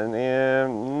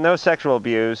 No sexual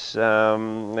abuse.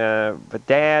 But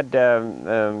Dad,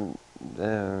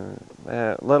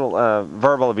 little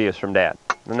verbal abuse from Dad.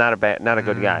 Not a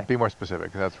good guy. Be more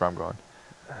specific, 'cause that's where I'm going.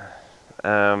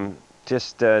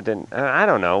 Didn't. I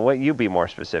don't know. What? You be more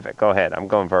specific. Go ahead. I'm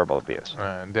going verbal abuse.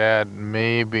 Dad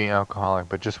may be alcoholic,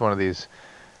 but just one of these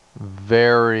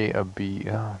very Oh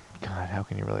God, how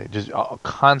can you really just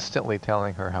constantly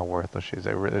telling her how worthless she is?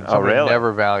 Somebody really?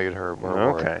 Never valued her.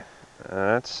 Okay,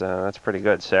 that's pretty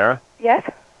good. Sarah. Yes?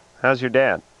 How's your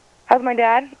dad? How's my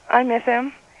dad? I miss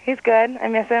him. He's good. I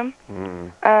miss him.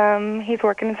 He's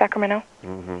working in Sacramento.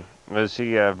 Was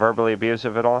he verbally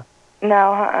abusive at all?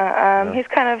 No, he's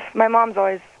kind of... My mom's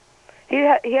always...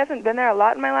 He hasn't been there a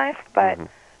lot in my life, but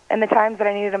in the times that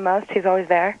I needed him most, he's always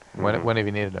there. When have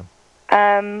you needed him?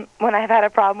 When I've had a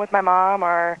problem with my mom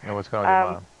or... And what's going on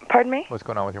with your mom? Pardon me? What's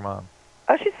going on with your mom?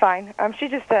 Oh, she's fine. She's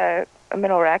just a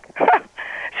mental wreck.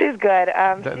 She's good.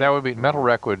 That would be... Mental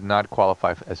wreck would not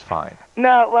qualify as fine.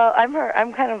 No, well,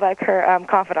 I'm kind of like her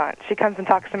confidant. She comes and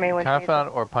talks to me when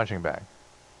Confidant or punching bag?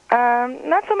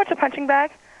 Not so much a punching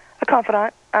bag, a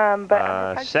confidant.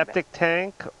 But septic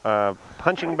tank,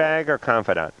 punching bag, or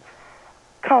confidant?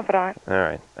 Confidant. All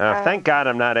right. Thank God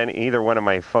I'm not either one of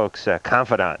my folks'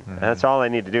 confidant. That's all I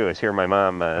need to do is hear my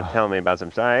mom tell me about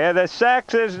some stuff. Yeah, the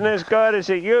sex isn't as good as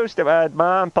it used to be.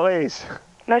 Mom, please.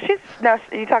 No,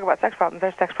 you talk about sex problems.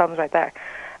 There's sex problems right there.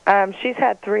 She's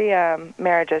had 3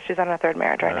 marriages. She's on her 3rd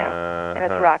marriage right now,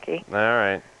 and it's rocky. All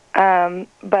right.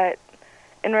 But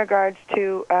in regards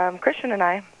to Christian and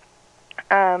I,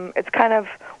 it's kind of,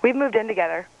 we've moved in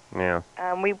together. Yeah.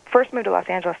 We first moved to Los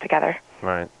Angeles together.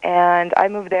 Right. And I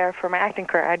moved there for my acting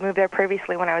career. I'd moved there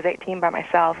previously when I was 18 by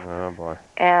myself. Oh, boy.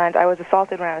 And I was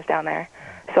assaulted when I was down there.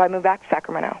 So I moved back to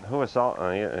Sacramento. Who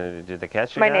assaulted? Did they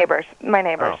catch you? My neighbors. My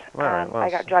neighbors. Oh, all right. Well, I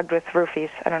got drugged with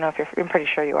roofies. I don't know if I'm pretty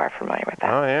sure you are familiar with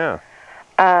that. Oh, yeah.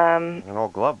 An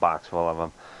old glove box full of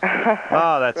them.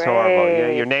 Oh, that's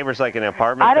horrible. Your neighbor's like in an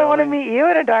apartment I don't want to building? meet you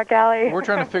in a dark alley. We're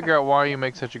trying to figure out why you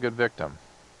make such a good victim.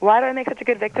 Why do I make such a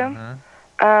good victim?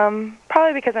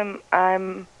 Probably because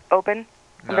I'm open.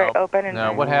 I'm very open. And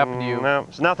No, what happened to you? No,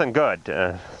 it's nothing good.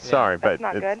 Sorry, but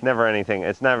not it's good? never anything.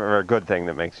 It's never a good thing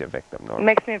that makes you a victim. It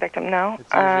makes me a victim, no.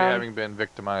 It's usually having been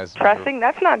victimized. Pressing?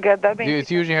 That's not good, though. It's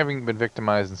usually having been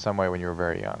victimized in some way when you were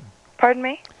very young. Pardon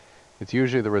me? It's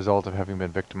usually the result of having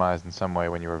been victimized in some way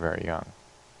when you were very young.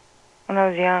 When I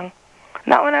was young.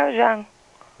 Not when I was young.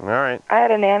 All right. I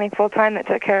had a nanny full-time that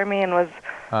took care of me and was,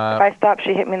 if I stopped,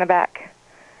 she hit me in the back.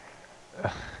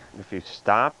 If you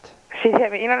stopped? She'd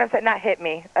hit me. You know what I'm saying? Not hit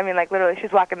me. I mean, like, literally,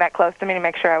 she's walking that close to me to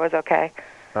make sure I was okay.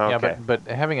 Okay. Yeah, but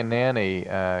having a nanny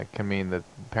can mean that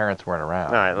parents weren't around.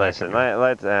 All right, listen.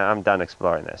 I'm done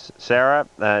exploring this. Sarah,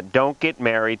 don't get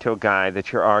married to a guy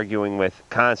that you're arguing with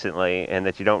constantly and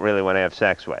that you don't really want to have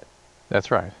sex with.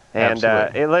 That's right. And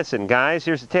listen, guys,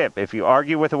 here's the tip. If you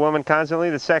argue with a woman constantly,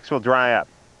 the sex will dry up.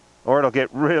 Or it'll get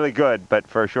really good, but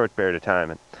for a short period of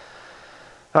time.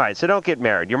 All right, so don't get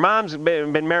married. Your mom's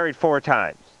been married 4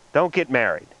 times. Don't get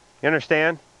married. You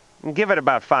understand? And give it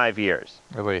about 5 years.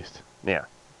 At least. Yeah.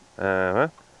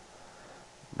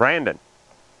 Brandon.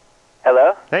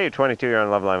 Hello? Hey, you're 22. You're on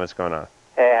Loveline. What's going on?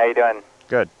 Hey, how you doing?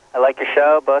 Good. I like your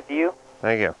show, both of you.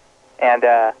 Thank you. And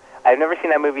I've never seen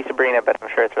that movie Sabrina, but I'm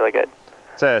sure it's really good.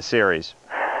 It's a series.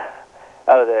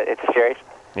 Oh, it's a series?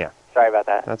 Yeah. Sorry about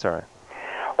that. That's all right.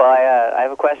 Well, I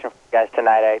have a question for you guys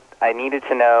tonight. I needed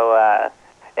to know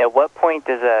at what point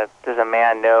does a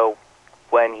man know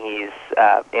when he's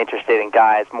interested in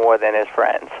guys more than his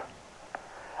friends?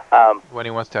 When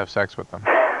he wants to have sex with them.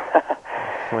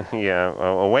 When he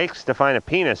awakes to find a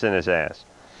penis in his ass.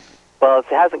 Well, it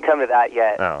hasn't come to that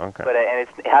yet. Oh, okay. But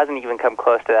it hasn't even come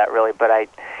close to that, really. But I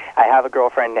have a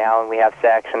girlfriend now, and we have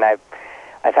sex, and I've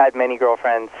had many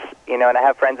girlfriends, and I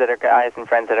have friends that are guys and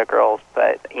friends that are girls.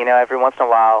 But every once in a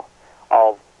while,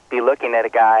 I'll be looking at a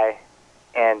guy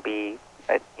and be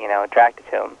attracted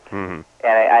to him. Mm-hmm.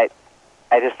 And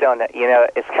I just don't,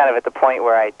 it's kind of at the point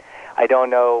where I don't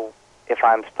know if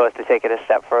I'm supposed to take it a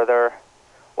step further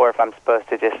or if I'm supposed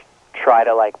to just try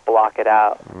to, block it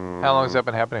out. How long has that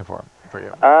been happening for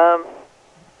you? I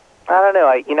don't know.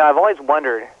 I've always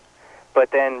wondered,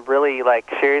 but then really,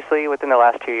 seriously, within the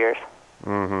last 2 years.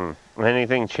 Mm-hmm.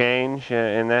 Anything change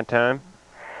in that time?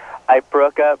 I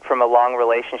broke up from a long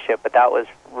relationship, but that was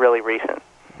really recent.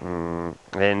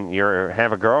 And you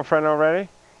have a girlfriend already?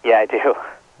 Yeah, I do.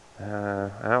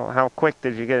 How quick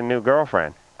did you get a new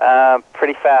girlfriend?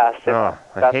 Pretty fast. Oh,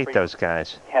 I hate those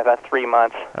guys. Yeah, about 3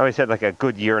 months. I always had a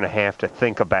good year and a half to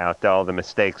think about all the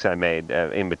mistakes I made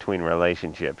in between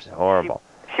relationships. Horrible.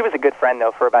 She was a good friend,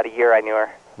 though. For about a year, I knew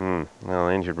her. Well,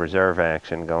 injured reserve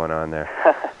action going on there.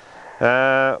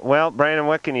 Well, Brandon,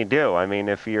 what can you do? I mean,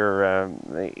 if you're,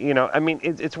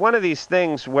 it's one of these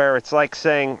things where it's like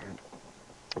saying,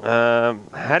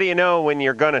 how do you know when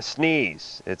you're going to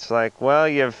sneeze? It's like, well,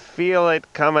 you feel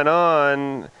it coming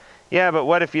on. Yeah, but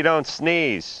what if you don't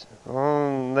sneeze?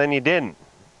 Well, then you didn't.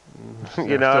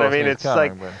 You know what I mean? It's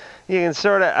like, you can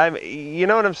sort of, you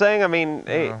know what I'm saying? I mean,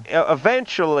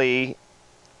 eventually,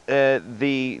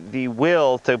 the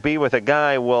will to be with a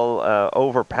guy will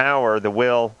overpower the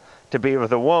will to be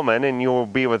with a woman, and you will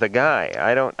be with a guy.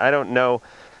 I don't know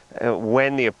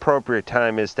when the appropriate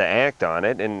time is to act on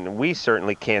it, and we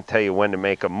certainly can't tell you when to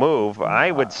make a move.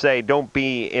 I would say don't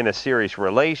be in a serious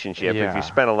relationship if you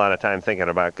spend a lot of time thinking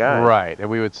about guys. Right, and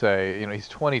we would say, he's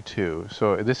 22,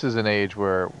 so this is an age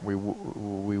where we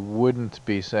wouldn't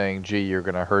be saying, gee, you're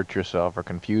going to hurt yourself or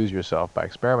confuse yourself by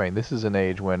experimenting. This is an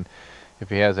age when, if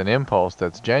he has an impulse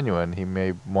that's genuine, he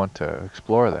may want to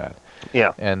explore that.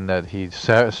 Yeah. And that he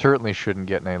certainly shouldn't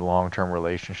get in any long-term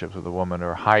relationships with a woman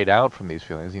or hide out from these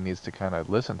feelings. He needs to kind of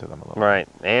listen to them a little. Right.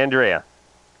 Andrea.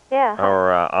 Yeah.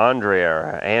 Or Andrea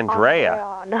or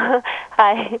Andrea.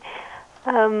 Hi.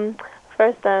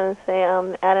 First I would say,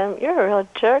 Adam, you're a real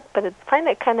jerk, but I find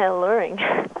it kind of alluring.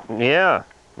 Yeah.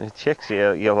 The chicks,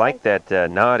 you like that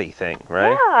naughty thing,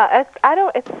 right? Yeah.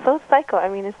 It's so psycho. I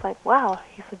mean, it's like, wow,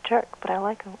 he's a jerk, but I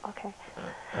like him. Okay.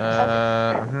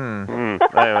 I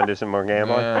want to do some more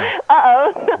gambling.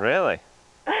 Uh-oh. Really?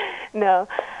 No.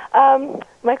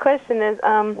 My question is,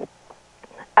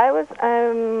 I was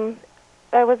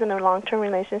in a long-term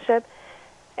relationship,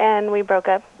 and we broke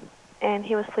up, and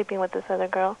he was sleeping with this other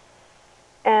girl,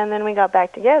 and then we got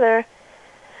back together,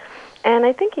 and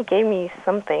I think he gave me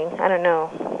something. I don't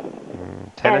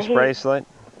know. Tennis bracelet?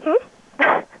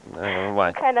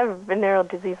 What? Kind of venereal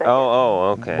disease. I guess.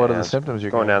 Oh, okay. What are the symptoms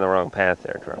you're going down the wrong path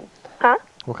there, Drew? Huh?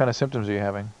 What kind of symptoms are you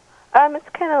having? It's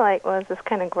kind of like, it's just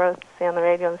kind of gross to see on the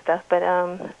radio and stuff, but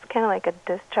it's kind of like a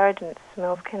discharge, and it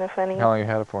smells kind of funny. How long you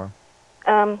had it for?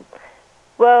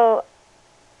 Well,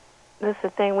 this is the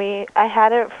thing. I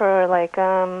had it for like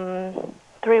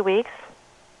 3 weeks,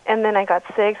 and then I got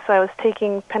sick, so I was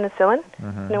taking penicillin,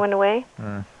 and it went away.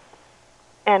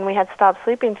 And we had stopped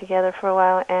sleeping together for a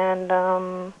while,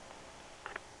 and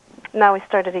now we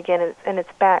started again, and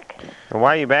it's back.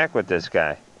 Why are you back with this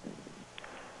guy?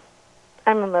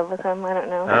 I'm in love with him. I don't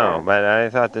know. Oh, but I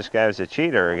thought this guy was a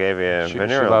cheater who gave you a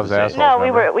venereal loves disease.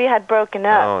 assholes, No, we had broken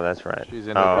up. Oh, that's right. She's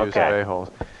into abusive a-holes.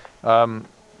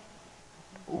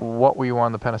 What were you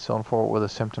on the penicillin for? What were the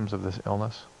symptoms of this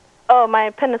illness? Oh,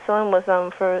 my penicillin was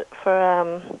for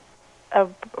a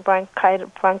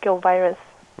bronchial virus.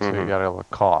 So you got a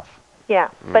cough. Yeah,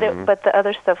 but the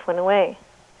other stuff went away.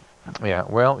 Yeah,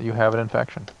 well, you have an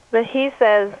infection. But he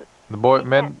says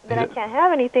that I can't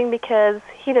have anything because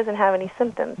he doesn't have any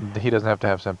symptoms. He doesn't have to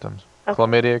have symptoms. Okay.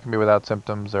 Chlamydia can be without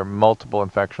symptoms. There are multiple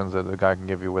infections that the guy can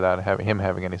give you without him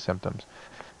having any symptoms.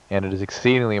 And it is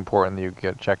exceedingly important that you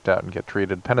get checked out and get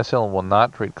treated. Penicillin will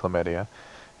not treat chlamydia.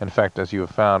 In fact, as you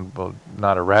have found, will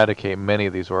not eradicate many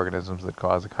of these organisms that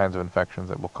cause the kinds of infections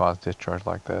that will cause discharge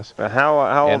like this. But how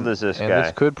old is this guy? And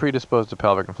this could predispose to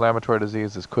pelvic inflammatory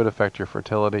disease. This could affect your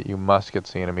fertility. You must get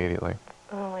seen immediately.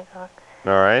 Oh, my God.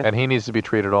 All right. And he needs to be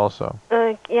treated also.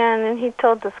 Yeah, and then he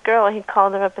told this girl, he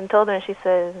called her up and told her, and she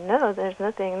says, no, there's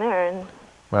nothing there. And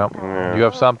well, you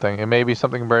have something. It may be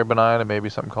something very benign. It may be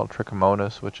something called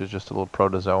trichomonas, which is just a little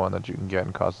protozoan that you can get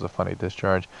and causes a funny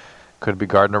discharge. Could be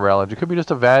Gardnerella. It could be just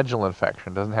a vaginal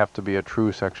infection. It doesn't have to be a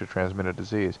true sexually transmitted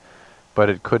disease. But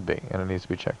it could be, and it needs to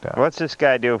be checked out. What's this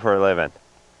guy do for a living?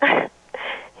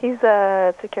 He's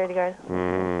a security guard.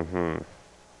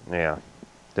 Yeah.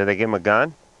 Did they give him a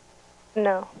gun?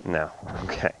 No. No.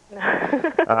 Okay. No.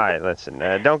 All right, listen.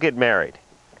 Don't get married.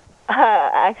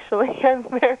 Actually, I'm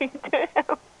married to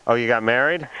him. Oh, you got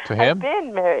married? To him? I've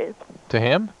been married. To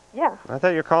him? Yeah. I thought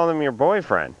you were calling him your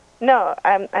boyfriend. No,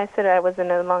 I said I was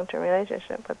in a long-term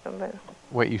relationship with him, but...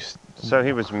 Wait, So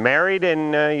he was married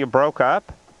and you broke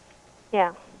up?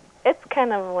 Yeah. It's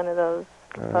kind of one of those...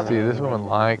 See, this woman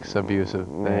likes abusive,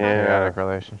 chaotic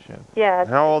relationships. Yeah.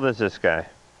 How old is this guy?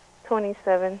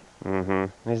 27.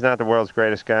 He's not the world's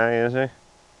greatest guy, is he?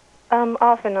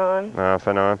 Off and on. Off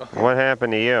and on. What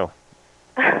happened to you?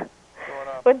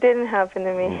 What didn't happen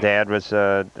to me? Dad was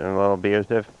a little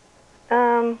abusive?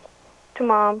 To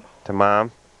Mom. To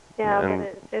Mom? Yeah,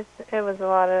 but it was a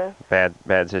lot of...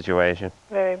 Bad situation?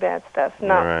 Very bad stuff.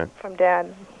 Not from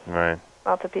Dad. Right.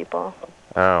 Lots of people.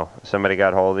 Oh, somebody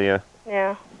got hold of you?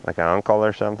 Yeah. Like an uncle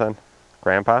or something?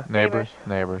 Grandpa? Neighbors.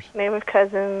 Neighbor,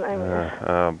 cousin. I mean,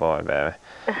 oh, boy, baby.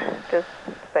 Just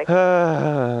like...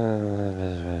 Well,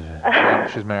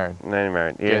 she's married. No, you're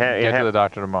married. Get to the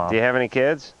doctor tomorrow. Do you have any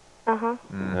kids? Uh-huh.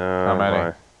 How many?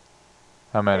 Boy.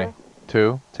 How many?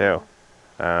 Two? Two.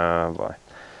 Oh, boy.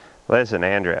 Listen,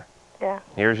 Andrea. Yeah.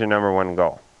 Here's your number one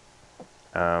goal.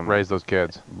 Raise those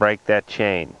kids. Break that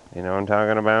chain. You know what I'm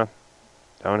talking about?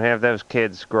 Don't have those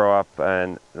kids grow up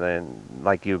and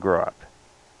like you grew up.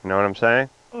 You know what I'm saying?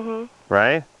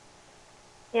 Right?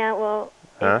 Yeah, well,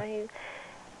 huh?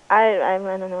 I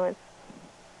don't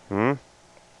know.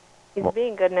 He's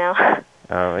being good now.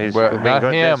 Oh, he's well, being not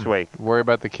good him. this week. Worry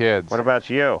about the kids. What about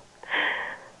you?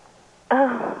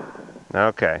 Oh.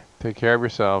 Okay. Take care of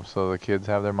yourself so the kids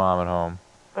have their mom at home.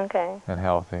 Okay. And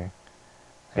healthy.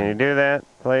 Can you do that,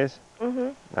 please?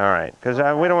 Mhm. All right, because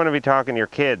we don't want to be talking to your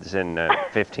kids in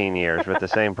 15 years with the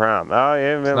same problem. Oh,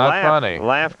 yeah, It's not laugh, funny.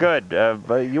 Laugh good.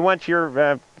 But you want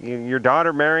your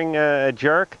daughter marrying a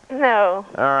jerk? No.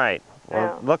 All right.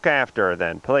 Well, look after her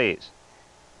then, please.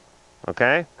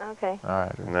 Okay? Okay. All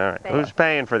right. All right. Thanks. Who's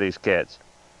paying for these kids?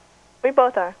 We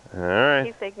both are. All right.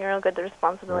 He's taking real good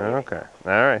responsibility. Okay.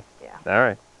 All right. Yeah. All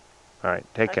right. All right.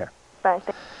 Take care. Bye.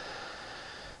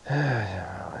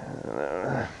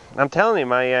 I'm telling you,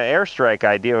 my airstrike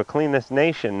idea will clean this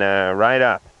nation right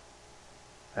up.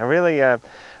 I really, I'd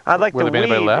like Will to there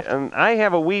be anybody weed. left? I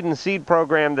have a weed and seed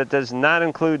program that does not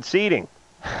include seeding,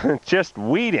 just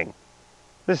weeding.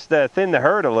 Just thin the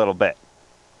herd a little bit.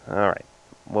 All right,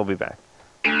 we'll be back.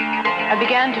 I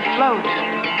began to float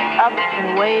up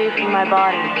and away from my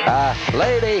body.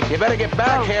 Lady, you better get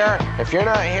back here. If you're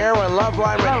not here when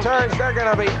Loveline returns, they're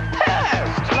gonna be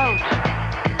pissed. Float.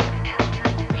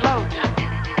 Float.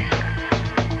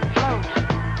 Float.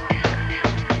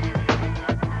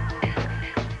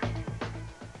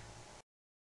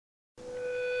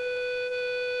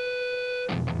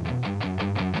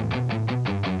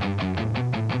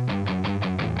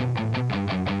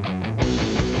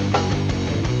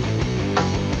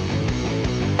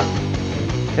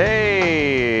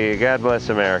 Hey, God bless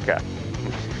America.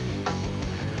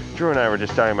 Drew and I were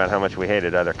just talking about how much we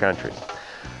hated other countries.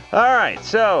 All right,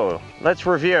 so let's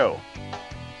review. All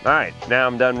right, now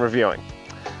I'm done reviewing.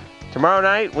 Tomorrow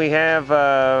night we have...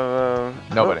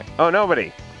 Nobody. Oh,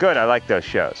 Nobody. Good, I like those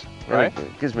shows. Right?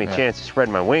 It gives me a chance to spread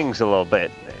my wings a little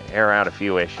bit, air out a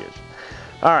few issues.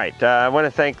 All right, I want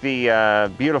to thank the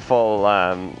beautiful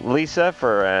Lisa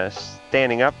for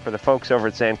standing up for the folks over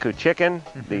at Zanku Chicken,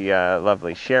 the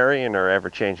lovely Sherry and her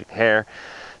ever-changing hair,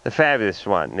 the fabulous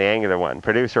one, the angular one,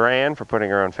 producer Ann for putting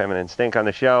her own feminine stink on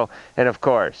the show, and of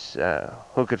course,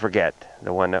 who could forget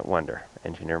the one-nut wonder,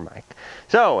 Engineer Mike.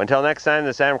 So, until next time,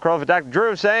 this is Adam Carolla for Dr.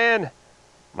 Drew saying...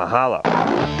 Mahalo.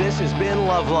 This has been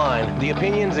Loveline. The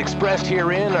opinions expressed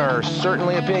herein are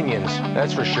certainly opinions,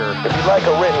 that's for sure. If you'd like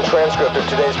a written transcript of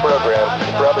today's program,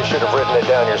 you probably should have written it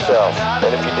down yourself.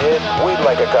 And if you did, we'd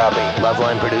like a copy.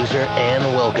 Loveline producer Ann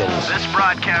Wilkins. This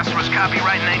broadcast was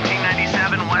copyright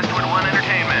 1997 Westwood One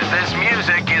Entertainment. This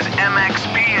music is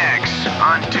MXPX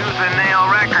on Tooth and Nail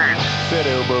Records. Sit,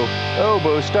 Obo.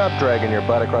 Obo, stop dragging your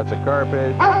butt across the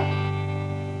carpet.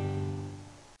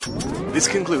 This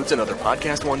concludes another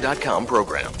PodcastOne.com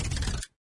program.